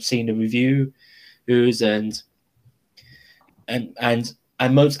after seeing the reviews, and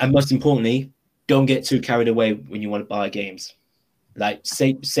most importantly, don't get too carried away when you want to buy games. Like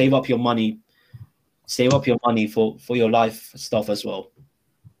save up your money for your life stuff as well.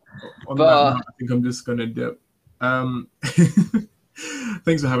 On that note, I think I'm just gonna dip.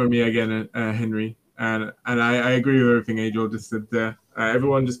 Thanks for having me again, Henry. And I agree with everything Adriel just said there.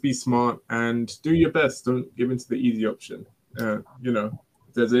 Everyone just be smart and do your best. Don't give in to the easy option. If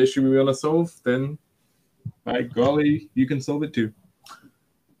there's an issue we want to solve, then by golly, you can solve it too.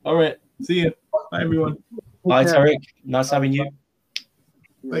 All right. See you. Bye, everyone. Bye, Tarek. Nice having you.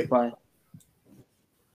 Bye. Bye.